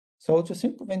 So to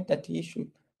circumvent that issue,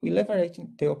 we leverage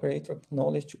the operator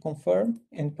knowledge to confirm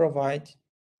and provide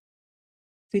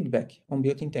feedback on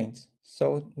built intents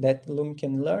so that Lumi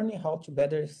can learn how to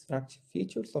better extract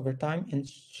features over time and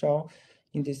show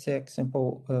in this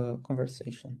example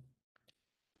conversation.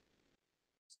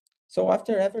 So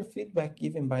after every feedback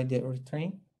given by the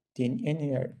retrain, the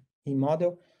NMRG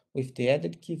model with the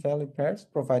added key value pairs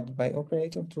provided by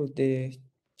operator through the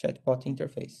chatbot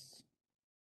interface.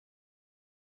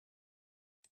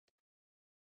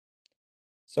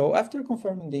 So after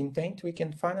confirming the intent, we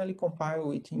can finally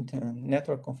compile it into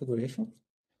network configuration.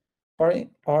 For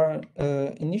our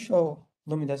initial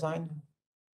Lumi design,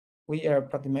 we are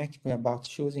pragmatic about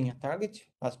choosing a target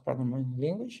as programming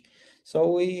language.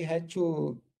 So we had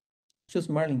to choose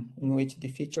Merlin, in which the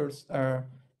features are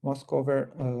most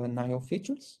cover Nile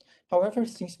features. However,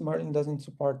 since Merlin doesn't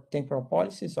support temporal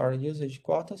policies or usage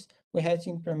quotas, we had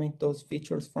to implement those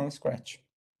features from scratch.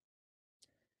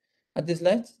 At this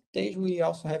last stage, we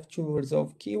also have to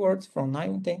resolve keywords from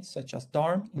Nile intents, such as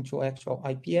DORM, into actual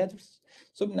IP address,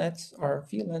 subnets, or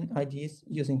VLAN IDs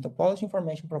using topology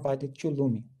information provided to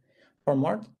Lumi. For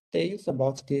more details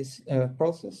about this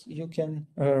process, you can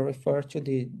refer to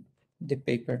the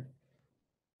paper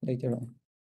later on.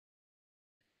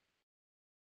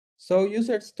 So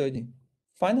user study.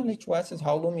 Finally, to assess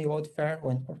how Lumi would fare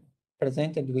when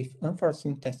presented with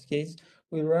unforeseen test case,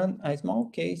 we run a small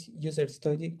case user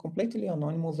study completely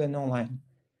anonymous and online.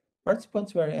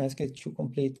 Participants were asked to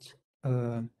complete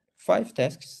 5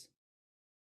 tasks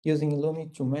using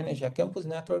Lumi to manage a campus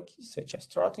network, such as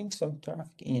throttling some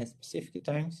traffic in specific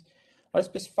times, or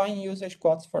specifying usage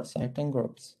quotas for certain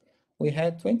groups. We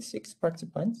had 26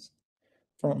 participants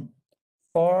from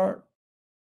 4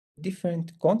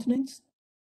 different continents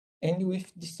and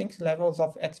with distinct levels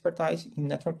of expertise in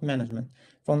network management,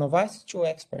 from novice to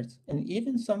experts, and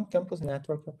even some campus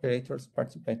network operators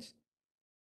participated.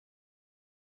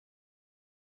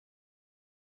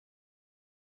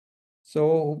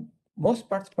 So most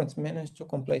participants managed to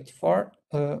complete 4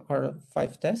 or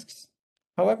 5 tasks.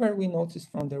 However, we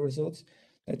noticed from the results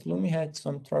that Lumi had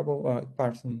some trouble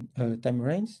parsing time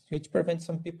range, which prevents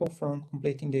some people from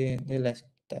completing the last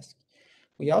task.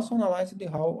 We also analyzed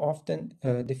how often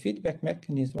the feedback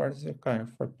mechanism was required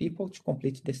for people to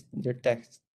complete their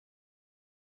tasks.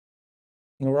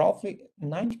 In roughly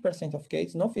 90% of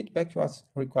cases, no feedback was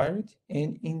required,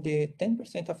 and in the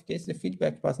 10% of cases, the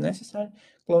feedback was necessary.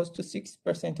 Close to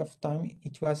 6% of time,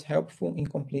 it was helpful in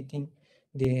completing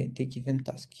the given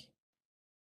task.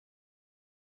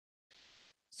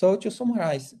 So to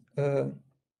summarize,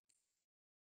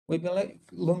 we believe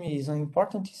Lumi is an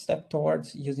important step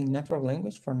towards using natural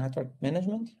language for network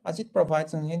management, as it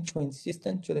provides an end-to-end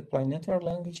system to deploy natural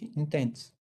language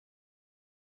intents.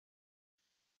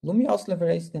 Lumi also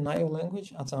leverages the NIO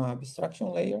language as an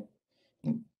abstraction layer,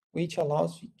 which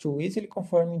allows to easily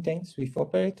confirm intents with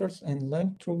operators and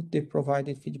learn through the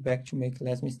provided feedback to make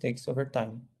less mistakes over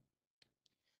time.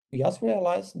 We also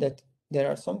realized that there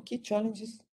are some key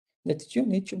challenges that still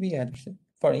need to be addressed.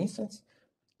 For instance,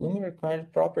 Lumi requires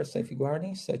proper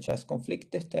safeguarding, such as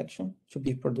conflict detection, to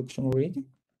be production-ready,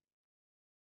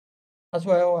 as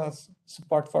well as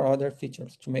support for other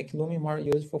features to make Lumi more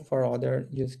useful for other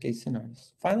use case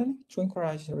scenarios. Finally, to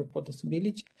encourage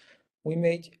reproducibility, we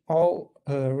made all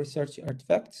research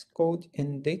artifacts, code,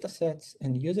 and datasets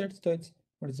and user studies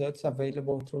results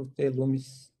available through the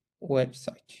Lumi's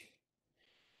website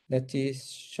that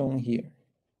is shown here.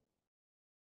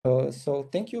 So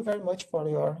thank you very much for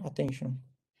your attention.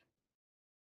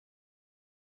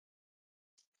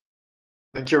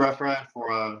 Thank you, Rafael,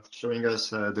 for showing us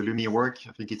the Lumi work.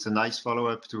 I think it's a nice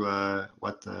follow-up to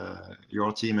what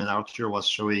your team and Arthur was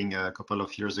showing a couple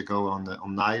of years ago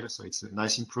on Nile. So it's a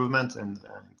nice improvement, and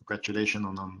congratulations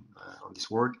on this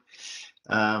work.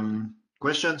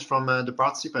 Questions from the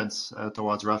participants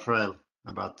towards Rafael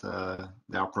about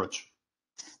their approach?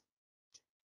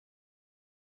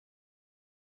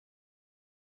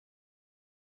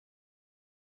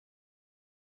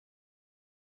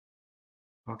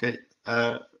 Okay,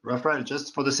 Rafael,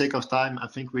 just for the sake of time, I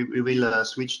think we will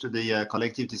switch to the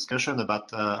collective discussion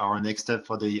about our next step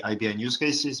for the IBN use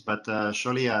cases, but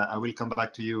surely I will come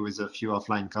back to you with a few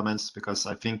offline comments, because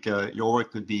I think your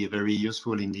work could be very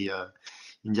useful in the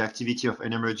activity of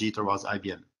NMRG towards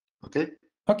IBN. Okay?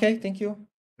 Okay, thank you.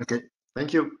 Okay,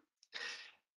 thank you.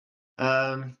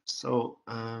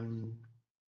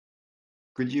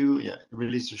 Could you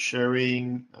release the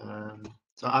sharing?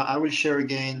 So I will share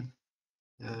again.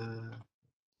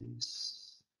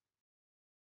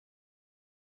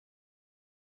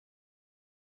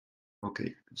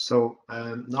 Okay, so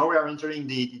now we are entering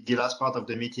the last part of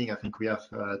the meeting. I think we have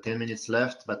 10 minutes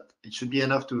left, but it should be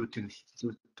enough to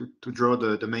draw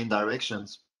the main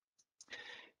directions.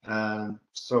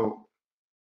 So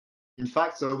in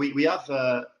fact, so we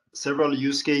have several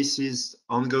use cases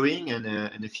ongoing and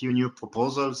a few new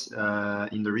proposals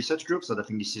in the research group. So I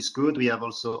think this is good. We have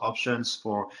also options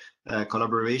for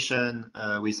collaboration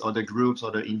with other groups,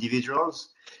 other individuals,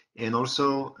 and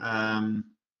also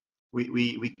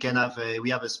we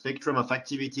have a spectrum of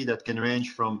activity that can range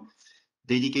from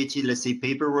dedicated, let's say,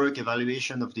 paperwork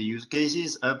evaluation of the use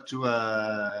cases up to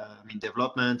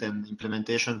development and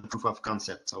implementation proof of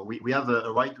concept. So we have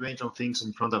a wide range of things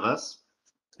in front of us.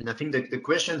 And I think the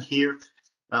question here,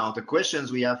 the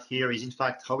questions we have here is, in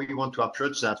fact, how we want to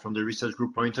approach that from the research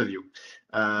group point of view.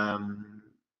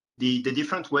 The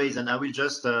different ways, and I will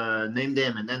just name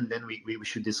them, and then we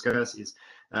should discuss is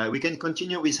we can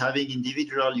continue with having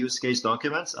individual use case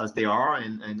documents as they are,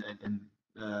 and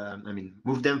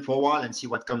move them forward and see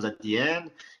what comes at the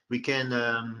end. We can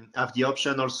have the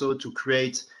option also to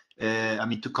create,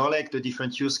 to collect the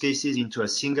different use cases into a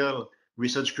single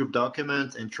research group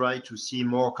document and try to see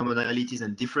more commonalities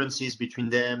and differences between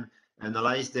them,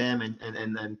 analyze them,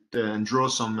 and draw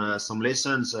some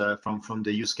lessons from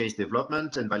the use case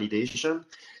development and validation.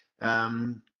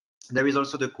 There is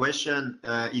also the question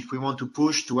if we want to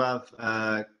push to have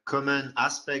common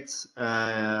aspects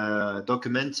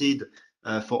documented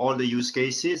for all the use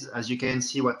cases. As you can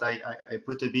see, what I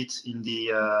put a bit in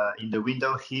the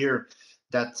window here,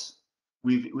 that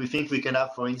we think we can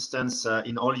have, for instance,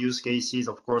 in all use cases,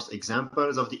 of course,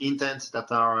 examples of the intents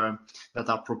that are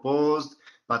proposed,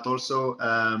 but also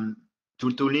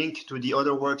to link to the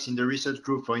other works in the research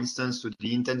group, for instance, to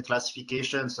the intent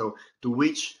classification. So to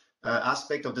which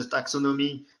aspect of the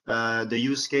taxonomy the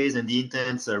use case and the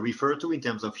intents refer to in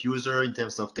terms of user, in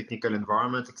terms of technical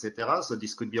environment, etc. So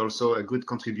this could be also a good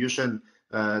contribution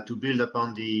to build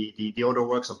upon the other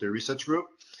works of the research group,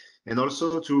 and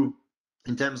also to,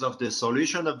 in terms of the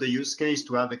solution of the use case,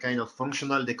 to have a kind of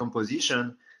functional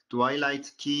decomposition to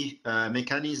highlight key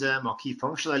mechanism or key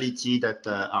functionality that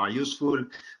are useful,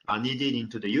 are needed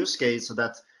into the use case, so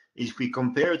that if we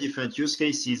compare different use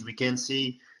cases, we can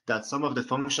see that some of the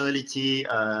functionality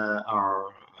are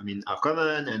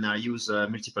common and are used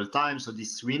multiple times. So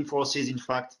this reinforces, in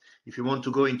fact, if you want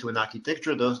to go into an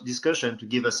architecture discussion, to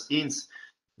give us hints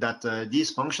that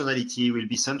this functionality will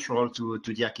be central to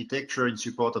the architecture in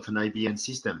support of an IBN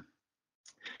system.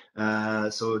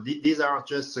 So these are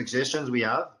just suggestions we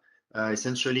have,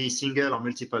 essentially single or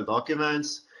multiple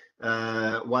documents,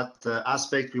 what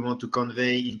aspect we want to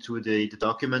convey into the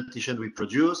documentation we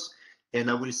produce. And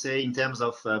I will say in terms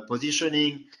of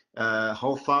positioning,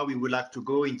 how far we would like to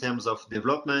go in terms of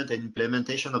development and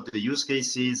implementation of the use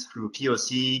cases through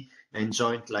POC and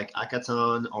joint like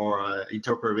hackathon or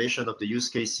interpretation of the use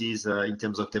cases in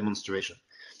terms of demonstration.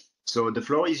 So the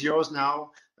floor is yours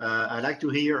now. I'd like to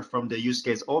hear from the use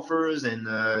case authors and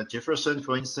Jefferson,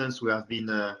 for instance, who have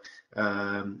been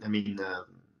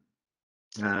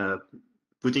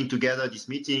putting together this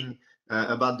meeting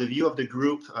about the view of the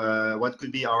group, what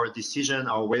could be our decision,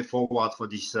 our way forward for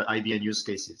these IBN use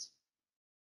cases.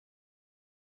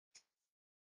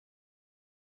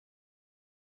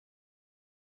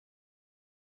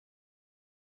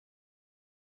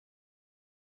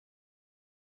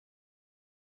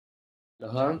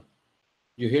 Laurent,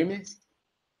 you hear me?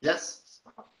 Yes.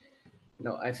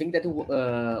 No, I think that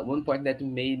one point that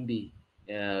maybe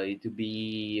it would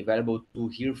be valuable to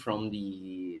hear from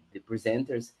the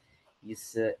presenters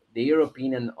is their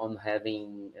opinion on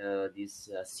having this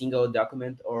single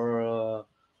document or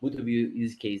multiple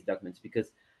use case documents.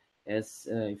 Because as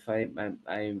if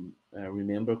I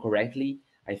remember correctly,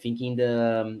 I think in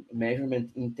the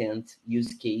measurement intent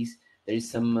use case there is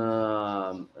some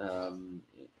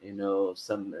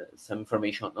some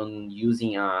information on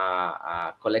using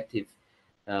a collective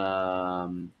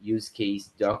use case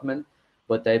document,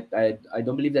 but I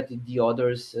don't believe that the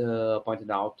others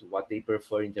pointed out what they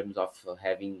prefer in terms of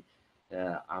having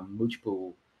a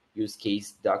multiple use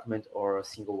case document or a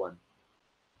single one.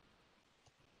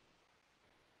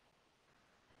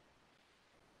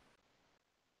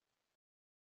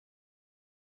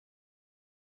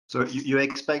 So you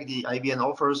expect the IBN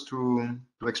authors to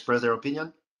express their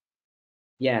opinion?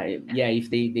 Yeah, if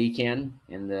they can,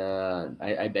 and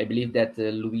I believe that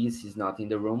Luis is not in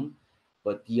the room,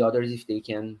 but the others, if they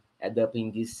can add up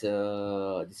in this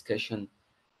discussion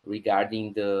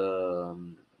regarding the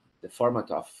format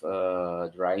of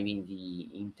driving the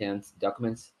intent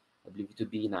documents, I believe it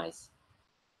would be nice.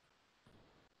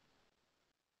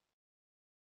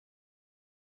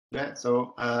 Yeah,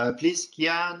 so please,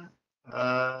 Kian,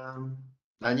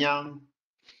 Danyang,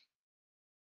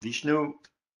 Vishnu,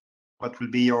 what will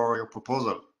be your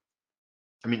proposal?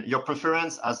 I mean, your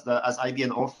preference as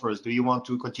IBN offers. Do you want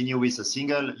to continue with a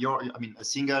single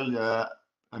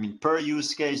per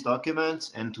use case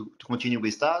document and to continue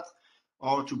with that,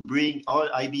 or to bring all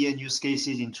IBN use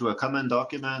cases into a common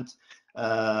document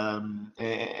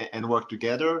and work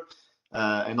together?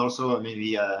 And also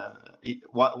maybe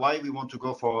why we want to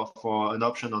go for an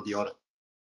option or the other?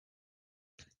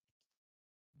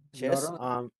 Yes.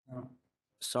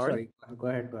 Sorry. Go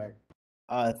ahead.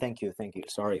 Thank you.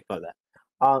 Sorry about that.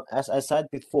 As I said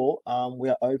before, we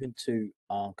are open to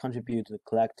contribute to the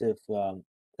collective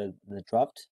the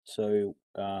draft. So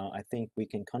I think we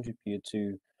can contribute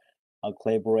to a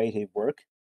collaborative work,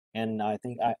 and I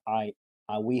think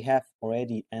we have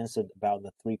already answered about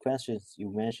the 3 questions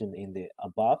you mentioned in the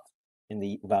above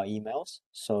about emails.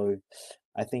 So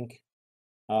I think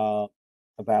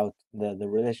about the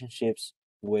relationships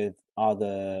with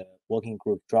other working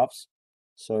group drafts.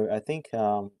 So I think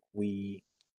we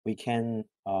can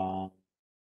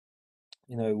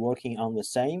working on the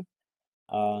same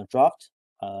draft.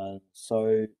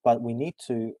 So but we need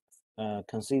to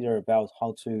consider about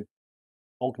how to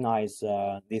organize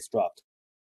this draft.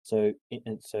 So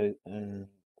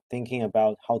thinking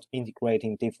about how to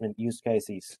integrating different use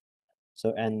cases.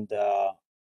 So and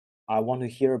I want to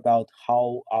hear about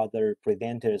how other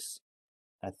presenters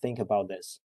think about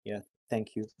this. Yeah,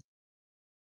 thank you.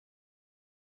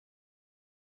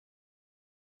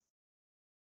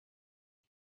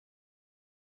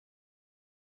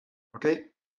 Okay.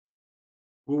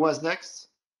 Who was next?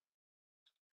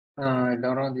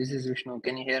 Laurent, this is Vishnu.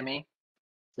 Can you hear me?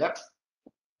 Yep.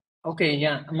 Okay,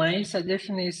 yeah. My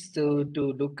suggestion is to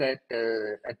look at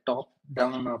a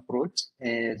top-down approach.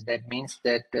 That means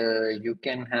that you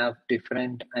can have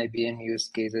different IBM use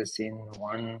cases in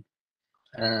one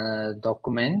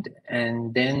document,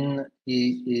 and then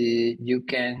you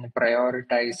can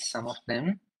prioritize some of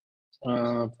them,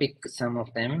 pick some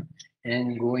of them,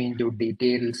 and go into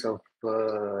details of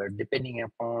depending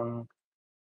upon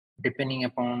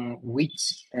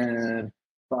which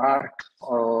part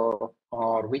or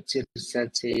which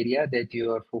research area that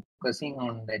you are focusing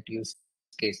on that use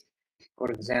case.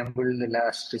 For example, the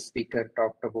last speaker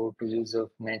talked about the use of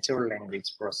natural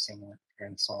language processing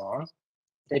and so on.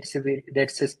 That's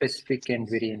a specific and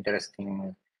very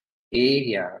interesting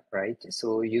area, right?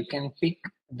 So you can pick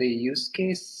the use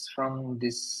case from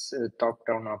this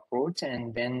top-down approach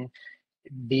and then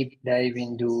deep dive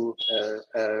into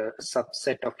a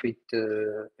subset of it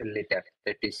later.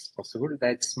 That is possible.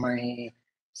 That's my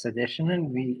suggestion,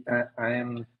 and I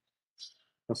am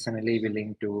personally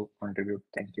willing to contribute.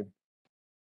 Thank you.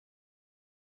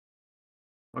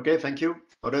 Okay, thank you.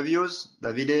 Other views?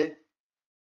 Davide?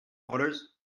 Others?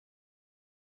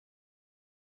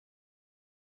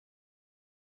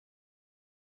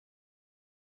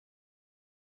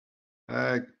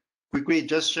 Quickly,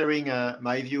 just sharing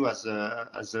my view as a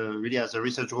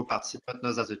research group participant,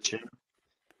 not as a chair.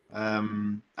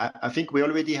 I think we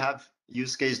already have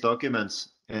use case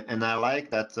documents, and I like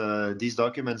that these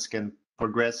documents can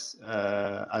progress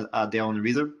at their own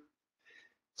rhythm.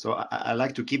 So I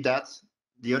like to keep that.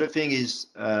 The other thing is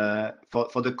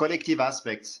for the collective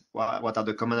aspects, what are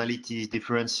the commonalities,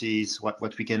 differences,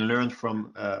 what we can learn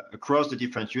from across the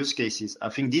different use cases. I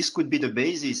think this could be the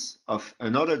basis of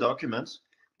another document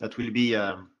that will be,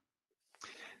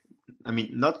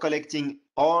 not collecting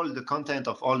all the content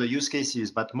of all the use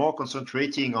cases, but more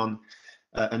concentrating on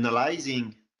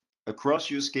analyzing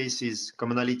across use cases,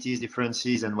 commonalities,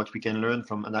 differences, and what we can learn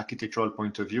from an architectural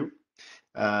point of view.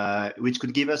 Which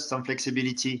could give us some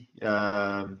flexibility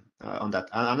on that.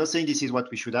 I'm not saying this is what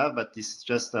we should have, but this is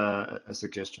just a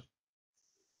suggestion.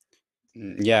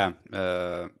 Yeah,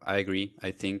 I agree. I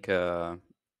think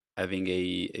having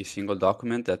a single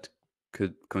document that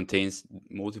contains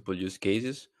multiple use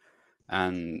cases,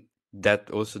 and that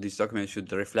also this document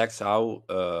should reflect how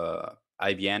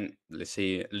IBN, let's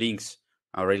say, links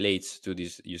or relates to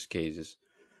these use cases,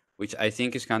 which I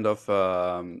think is kind of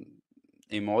a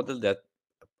model that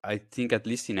I think, at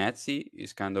least in Etsy,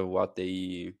 is kind of what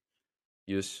they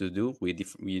used to do with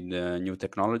new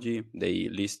technology. They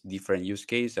list different use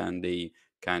cases and they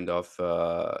kind of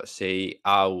say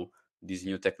how this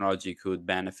new technology could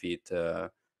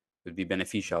be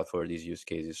beneficial for these use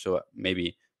cases. So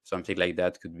maybe something like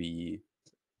that could be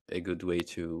a good way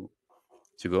to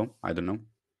go. I don't know.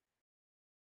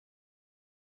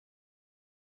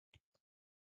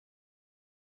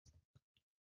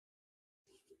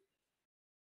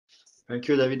 Thank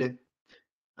you, Davide.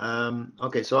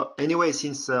 Okay, so anyway,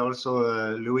 since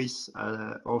also Luis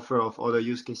offer of other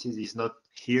use cases is not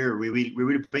here, we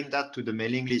will bring that to the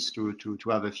mailing list to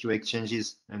have a few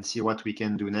exchanges and see what we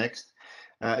can do next.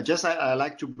 I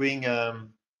like to bring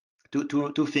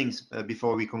two things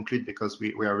before we conclude, because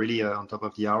we are really on top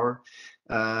of the hour.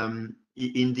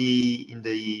 In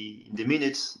the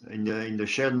minutes, in the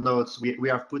shared notes, we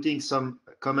are putting some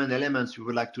common elements we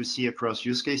would like to see across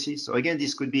use cases. So again,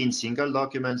 this could be in single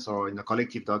documents or in a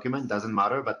collective document, doesn't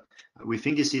matter, but we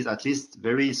think this is at least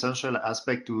very essential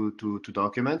aspect to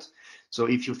document. So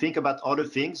if you think about other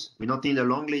things, we don't need a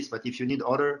long list, but if you need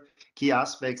other key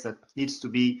aspects that needs to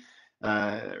be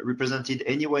represented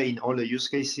anyway in all the use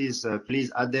cases,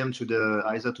 please add them to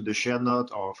either to the share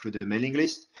note or through the mailing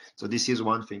list. So this is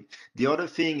one thing. The other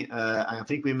thing, I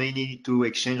think we may need to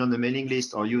exchange on the mailing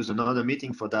list or use another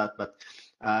meeting for that, but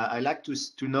I like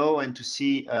to know and to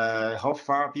see how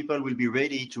far people will be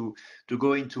ready to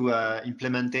go into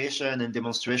implementation and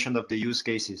demonstration of the use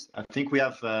cases. I think we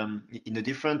have, in a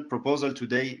different proposal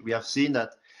today, we have seen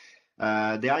that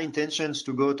there are intentions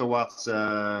to go towards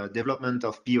development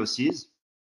of POCs,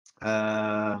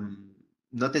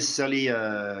 not necessarily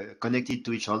connected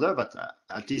to each other, but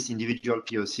at least individual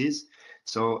POCs.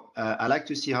 So I like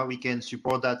to see how we can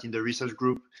support that in the research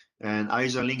group and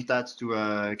either link that to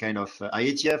a kind of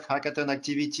IETF hackathon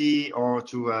activity or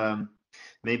to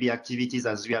maybe activities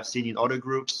as we have seen in other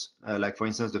groups, like for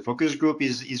instance, the focus group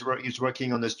is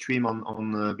working on a stream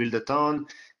on Build-a-thon,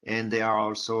 and there are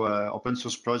also open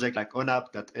source project like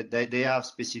ONAP that they have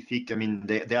specific,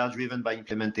 they are driven by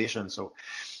implementation. So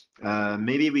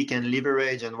maybe we can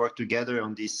leverage and work together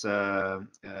on this,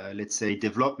 let's say,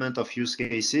 development of use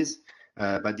cases.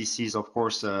 But this is, of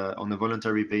course, on a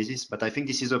voluntary basis. But I think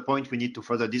this is a point we need to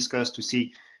further discuss to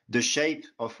see the shape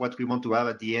of what we want to have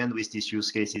at the end with these use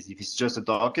cases. If it's just a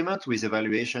document with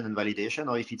evaluation and validation,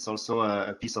 or if it's also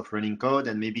a piece of running code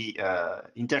and maybe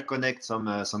interconnect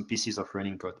some pieces of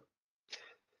running code.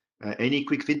 Any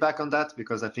quick feedback on that?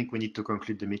 Because I think we need to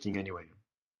conclude the meeting anyway.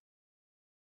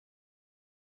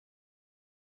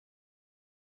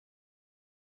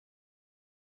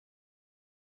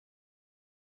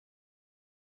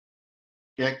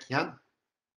 Yeah, Kian?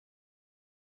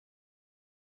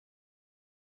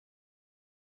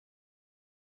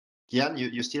 Kian,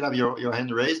 you still have your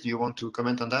hand raised. Do you want to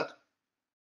comment on that?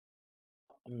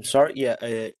 I'm sorry. Yeah,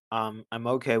 I'm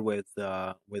okay with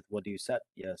what you said.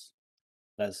 Yes.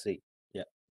 Let's see. Yeah.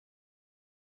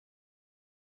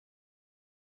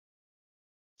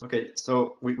 Okay,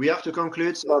 so we have to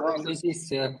conclude. So This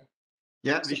is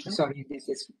yeah, Vishnu? sorry. This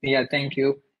is Thank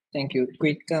you. Thank you.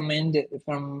 Quick comment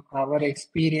from our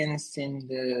experience in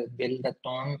the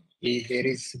build-a-thon. There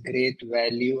is great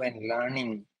value and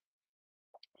learning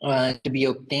to be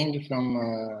obtained from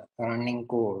running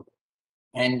code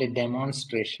and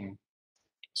demonstration.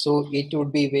 So it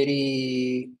would be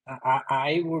very.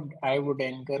 I would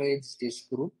encourage this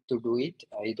group to do it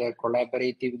either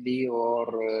collaboratively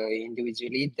or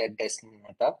individually. That doesn't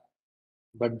matter.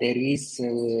 But there is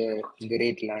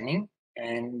great learning,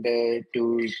 and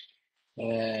to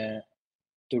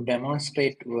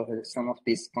demonstrate some of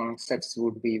these concepts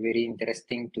would be very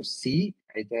interesting to see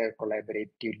either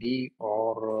collaboratively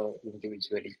or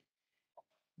individually.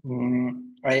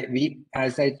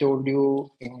 As I told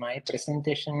you in my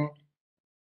presentation,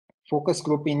 focus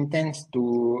group intends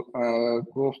to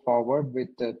go forward with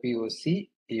the POC.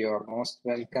 You're most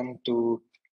welcome to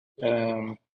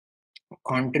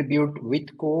contribute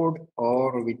with code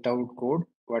or without code.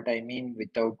 What I mean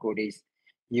without code is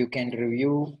you can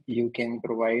review, you can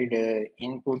provide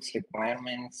inputs,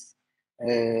 requirements,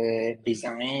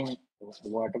 design,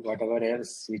 whatever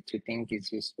else which you think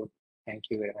is useful. Thank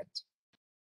you very much.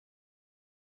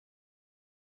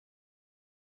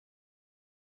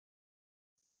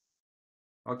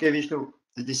 Okay, Vishnu,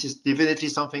 this is definitely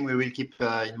something we will keep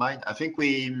in mind. I think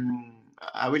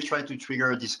I will try to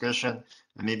trigger a discussion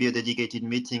and maybe a dedicated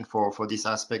meeting for this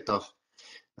aspect of,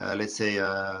 let's say,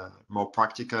 more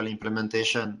practical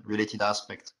implementation related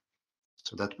aspect,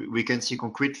 so that we can see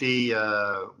concretely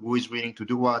who is willing to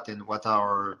do what and what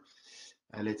our,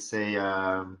 let's say,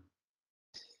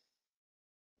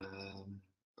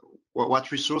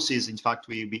 what resources, in fact,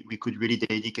 we could really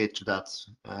dedicate to that.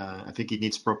 I think it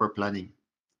needs proper planning.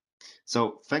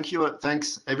 So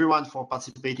thanks everyone for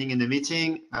participating in the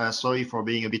meeting. Sorry for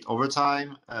being a bit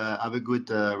overtime. Have a good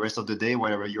rest of the day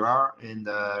wherever you are, and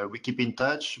we keep in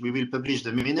touch. We will publish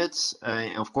the minutes.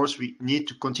 Of course, we need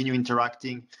to continue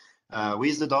interacting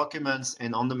with the documents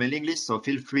and on the mailing list, so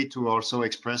feel free to also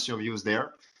express your views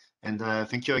there. And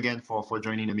thank you again for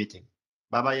joining the meeting.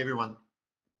 Bye-bye, everyone.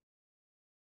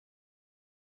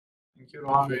 Thank you,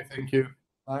 Roger. Thank you.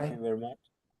 Bye. Thank you very much.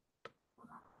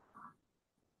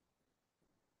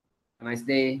 Have a nice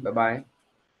day. Bye-bye.